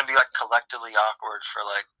we're just gonna be collectively awkward for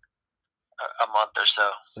a month or so.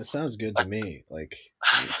 That sounds good to me.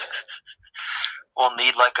 We'll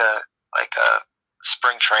need a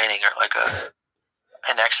spring training or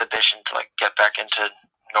an exhibition to get back into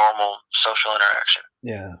normal social interaction.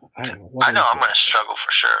 Yeah, I know I'm gonna struggle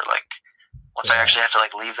for sure. Once I actually have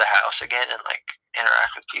to leave the house again and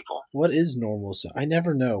interact with people. What is normal? So I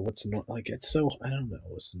never know what's it's so I don't know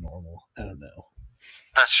what's normal. I don't know.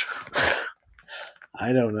 That's true.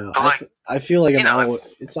 I don't know. But I feel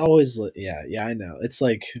it's always I know. It's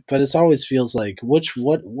but it always feels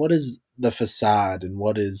what is the facade and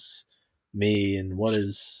what is me and what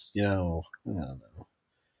is I don't know.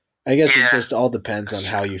 I guess it just all depends on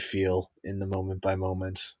how you feel in the moment by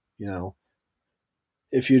moment.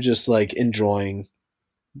 If you're just enjoying,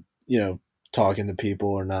 talking to people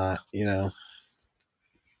or not. Yeah,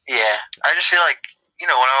 I just feel when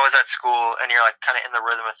I was at school and you're kind of in the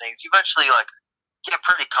rhythm of things, you eventually get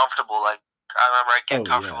pretty comfortable. I remember I'd get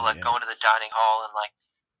comfortable going to the dining hall and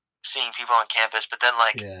seeing people on campus. But then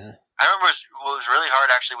I remember what was really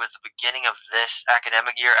hard actually was the beginning of this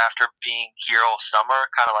academic year after being here all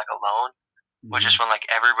summer, kind of alone, which is when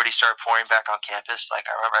everybody started pouring back on campus. I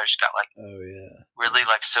remember I just got really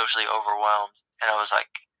socially overwhelmed, and I was I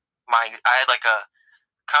had a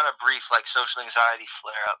kind of brief social anxiety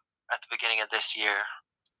flare up at the beginning of this year.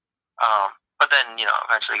 But then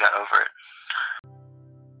eventually got over it.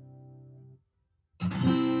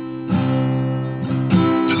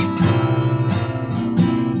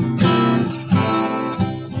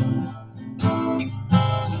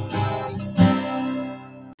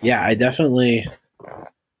 Yeah, I definitely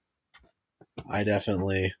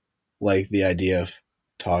like the idea of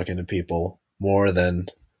talking to people more than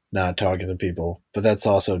not talking to people. But that's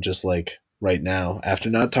also just right now, after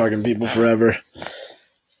not talking to people forever.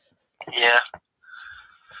 Yeah.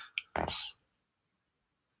 I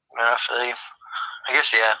feel you. I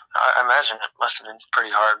guess, I imagine it must have been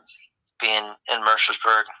pretty hard being in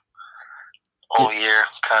Mercersburg all year,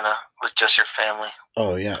 kind of with just your family.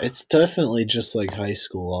 Oh yeah, it's definitely just high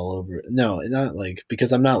school all over. No, not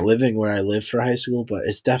because I'm not living where I lived for high school, but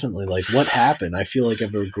it's definitely what happened. I feel I've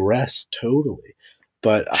regressed totally,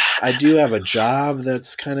 but I do have a job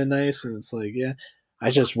that's kind of nice, and it's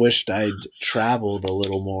I just wished I'd traveled a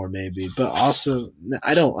little more maybe, but also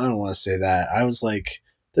I don't want to say that. I was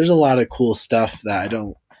there's a lot of cool stuff that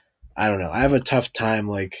I don't know. I have a tough time.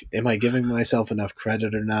 Like, am I giving myself enough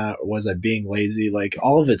credit or not? Or was I being lazy? Like,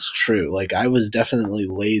 all of it's true. Like, I was definitely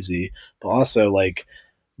lazy, but also, like,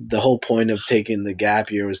 the whole point of taking the gap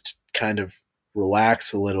year was to kind of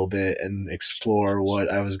relax a little bit and explore what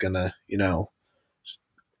I was going to,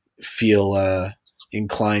 feel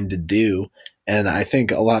inclined to do. And I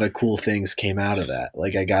think a lot of cool things came out of that.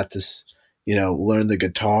 Like, I got to, learn the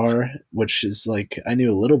guitar, which is like, I knew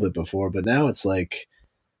a little bit before, but now it's like,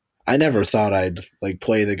 I never thought I'd like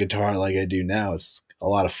play the guitar like I do now. It's a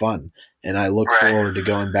lot of fun. And I look Right. forward to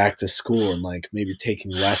going back to school and like maybe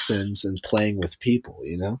taking lessons and playing with people,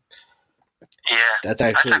 Yeah. That's I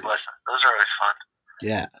actually, took lessons. Those are always fun.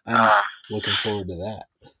 yeah, I'm Um, looking forward to that.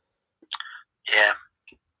 yeah.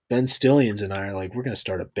 Ben Stillions and I are like, we're going to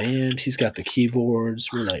start a band. He's got the keyboards.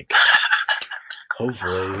 We're like,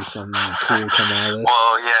 hopefully something cool come out of this.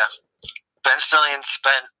 Well, yeah. Ben Stillion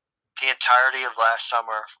spent the entirety of last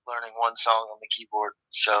summer learning one song on the keyboard.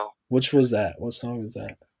 So, Which was that? What song was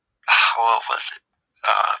that? what was it?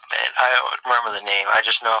 Man, I don't remember the name. I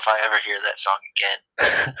just know if I ever hear that song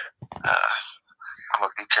again, I'm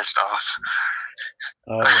gonna be pissed off.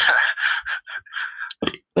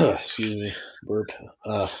 Excuse me, burp.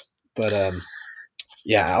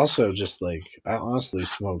 Yeah, I also just like I honestly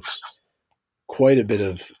smoked quite a bit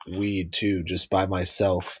of weed too, just by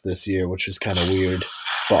myself this year, which was kind of weird.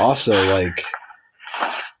 But also like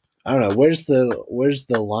I don't know, where's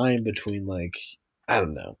the line between like I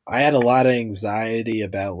don't know. I had a lot of anxiety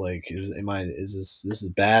about like is this is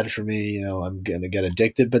bad for me, I'm gonna get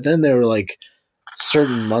addicted. But then there were like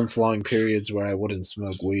certain month-long periods where I wouldn't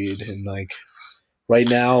smoke weed, and like right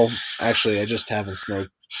now, actually, I just haven't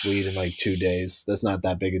smoked weed in like 2 days. That's not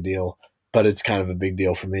that big a deal, but it's kind of a big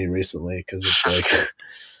deal for me recently because it's like,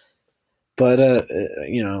 but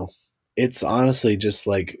it's honestly just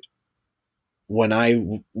like when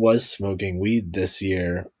I was smoking weed this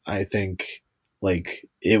year, I think like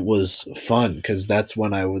it was fun because that's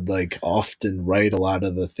when I would like often write a lot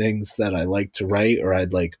of the things that I like to write, or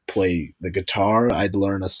I'd like play the guitar. I'd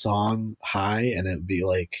learn a song high, and it'd be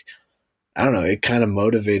like I don't know. It kind of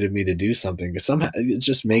motivated me to do something. Somehow it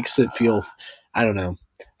just makes it feel. I don't know.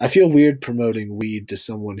 I feel weird promoting weed to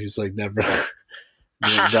someone who's like never done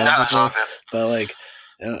it before, but like,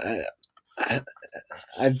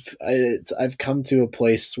 I've come to a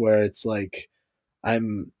place where it's like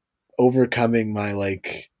I'm overcoming my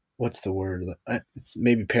like what's the word? It's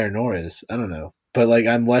maybe paranoia. I don't know, but like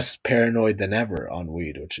I'm less paranoid than ever on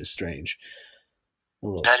weed, which is strange. A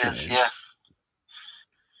little That strange. is, yeah.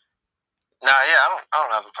 No, yeah, I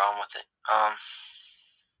don't have a problem with it.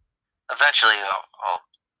 Eventually,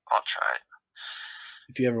 I'll try it.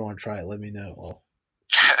 If you ever want to try it, let me know.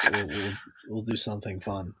 We'll do something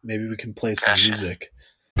fun. Maybe we can play some music.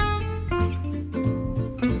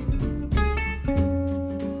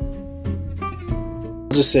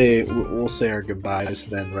 We'll say our goodbyes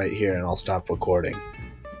then right here, and I'll stop recording.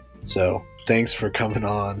 So thanks for coming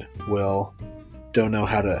on, Will. Don't know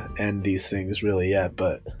how to end these things really yet,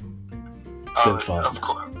 but been fun. Of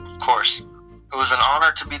course. It was an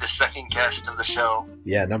honor to be the second guest of the show.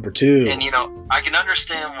 Yeah, number 2. And, I can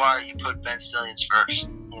understand why you put Ben Stillions first.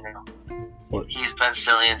 He's Ben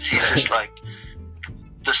Stillions. He's just like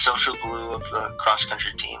the social glue of the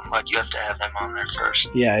cross-country team. Like, you have to have him on there first.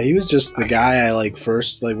 Yeah, he was just the guy I like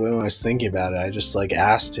first, like when I was thinking about it, I just like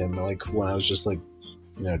asked him, like when I was just like,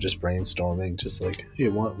 just brainstorming, just like, hey,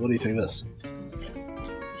 what do you think of this?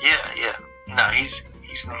 Yeah. No, he's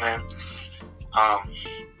the man.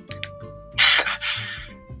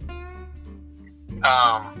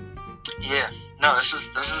 Yeah. No, this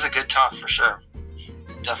is a good talk for sure.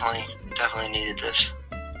 Definitely needed this.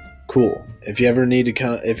 Cool. If you ever need to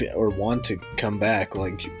come, or want to come back,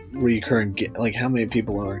 like recurring, like how many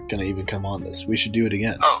people are gonna even come on this? We should do it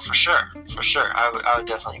again. Oh, for sure. I would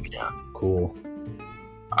definitely be down. Cool.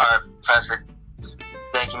 All right, Patrick.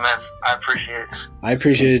 Thank you, man. I appreciate it. I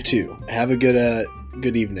appreciate it too. Have a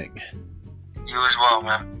good evening. You as well,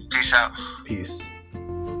 man. Peace out. Peace.